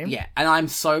played the game. Yeah, and I'm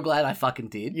so glad I fucking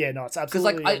did. Yeah, no, it's 'Cause,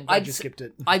 absolutely. like, I'm glad I'd you s- skipped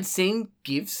it. I'd seen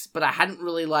gifs, but I hadn't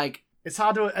really like. It's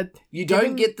hard to. You given-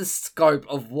 don't get the scope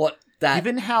of what that.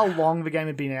 Given how long the game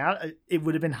had been out, it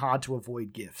would have been hard to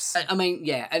avoid gifs. I mean,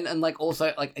 yeah, and like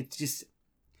also like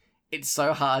it's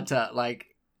so hard to like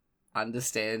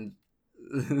understand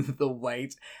the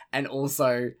weight and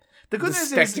also The good the news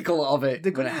spectacle of it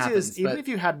the good when it news happens. is, even if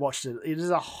you had watched it, it is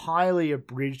a highly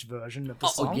abridged version of the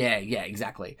song. yeah,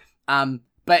 exactly.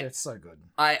 But It's so good.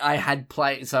 I had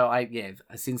played, so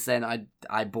since then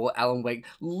I bought Alan Wake.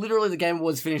 Literally, the game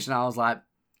was finished, and I was like,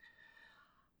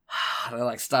 I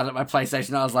like started my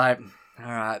PlayStation. I was like, all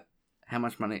right, how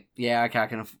much money? Yeah,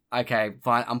 okay, okay,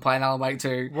 fine. I'm playing Alan Wake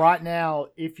 2. Right now,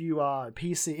 if you are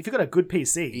PC, if you've got a good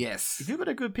PC, Yes. if you've got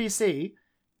a good PC,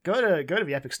 go to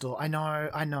the Epic Store. I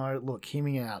know. Look, hear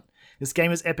me out. This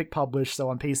game is Epic published, so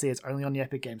on PC it's only on the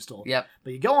Epic Game Store. Yep.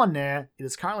 But you go on there, it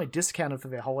is currently discounted for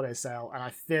their holiday sale,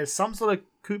 and there's some sort of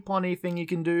coupon-y thing you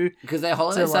can do. Because their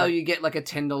holiday So, sale, you get like a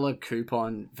 $10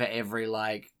 coupon for every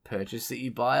like purchase that you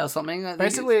buy or something. I think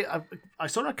Basically, I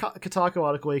saw a Kotaku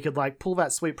article where you could like pull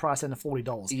that sweet price down to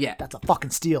 $40. Yeah. That's a fucking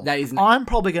steal. That is I'm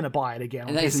probably going to buy it again on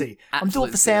And that is an PC. I'm doing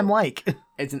it for absolute Sam steal. Lake.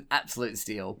 it's an absolute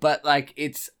steal. But like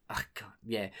it's God,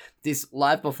 yeah, this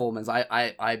live performance,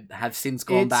 I have since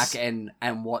gone back and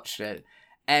watched it,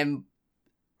 and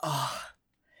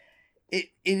it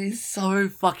is so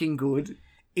fucking good.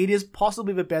 It is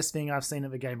possibly the best thing I've seen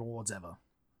at the Game Awards ever.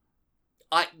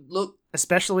 I look.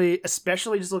 Especially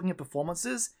just looking at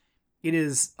performances, it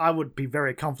is. I would be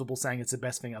very comfortable saying it's the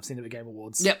best thing I've seen at the Game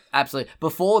Awards. Yep, absolutely.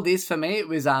 Before this, for me, it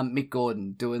was Mick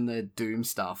Gordon doing the Doom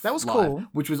stuff. That was live, cool.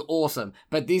 which was awesome.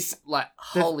 But this, like,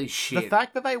 holy shit! The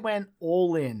fact that they went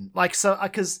all in, like, so,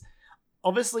 because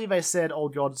obviously they said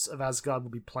Old Gods of Asgard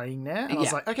will be playing there, and I was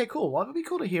Yeah. like, okay, cool. Well, it would be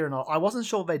cool to hear, and I wasn't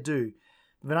sure if they do.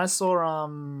 But then I saw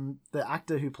the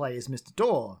actor who plays Mr.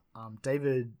 Door,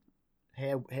 David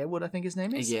Harewood, I think his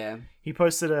name is. Yeah. He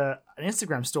posted an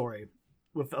Instagram story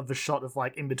of the shot of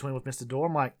like in between with Mr. Door.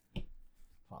 I'm like,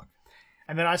 fuck.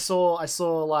 And then I saw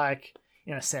like,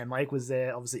 you know, Sam Lake was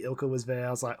there. Obviously Ilka was there. I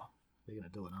was like, oh, they're gonna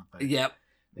do it, aren't they? Yep.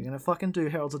 They're gonna fucking do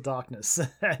Heralds of Darkness.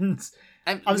 And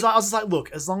And I was just like, look,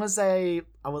 as long as I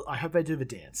hope they do the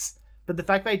dance. But the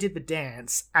fact they did the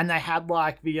dance and they had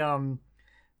like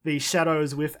the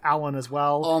shadows with Alan as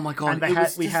well. oh my god! And they it had was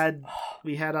just-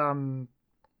 we had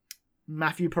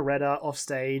Matthew Peretta off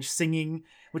stage singing,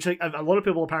 which a lot of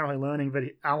people are apparently learning that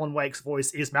Alan Wake's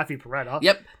voice is Matthew Peretta.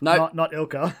 Yep. No. not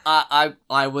Ilka.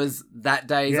 I was that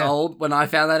days Yeah. old when I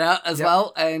found that out as Yep.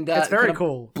 well, and It's very kinda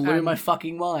cool. Blew And my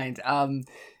fucking mind.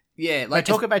 Yeah, They like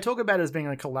talk about it as being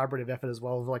a collaborative effort as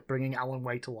well, of like bringing Alan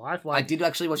Wake to life. I Like, did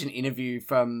actually watch an interview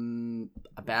from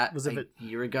about Was it a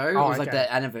year ago. Oh, it was like okay.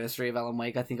 the anniversary of Alan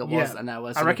Wake, I think it was, Yeah. and that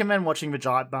was. I recommend watching the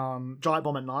Giant Bomb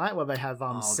at Night, where they have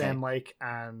okay. Sam Lake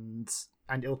and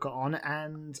Ilka on,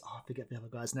 and I forget the other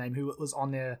guy's name who was on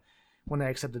there when they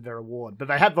accepted their award. But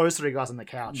they had those three guys on the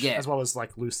couch, Yeah. as well as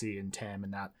like Lucy and Tam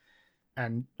and that,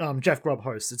 and Jeff Grubb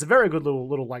hosts. It's a very good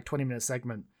little like 20-minute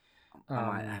segment. I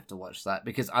might have to watch that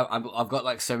because I've got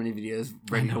like so many videos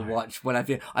ready I to know. watch. When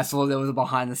I saw there was a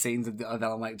behind the scenes of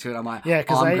Alan Wake 2, and I'm like, Yeah,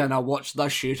 'cause I'm they- gonna watch the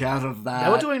shit out of that.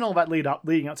 They were doing all that leading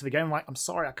up to the game. I'm like, I'm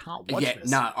sorry, I can't watch Yeah, this.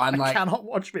 no, I'm I like- cannot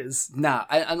watch this. Nah,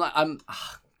 I'm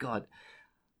God.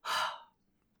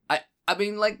 I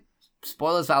mean, like,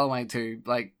 spoilers for Alan Wake 2,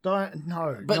 like, Don't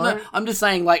no. but no, I'm just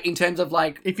saying, like, in terms of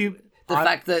like If you the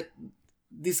fact that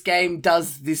this game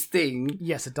does this thing,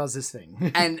 yes, it does this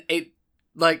thing. and it,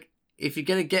 like, if you're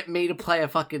gonna get me to play a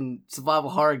fucking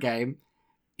survival horror game,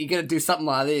 you're gonna do something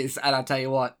like this, and I tell you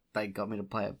what, they got me to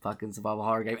play a fucking survival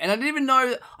horror game, and I didn't even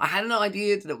know, I had no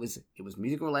idea that it was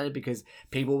music related, because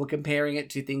people were comparing it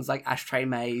to things like Ashtray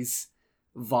Maze,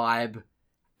 Vibe,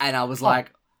 and I was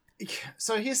like,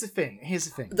 So here's the thing.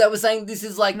 they were saying this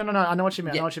is like, No. I know what you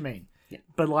mean. Yeah. I know what you mean. Yeah.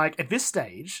 But like at this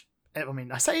stage, I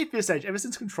mean, I say at this stage, ever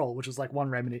since Control, which was like one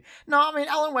remedy. No, I mean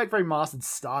Alan Wake Remastered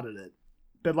started it,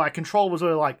 but like Control was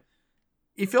really like,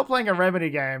 if you're playing a remedy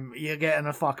game, you're getting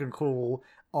a fucking cool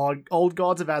Old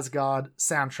Gods of Asgard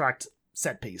soundtracked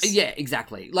set piece. yeah,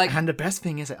 exactly, like, And the best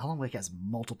thing is that Alan Wake has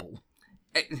multiple.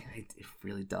 it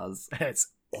really does.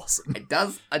 It's awesome. It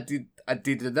does. I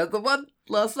did another one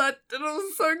last night, and it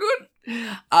was so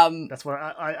good. That's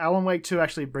why Alan Wake 2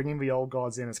 actually bringing the old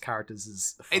gods in as characters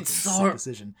is a fucking It's so- sick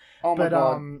decision. Oh my But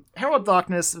god. Herald of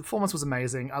Darkness, the performance was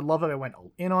amazing. I love that they went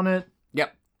all in on it.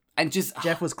 Yep. And just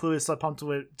Jeff was clearly so pumped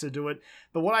to do it.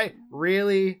 But what I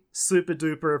really super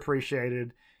duper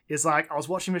appreciated is like I was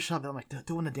watching the show, and I'm like they're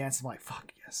doing the dance. I'm like,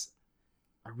 fuck yes.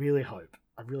 I really hope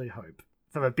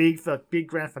for the big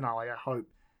grand finale. I hope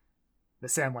that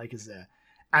Sam Lake is there.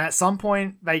 And at some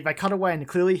point they cut away, and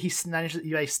clearly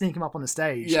they sneak him up on the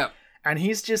stage. yeah. And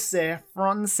he's just there,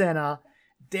 front and center,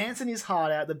 dancing his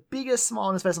heart out, the biggest smile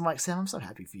on his face. I'm like, Sam, I'm so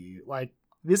happy for you. Like,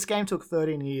 this game took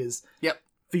 13 years Yep.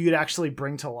 for you to actually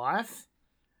bring to life.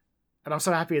 And I'm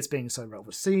so happy it's being so well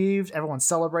received. Everyone's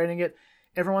celebrating it.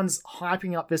 Everyone's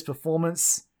hyping up this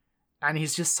performance. And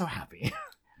he's just so happy.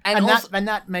 And also,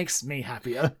 that makes me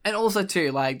happier. and also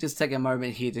too, like, just take a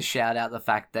moment here to shout out the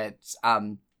fact that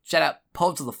shout out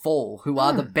Pods of the Fall, who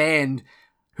are the band,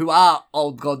 who are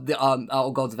old gods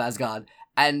of Asgard,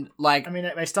 and like, I mean,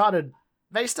 they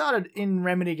started in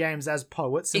Remedy games as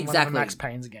poets in one of Exactly. the Max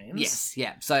Payne's games. yes,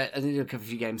 yeah. So I think there were a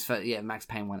few games for Max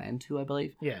Payne 1 and 2, I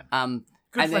believe. Yeah. and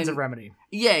Good friends then- of Remedy.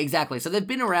 Yeah, exactly. So they've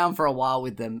been around for a while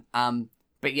with them.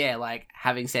 But yeah, like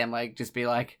having Sam Lake just be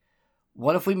like,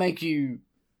 what if we make you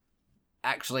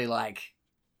actually like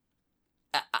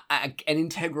an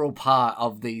integral part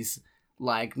of these,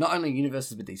 like, not only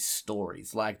universes but these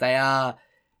stories. Like, they are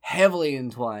heavily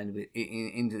entwined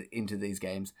into these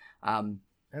games.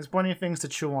 There's plenty of things to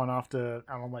chew on after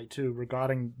Alan Wake 2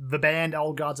 regarding the band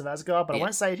Old Gods of Asgard, but I Yeah.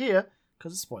 won't say it here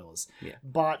because it's spoilers. Yeah.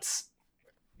 But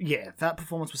yeah, that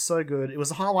performance was so good. It was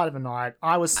the highlight of the night.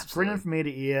 I was Absolutely. grinning from ear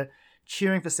to ear,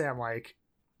 cheering for Sam Lake.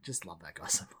 Just love that guy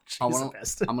so much. He's the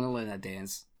best. I'm gonna learn that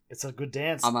dance. It's a good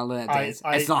dance. I'm gonna learn that dance.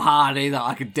 I- It's not hard either.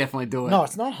 I could definitely do it. No,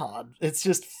 it's not hard. It's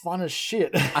just fun as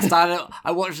shit.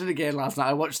 I watched it again last night.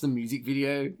 I watched the music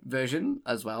video version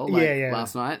as well, like, Yeah.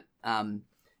 last night.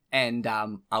 And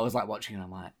I was like watching it.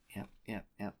 I'm like,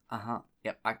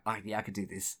 yep, I could do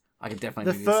this. I could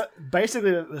definitely do this.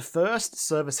 Basically, the first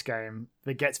service game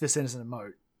that gets this innocent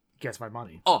emote gets my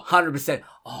money. Oh, 100%.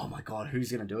 Oh my god,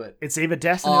 who's gonna do it? It's either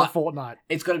Destiny Oh, or Fortnite.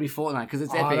 It's got to be Fortnite because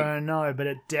it's I epic. don't know, but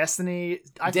Destiny...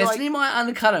 I feel Destiny might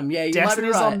undercut him. Yeah, you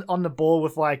Destiny's might be right. on the ball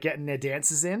with like getting their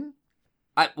dances in.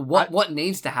 What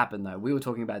needs to happen though? We were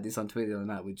talking about this on Twitter the other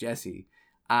night with Jesse.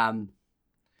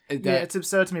 Yeah, it's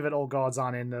absurd to me that all gods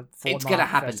aren't in the Fortnite It's gonna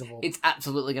happen. festival. It's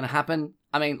absolutely gonna happen.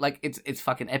 I mean, like, it's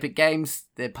fucking Epic Games.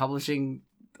 They're publishing,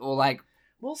 or like,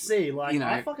 We'll see. Like, you know.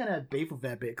 I fucking had beef with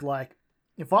Epic. Like,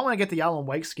 if I want to get the Alan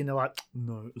Wake skin, they're like,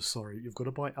 no, sorry, you've got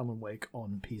to buy Alan Wake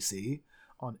on PC,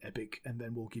 on Epic, and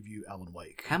then we'll give you Alan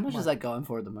Wake. how much is that going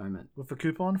for at the moment? With the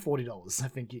coupon, $40. I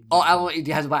think you. Oh, Alan Wake,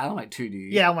 you have to buy Alan Wake 2, do you?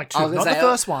 Yeah, Alan Wake 2, I was not gonna the say,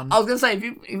 first one. I was gonna say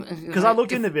Because because I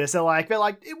looked into this, they're like,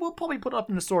 it will probably put it up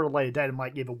in the store at a later date. I'm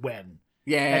like, yeah, but when?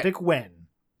 Yeah, Epic when?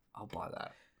 I'll buy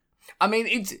that. I mean,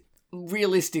 it's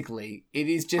realistically, it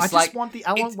is just I just like want the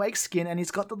Alan it's- Wake skin, and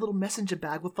he's got the little messenger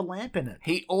bag with the lamp in it.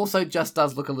 he also just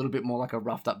does look a little bit more like a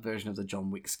roughed up version of the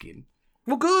John Wick skin,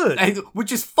 Well, good.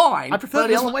 which is fine. I prefer but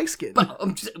the it's- Alan Wake skin. But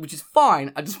which is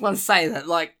fine. I just want to say that,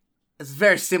 like, it's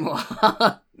very similar.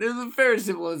 There's a very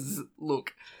similar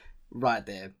look right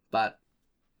there. But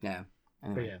yeah.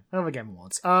 But Anyway. yeah, another Game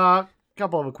Awards.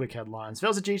 Couple of quick headlines. There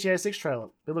was a GTA 6 trailer.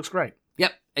 It looks great.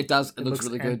 Yep, it does. It looks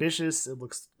really good. ambitious. It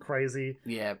looks crazy.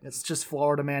 Yeah. It's just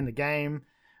Florida Man the game.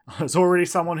 There's already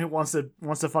someone who wants to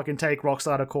fucking take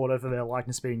Rockstar to court over their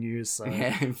likeness being used. So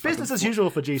Yeah, business as usual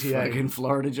for GTA. Fucking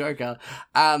Florida Joker.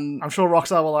 I'm sure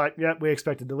Rockstar were like, "Yep, we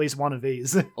expected at least one of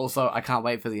these." Also, I can't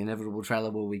wait for the inevitable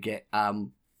trailer where we get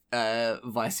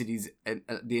Vice City's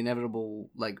the inevitable,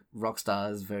 like,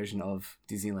 Rockstar's version of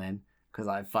Disneyland, because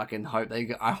I fucking hope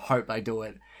they do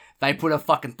it. They put a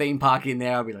fucking theme park in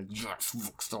there, I'll be like, yes,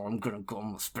 Rockstar, I'm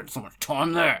gonna spend so much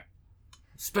time there.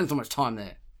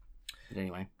 But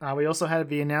anyway. We also had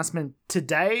the announcement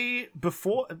today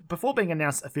before being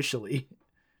announced officially.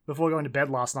 Before going to bed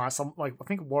last night, I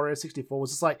think Wario64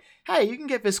 was just like, "Hey, you can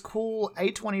get this cool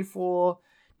A24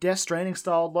 Death Stranding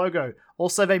style logo."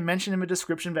 Also, they mentioned in the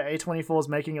description that A24 is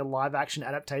making a live action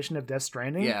adaptation of Death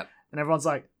Stranding. Yeah. And everyone's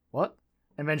like, "What?"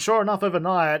 And then, sure enough,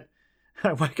 overnight,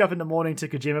 I wake up in the morning to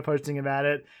Kojima posting about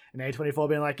it, and A24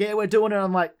 being like, "Yeah, we're doing it."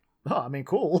 I'm like, "Oh, I mean,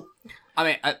 cool." I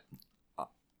mean,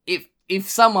 if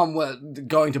someone were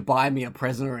going to buy me a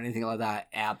present or anything like that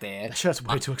out there, That shirt's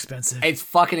way too expensive. it's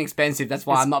fucking expensive. That's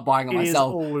why I'm not buying it It is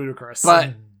myself. all ludicrous.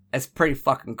 But it's pretty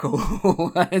fucking cool.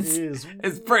 it's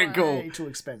it's pretty cool. way too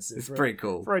expensive. It's for pretty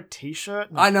cool. for a t-shirt.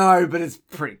 I know, but it's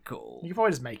pretty cool. You can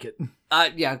probably just make it.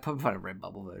 Yeah, I'd probably find a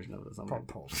Redbubble version of it or something.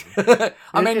 Probably.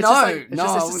 I mean, It's no, just like, it's no, just,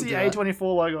 I it's wouldn't just do the that. A24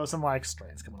 logo or some like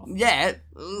strands coming off. Yeah, it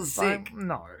was Like, sick.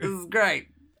 no, It was great.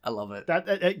 I love it. that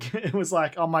it was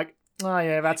like, I'm like, oh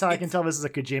yeah, that's how I can tell this is a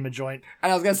Kojima joint.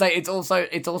 And I was gonna say, it's also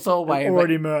a way of,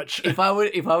 Already merch. if I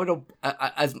would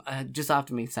as just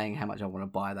after me saying how much I want to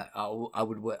buy that, I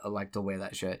would like to wear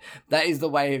that shirt. That is the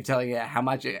way of telling you how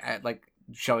much like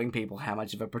showing people how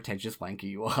much of a pretentious wanker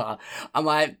you are. I'm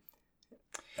like,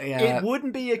 yeah, It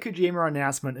wouldn't be a Kojima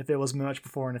announcement if there was merch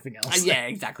before anything else. yeah,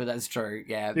 exactly. That's true.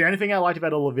 Yeah, The only thing I liked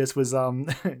about all of this was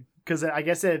because I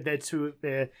guess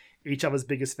they're each other's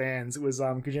biggest fans. It was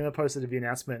Kojima posted the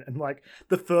announcement, and like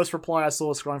the first reply I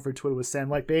saw scrolling through Twitter was Sam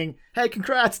Lake being, "Hey,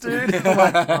 congrats, dude!" I'm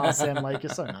like, "Oh, Sam Lake,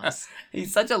 you're so nice."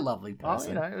 he's such a lovely Oh,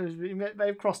 person.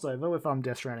 they've crossed over with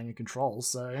Death Stranding and Control,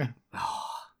 so Oh,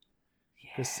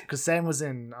 because Sam was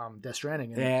in Death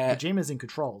Stranding and Yeah. Kojima's in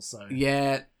Control, so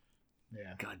yeah,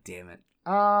 Yeah. God damn it.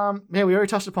 Yeah, we already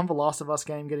touched upon the Last of Us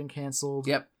game getting cancelled.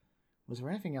 Yep. Was there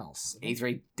anything else?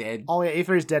 E3 dead. Oh yeah,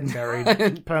 E3 is dead and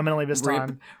buried permanently this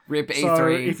time. Rip E3. So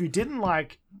if you didn't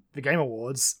like the Game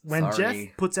Awards, when Sorry.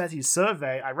 Jeff puts out his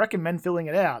survey, I recommend filling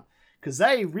it out because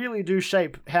they really do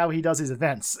shape how he does his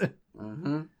events.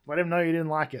 Mm-hmm. Let him know you didn't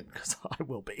like it because I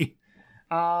will be.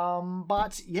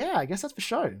 But yeah, I guess that's the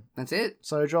show. That's it.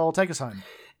 So Joel, take us home.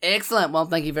 Excellent. Well,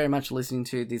 thank you very much for listening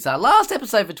to this last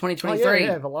episode for 2023. Oh,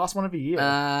 yeah, the last one of the year.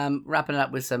 Wrapping it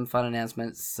up with some fun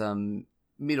announcements, some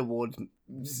mid-award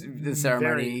the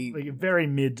ceremony. Very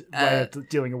mid way of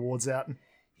dealing awards out.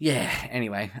 Yeah,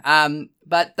 anyway.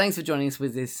 But thanks for joining us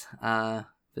with this for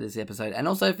this episode and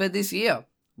also for this year.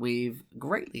 We've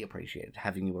greatly appreciated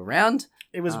having you around.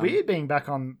 It was weird being back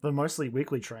on the mostly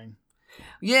weekly train.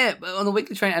 Yeah, on the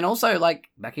weekly train and also like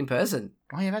back in person.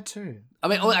 Oh yeah, that too. I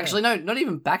mean, actually, no, not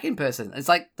even back in person. It's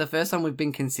like the first time we've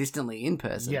been consistently in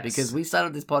person because we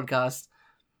started this podcast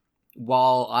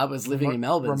while I was living in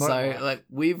Melbourne. So like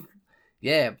we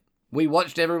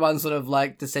watched everyone sort of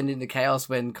like descend into chaos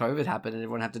when COVID happened and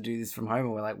everyone had to do this from home.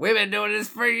 And we're like, we've been doing this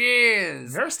for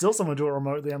years. There's still someone do it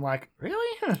remotely. I'm like,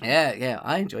 really? Yeah.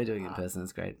 I enjoy doing it in person.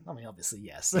 It's great. I mean, obviously,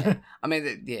 yes. I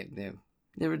mean, yeah.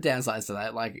 There are downsides to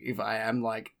that. Like if I am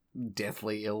like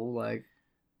deathly ill, like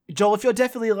Joel, if you're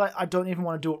definitely like, I don't even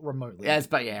want to do it remotely. yes,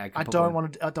 but yeah, I don't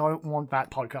want that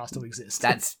podcast to exist.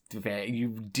 That's fair. You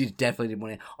definitely didn't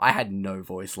want to. I had no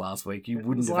voice last week. You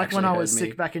wouldn't It's have like actually when I heard was me.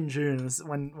 sick back in June,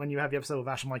 when you have the episode with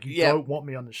Ash, I'm like, you don't want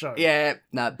me on the show. Yeah,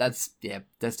 no, that's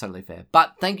totally fair.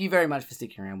 But thank you very much for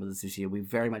sticking around with us this year. We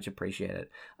very much appreciate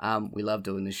it. We love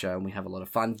doing this show and we have a lot of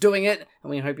fun doing it, and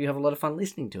we hope you have a lot of fun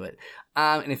listening to it.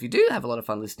 And if you do have a lot of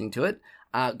fun listening to it,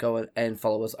 go and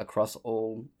follow us across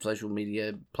all social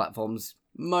media platforms,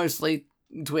 mostly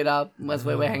Twitter. That's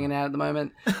where we're hanging out at the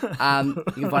moment. You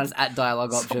can find us at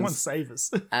Dialogue Options. Someone save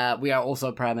us. We are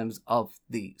also proud members of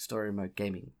the Story Mode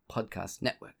Gaming Podcast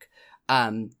Network.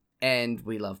 And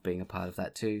we love being a part of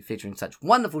that too, featuring such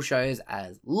wonderful shows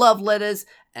as Love Letters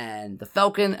and The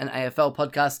Falcon and AFL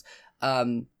Podcast.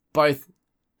 Both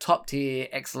top tier,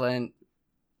 excellent,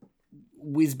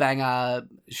 whiz-banger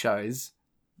shows.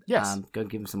 Yes. Go and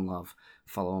give them some love.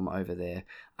 Follow them over there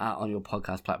on your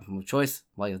podcast platform of choice.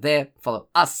 While you're there, follow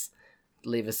us.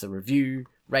 Leave us a review,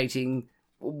 rating,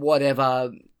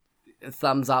 whatever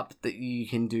thumbs up that you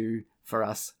can do for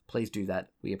us. Please do that.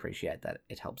 We appreciate that.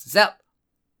 It helps us out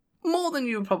more than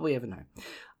you would probably ever know.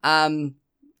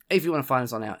 If you want to find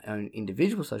us on our own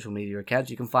individual social media accounts,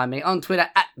 you can find me on Twitter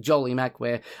at JoelEmac,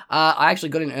 where I actually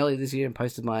got in early this year and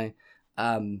posted my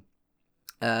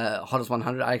Hottest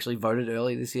 100. I actually voted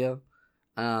early this year.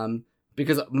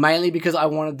 Because I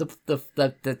wanted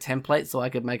the template so I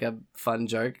could make a fun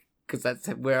joke, because that's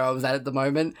where I was at the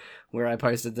moment, where I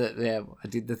posted that. Yeah, I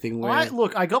did the thing where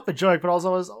I got the joke, but I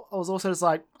was also just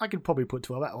like, I could probably put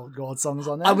 12 Old God songs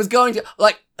on there. I was going to,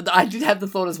 like, I did have the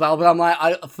thought as well, but I'm like,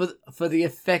 for the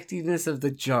effectiveness of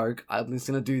the joke, I'm just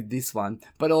gonna do this one.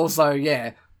 But also,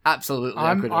 yeah, absolutely,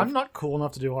 I'm not cool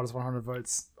enough to do Hottest 100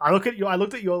 votes. I looked at your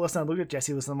list and I looked at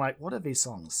Jesse's list and I'm like, what are these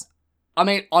songs? I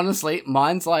mean, honestly,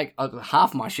 mine's like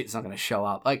half my shit's not going to show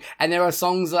up. Like, and there are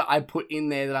songs that I put in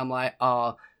there that I'm like,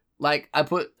 oh, like I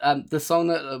put the song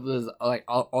that was like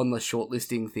on the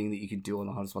shortlisting thing that you could do on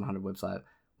the Hottest 100 website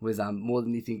was More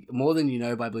Than You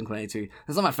Know by Blink-182.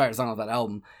 It's not my favorite song off that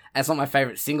album, and it's not my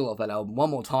favorite single off that album.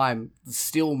 One More Time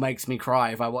still makes me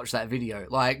cry if I watch that video.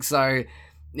 Like, so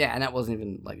yeah, and that wasn't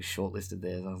even like shortlisted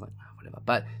there. So I was like, oh, whatever.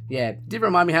 But yeah, it did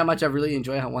remind me how much I really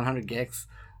enjoy 100 Gex.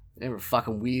 They're a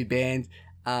fucking weird band,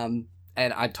 and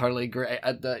I totally agree.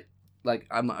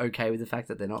 I'm okay with the fact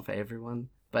that they're not for everyone,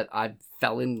 but I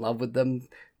fell in love with them.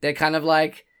 They're kind of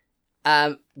like,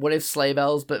 what if Sleigh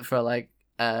Bells, but for like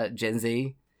Gen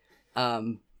Z.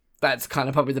 That's kind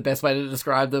of probably the best way to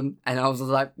describe them. And I was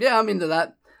just like, yeah, I'm into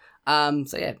that.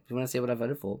 So yeah, if you want to see what I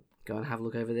voted for, go and have a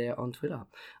look over there on Twitter.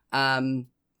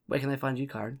 Where can they find you,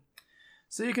 Karen?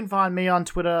 So you can find me on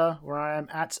Twitter, where I am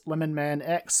at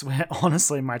LemonManX, where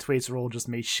honestly my tweets are all just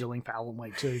me shilling for Alan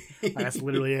Wake 2. Like, that's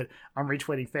literally it. I'm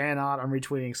retweeting fan art, I'm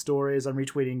retweeting stories, I'm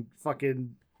retweeting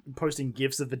fucking posting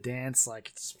GIFs of the dance. Like,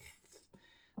 it's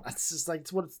just like,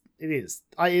 it's what it is.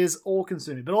 It is all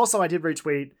consuming. But also I did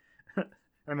retweet an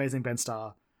amazing Ben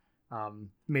Starr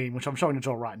meme, which I'm showing to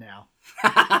Joel right now.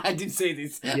 I did see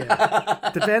this.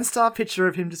 Yeah. The Ben Starr picture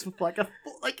of him just with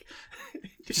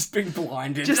just being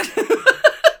blinded.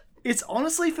 It's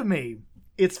honestly, for me,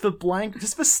 it's for blank,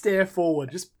 just for stare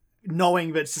forward, just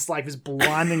knowing that it's just like this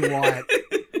blinding light.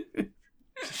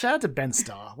 Shout out to Ben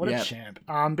Starr. What a champ.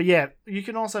 But yeah, you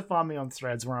can also find me on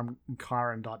Threads, where I'm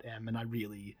Kyron.m, and I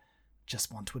really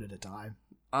just want Twitter to die.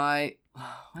 I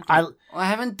I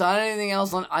haven't done anything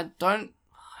else on. I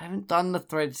haven't done the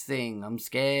Threads thing. I'm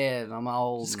scared. I'm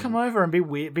old. just come over and be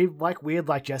weird, weird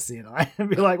like Jesse and I, and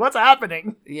be like, "What's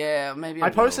happening?" Yeah, maybe I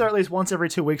post will. it at least once every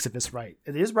 2 weeks at this rate.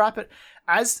 It is rapid.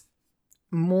 As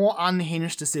more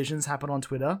unhinged decisions happen on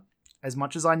Twitter, as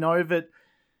much as I know that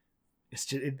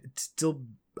it's still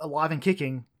alive and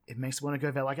kicking, it makes me want to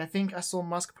go there. Like, I think I saw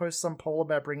Musk post some poll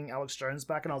about bringing Alex Jones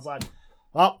back, and I was like,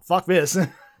 "Oh, fuck this."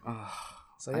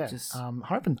 So yeah,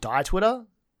 hope and die Twitter.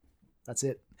 That's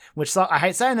it. Which I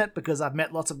hate saying it because I've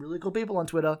met lots of really cool people on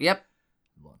Twitter. Yep.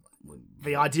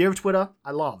 The idea of Twitter,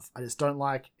 I love. I just don't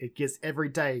like it. Every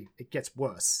day it gets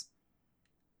worse.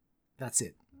 That's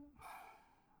it.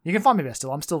 You can find me there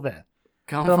still. I'm still there.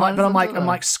 I'm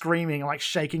like screaming, I'm like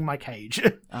shaking my cage.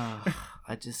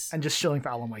 And just shilling for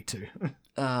Alan Wake 2.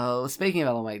 Speaking of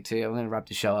Alan Wake 2, I'm going to wrap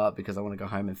the show up because I want to go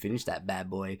home and finish that bad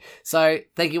boy. So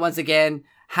thank you once again.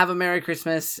 Have a Merry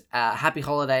Christmas, Happy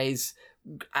Holidays,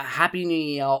 Happy New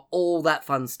Year, all that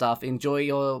fun stuff. Enjoy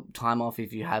your time off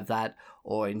if you have that,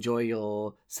 or enjoy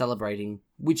your celebrating,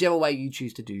 whichever way you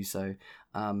choose to do so.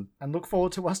 And look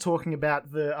forward to us talking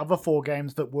about the other 4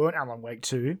 games that weren't Alan Wake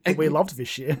 2 that we loved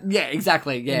this year. Yeah,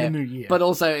 exactly. Yeah, in the new year. But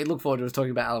also look forward to us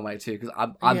talking about Alan Wake 2 because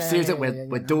I'm serious that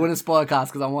we're doing a spoiler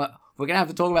cast because we're gonna have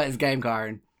to talk about this game,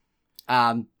 Kyron.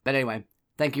 But anyway,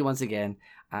 thank you once again,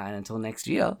 and until next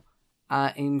year,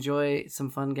 enjoy some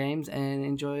fun games and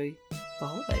enjoy the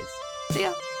holidays. See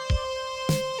ya.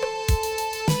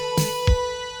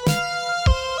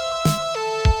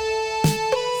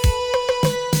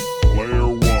 Player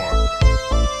 1,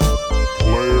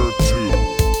 Player 2,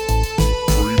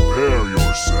 prepare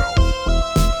yourself.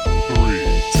 3,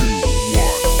 2,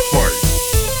 1, fight.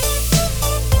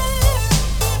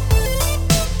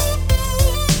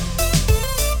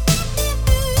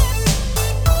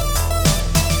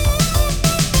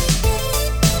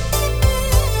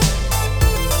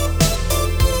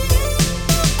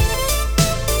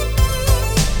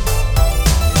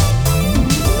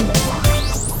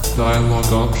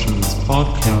 Dialogue Options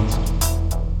Podcast.